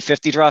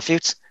 50-50 draw,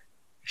 Futs?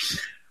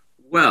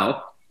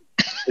 Well,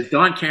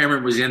 Don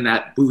Cameron was in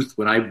that booth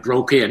when I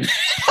broke in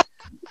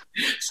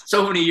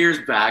so many years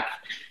back,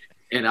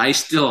 and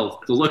the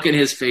look in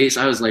his face,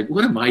 I was like,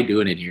 what am I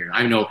doing in here?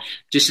 I know,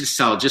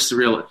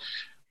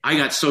 I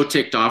got so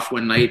ticked off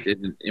one night,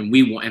 and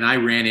I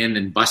ran in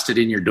and busted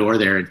in your door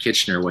there in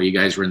Kitchener while you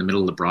guys were in the middle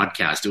of the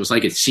broadcast. It was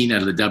like a scene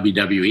out of the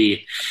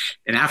WWE.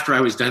 And after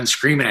I was done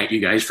screaming at you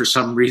guys, for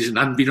some reason,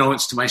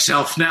 unbeknownst to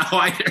myself now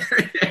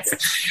either,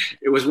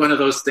 it was one of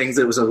those things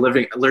that was a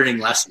learning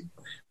lesson.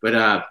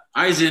 But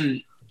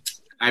I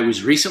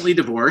was recently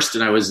divorced,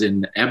 and I was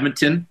in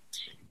Edmonton,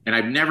 and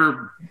I've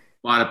never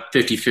bought a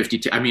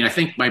 50-50. I mean, I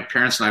think my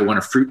parents and I won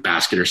a fruit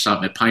basket or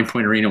something at Pine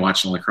Point Arena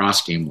watching a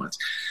lacrosse game once.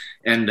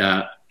 And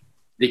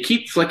they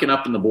keep flicking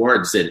up on the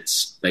boards that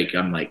it's like,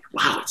 I'm like,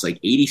 wow, it's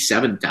like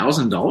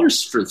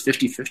 $87,000 for the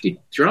 50-50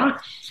 draw.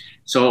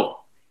 So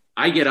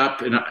I get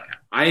up, and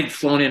I had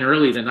flown in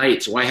early the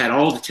night, so I had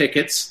all the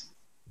tickets.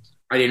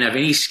 I didn't have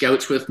any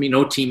scouts with me,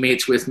 no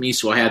teammates with me,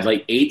 so I had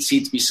like 8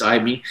 seats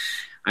beside me.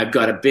 I've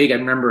got I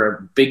remember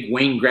a big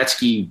Wayne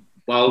Gretzky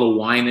bottle of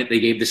wine that they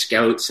gave the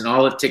scouts and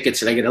all the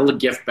tickets, and I get a little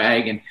gift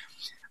bag, and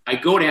I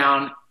go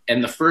down,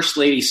 and the first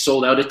lady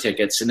sold out of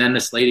tickets, and then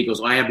this lady goes,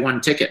 I have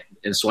one ticket.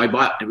 And so I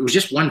bought, it was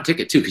just one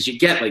ticket too, because you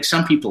get, like,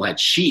 some people had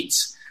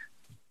sheets.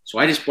 So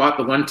I just bought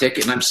the one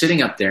ticket, and I'm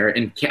sitting up there,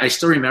 and I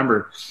still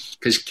remember,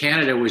 because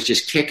Canada was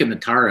just kicking the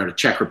tar out of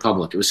Czech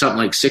Republic. It was something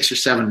like 6 or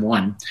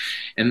 7-1,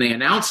 and they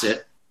announce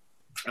it,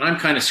 and I'm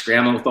kind of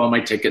scrambling with all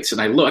my tickets,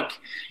 and I look,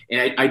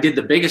 and I did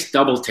the biggest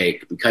double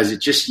take, because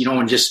it just,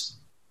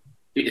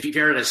 if you've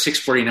ever had a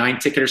 649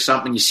 ticket or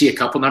something, you see a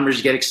couple numbers,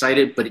 you get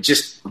excited, but it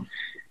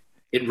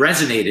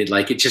resonated.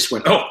 Like, it just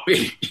went, oh,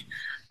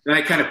 then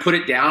I kind of put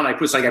it down. I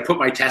put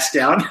my test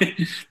down,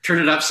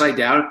 turned it upside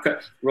down,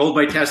 rolled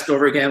my test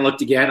over again,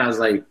 looked again. I was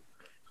like,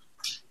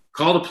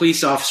 called a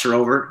police officer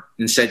over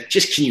and said,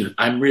 can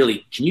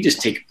you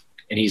just take,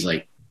 and he's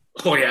like,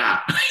 oh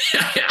yeah.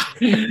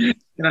 Yeah.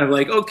 And I'm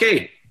like,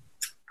 okay.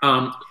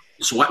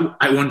 So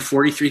I won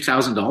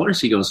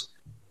 $43,000. He goes,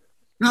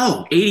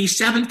 no,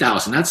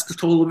 $87,000. That's the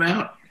total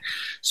amount.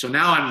 So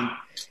now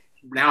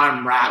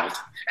I'm rattled.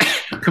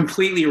 I'm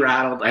completely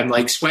rattled. I'm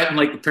like sweating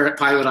like the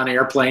pilot on an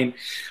airplane.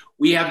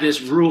 We have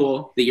this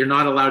rule that you're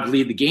not allowed to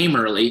leave the game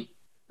early,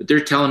 but they're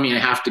telling me I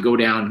have to go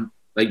down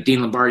like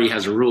Dean Lombardi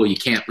has a rule, you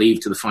can't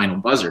leave to the final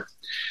buzzer.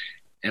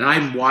 And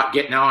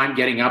now I'm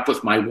getting up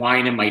with my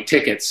wine and my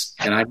tickets.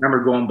 And I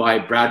remember going by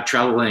Brad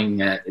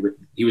Trelling.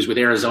 He was with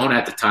Arizona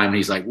at the time. And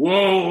he's like,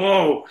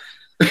 whoa.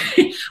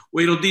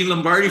 Wait till Dean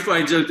Lombardi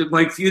finds out that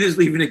Mike Futa is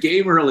leaving the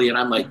game early. And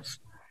I'm like,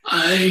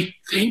 I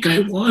think I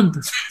won.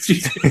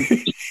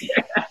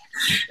 Yeah.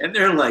 And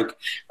they're like,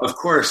 of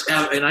course.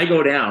 And I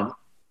go down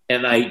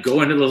and I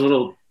go into the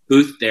little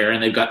booth there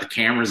and they've got the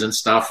cameras and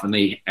stuff. And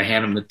I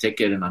hand them the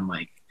ticket and I'm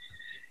like,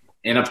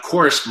 and of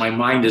course my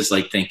mind is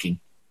like thinking,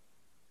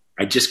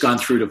 I'd just gone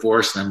through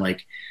divorce and I'm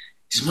like,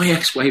 does my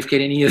ex-wife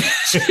get any of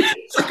this?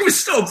 It was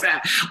so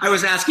bad. I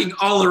was asking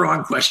all the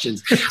wrong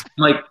questions. I'm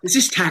like, is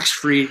this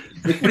tax-free?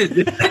 Like, what is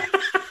this?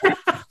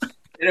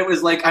 And it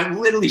was like, I'm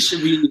literally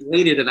should be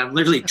related and I'm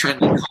literally trying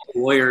to call a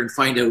lawyer and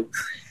find out.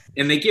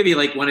 And they give you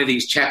like one of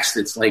these checks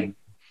that's like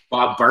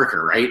Bob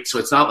Barker, right? So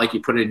it's not like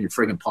you put it in your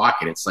friggin'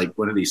 pocket. It's like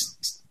one of these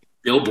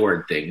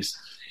billboard things.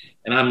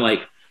 And I'm like,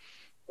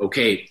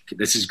 okay,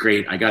 this is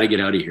great. I got to get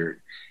out of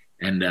here.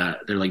 And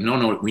they're like,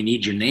 no, we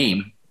need your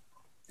name.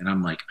 And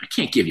I'm like, I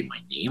can't give you my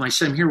name. I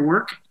said, I'm here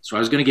working. So I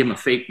was going to give him a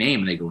fake name.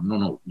 And they go,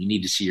 no, you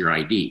need to see your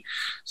ID.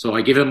 So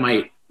I give him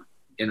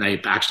and I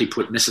actually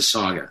put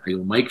Mississauga. I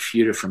go, Mike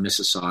Futa from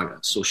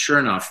Mississauga. So sure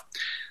enough,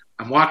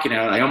 I'm walking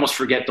out. I almost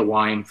forget the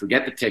wine,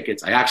 forget the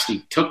tickets. I actually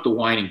took the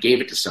wine and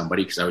gave it to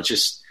somebody because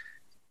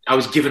I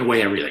was giving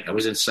away everything. I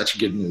was in such a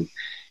good mood.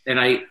 And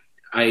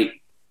I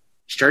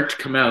start to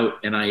come out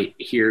and I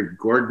hear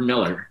Gordon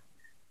Miller.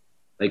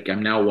 Like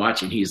I'm now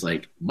watching, he's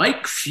like,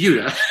 Mike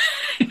Futa.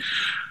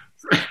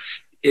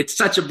 It's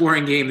such a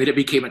boring game that it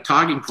became a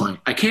talking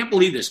point. I can't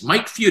believe this.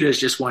 Mike Futa has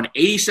just won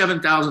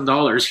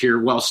 $87,000 here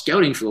while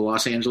scouting for the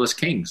Los Angeles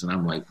Kings. And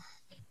I'm like,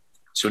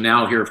 so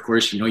now here, of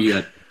course, you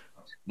got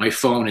my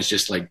phone is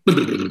just like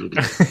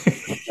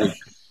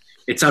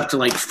it's up to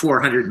like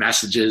 400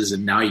 messages.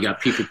 And now you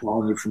got people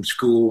calling me from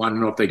school. I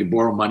don't know if they can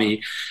borrow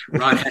money.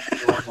 Ron had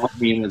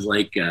called me and was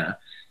like,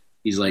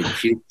 he's like,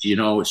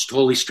 it's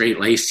totally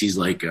straight-laced. He's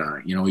like,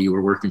 you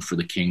were working for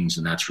the Kings,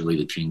 and that's really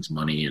the Kings'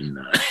 money. And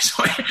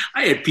so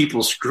I had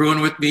people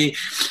screwing with me,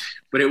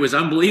 but it was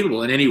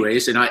unbelievable. And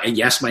anyways, and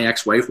yes, my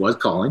ex-wife was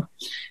calling.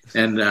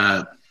 And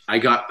I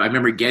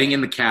remember getting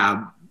in the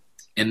cab,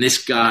 and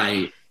this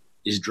guy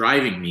is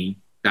driving me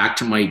back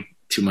to my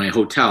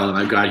hotel. And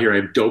I've got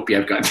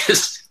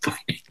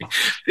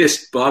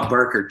this Bob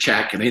Barker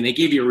check. And they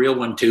gave you a real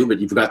one too, but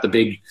you've got the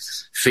big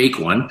fake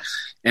one.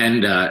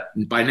 And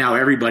by now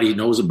everybody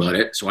knows about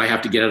it. So I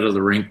have to get out of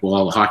the rink while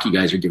all the hockey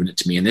guys are giving it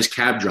to me. And this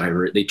cab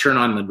driver, they turn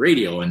on the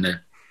radio and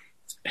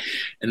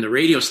the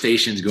radio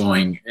station's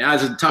going, it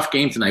was a tough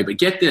game tonight, but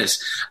get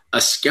this,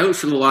 a scout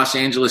for the Los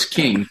Angeles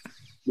Kings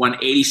won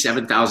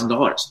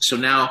 $87,000. So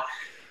now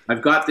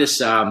I've got this,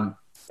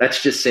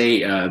 let's just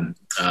say, I'm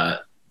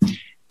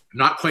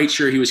not quite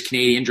sure he was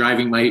Canadian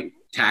driving my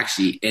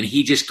taxi. And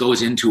he just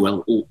goes into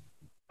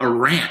a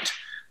rant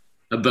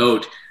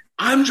about,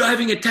 I'm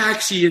driving a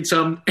taxi and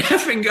some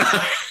effing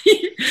guy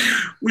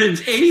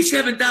wins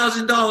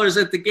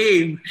 $87,000 at the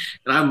game.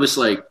 And I'm just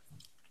like,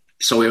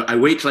 so I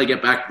wait till I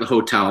get back to the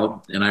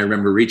hotel. And I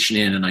remember reaching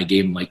in and I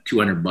gave him like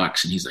 $200.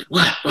 And he's like,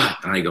 what?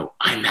 And I go,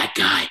 I'm that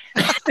guy.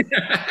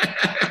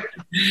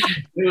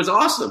 It was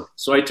awesome.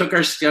 So I took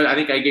I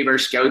think I gave our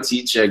scouts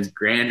each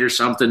 $1,000 or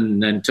something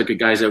and then took the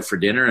guys out for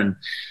dinner and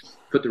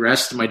put the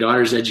rest of my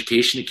daughter's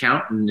education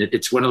account. And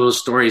it's one of those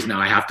stories now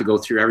I have to go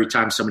through every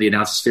time somebody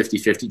announces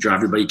 50-50 draw.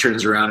 Everybody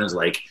turns around and is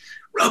like,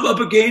 rub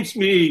up against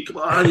me. Come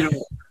on.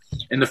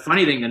 And the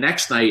funny thing, the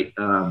next night,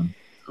 I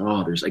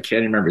can't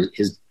remember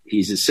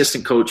he's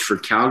assistant coach for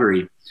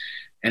Calgary,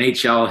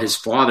 NHL. His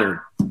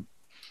father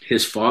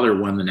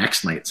won the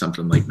next night,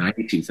 something like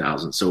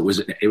 92,000. So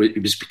it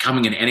was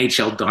becoming an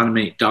NHL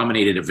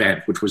dominated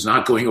event, which was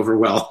not going over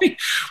well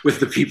with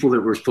the people that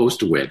were supposed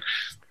to win,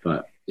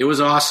 but it was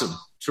awesome.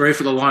 Sorry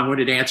for the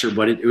long-winded answer,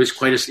 but it was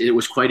quite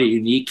a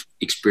unique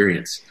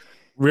experience.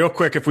 Real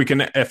quick,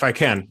 if I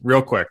can,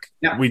 real quick.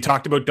 Yeah. We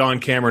talked about Don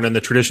Cameron and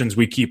the traditions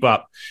we keep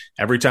up.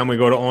 Every time we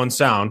go to On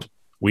Sound,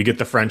 we get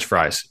the French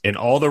fries. In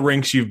all the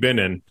rinks you've been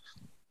in,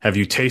 have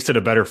you tasted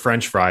a better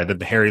French fry than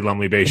the Harry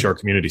Lumley Bayshore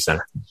Community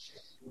Center?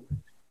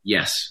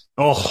 Yes.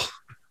 Oh,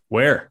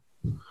 where?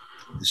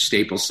 The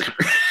Staples Center.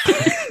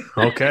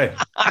 Okay.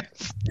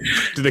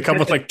 Do they come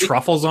with like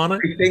truffles on it?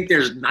 I think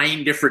there's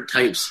 9 different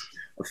types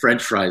of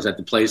French fries at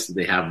the place that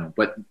they have them.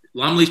 But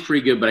Lumley's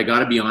pretty good, but I got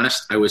to be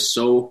honest, it was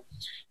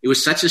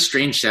such a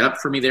strange setup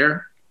for me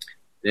there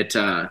that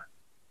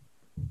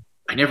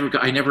I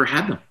never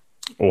had them.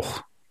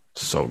 Oh,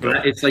 so good.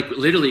 But it's like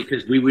literally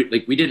because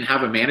we didn't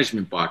have a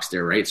management box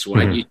there, right? So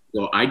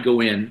I'd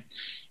go in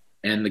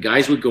and the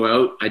guys would go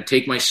out, I'd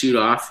take my suit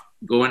off,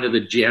 go into the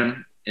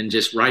gym and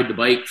just ride the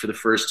bike for the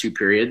first 2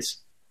 periods.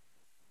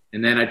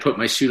 And then I'd put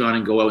my suit on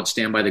and go out and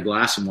stand by the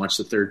glass and watch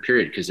the 3rd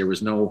period because there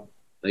was no,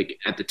 like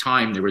at the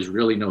time, there was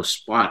really no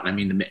spot. I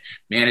mean, the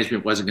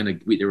management wasn't going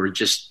to, they were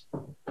just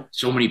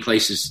so many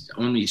places,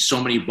 only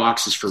so many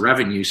boxes for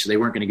revenue, so they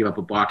weren't going to give up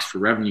a box for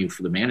revenue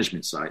for the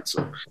management side.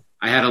 So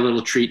I had a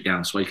little treat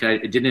down, so it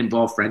didn't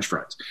involve French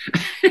fries.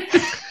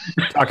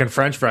 Talking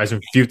French fries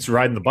and Fute's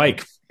riding the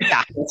bike.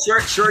 Yeah,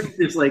 short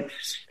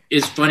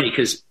is funny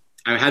because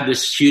I had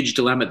this huge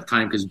dilemma at the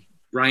time because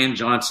Brian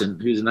Johnson,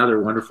 who's another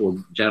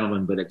wonderful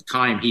gentleman, but at the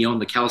time he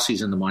owned the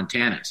Kelseys and the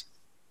Montanas,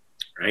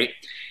 right?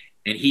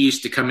 And he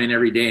used to come in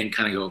every day and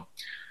kind of go,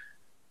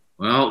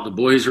 well, the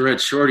boys were at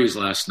Shorty's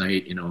last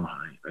night. You know,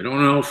 I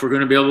don't know if we're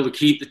going to be able to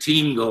keep the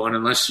team going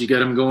unless you get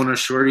them going to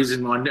Shorty's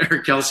and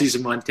Kelseys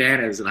and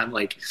Montanas. And I'm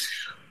like,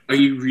 are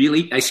you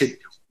really? I said,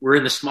 we're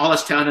in the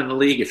smallest town in the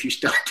league. If you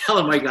start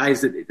telling my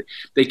guys that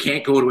they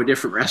can't go to a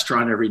different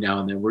restaurant every now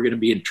and then, we're going to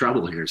be in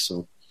trouble here.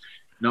 So,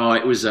 no,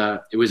 it was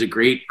a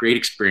great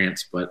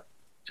experience. But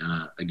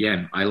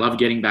again, I love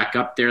getting back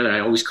up there.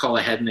 I always call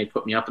ahead and they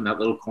put me up in that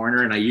little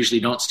corner, and I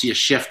usually don't see a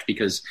shift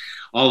because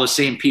all the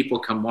same people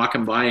come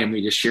walking by and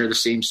we just share the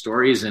same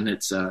stories. And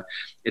it's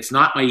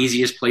not my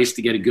easiest place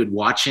to get a good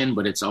watch in,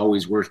 but it's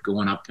always worth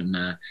going up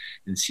and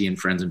seeing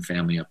friends and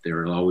family up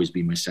there. It'll always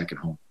be my second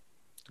home.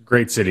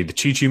 Great city. The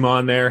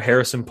Chi-Chi-Mon there,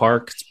 Harrison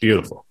Park. It's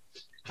beautiful.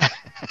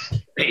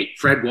 Hey,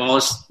 Fred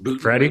Wallace,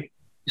 Freddie,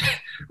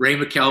 Ray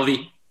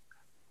McKelvey.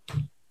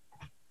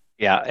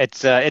 Yeah,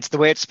 it's the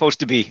way it's supposed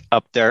to be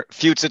up there.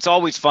 Futes, it's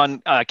always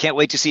fun. Can't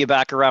wait to see you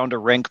back around a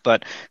rink,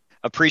 but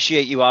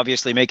appreciate you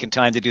obviously making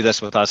time to do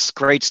this with us.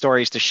 Great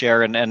stories to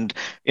share and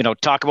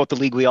talk about the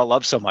league we all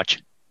love so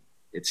much.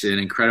 It's an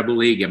incredible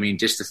league. I mean,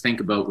 just to think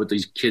about what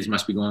these kids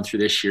must be going through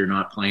this year,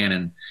 not playing,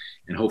 and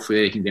hopefully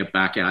they can get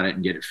back at it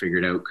and get it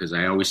figured out. Because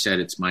I always said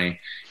it's my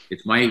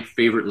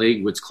favorite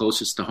league, what's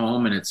closest to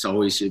home, and it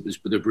was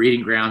the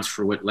breeding grounds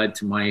for what led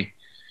to my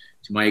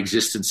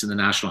existence in the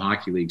National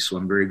Hockey League. So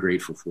I'm very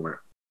grateful for it.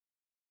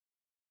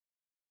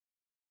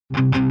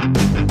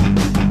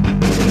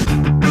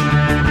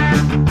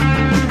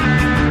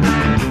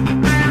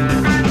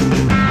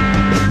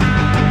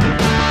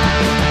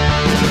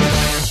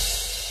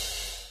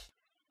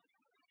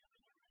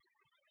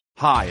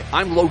 Hi,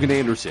 I'm Logan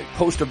Anderson,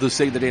 host of the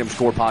Say the Damn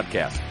Score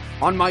podcast.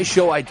 On my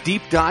show, I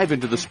deep dive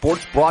into the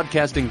sports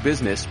broadcasting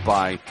business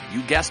by,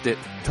 you guessed it,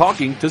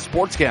 talking to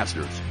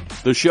sportscasters.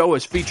 The show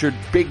has featured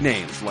big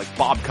names like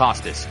Bob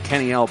Costas,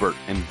 Kenny Albert,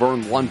 and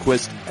Vern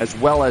Lundquist, as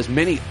well as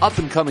many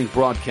up-and-coming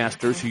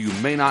broadcasters who you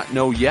may not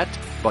know yet,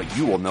 but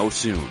you will know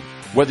soon.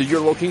 Whether you're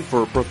looking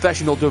for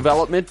professional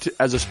development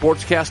as a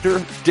sportscaster,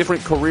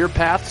 different career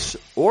paths,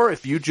 or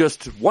if you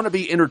just want to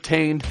be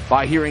entertained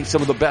by hearing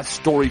some of the best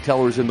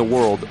storytellers in the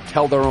world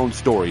tell their own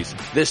stories,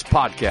 this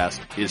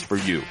podcast is for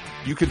you.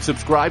 You can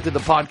subscribe to the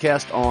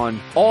podcast on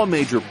all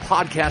major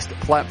podcast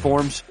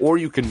platforms, or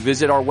you can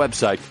visit our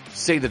website,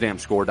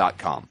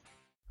 saythedamnscore.com.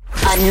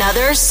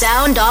 Another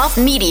Sound Off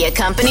Media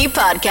Company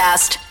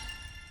podcast.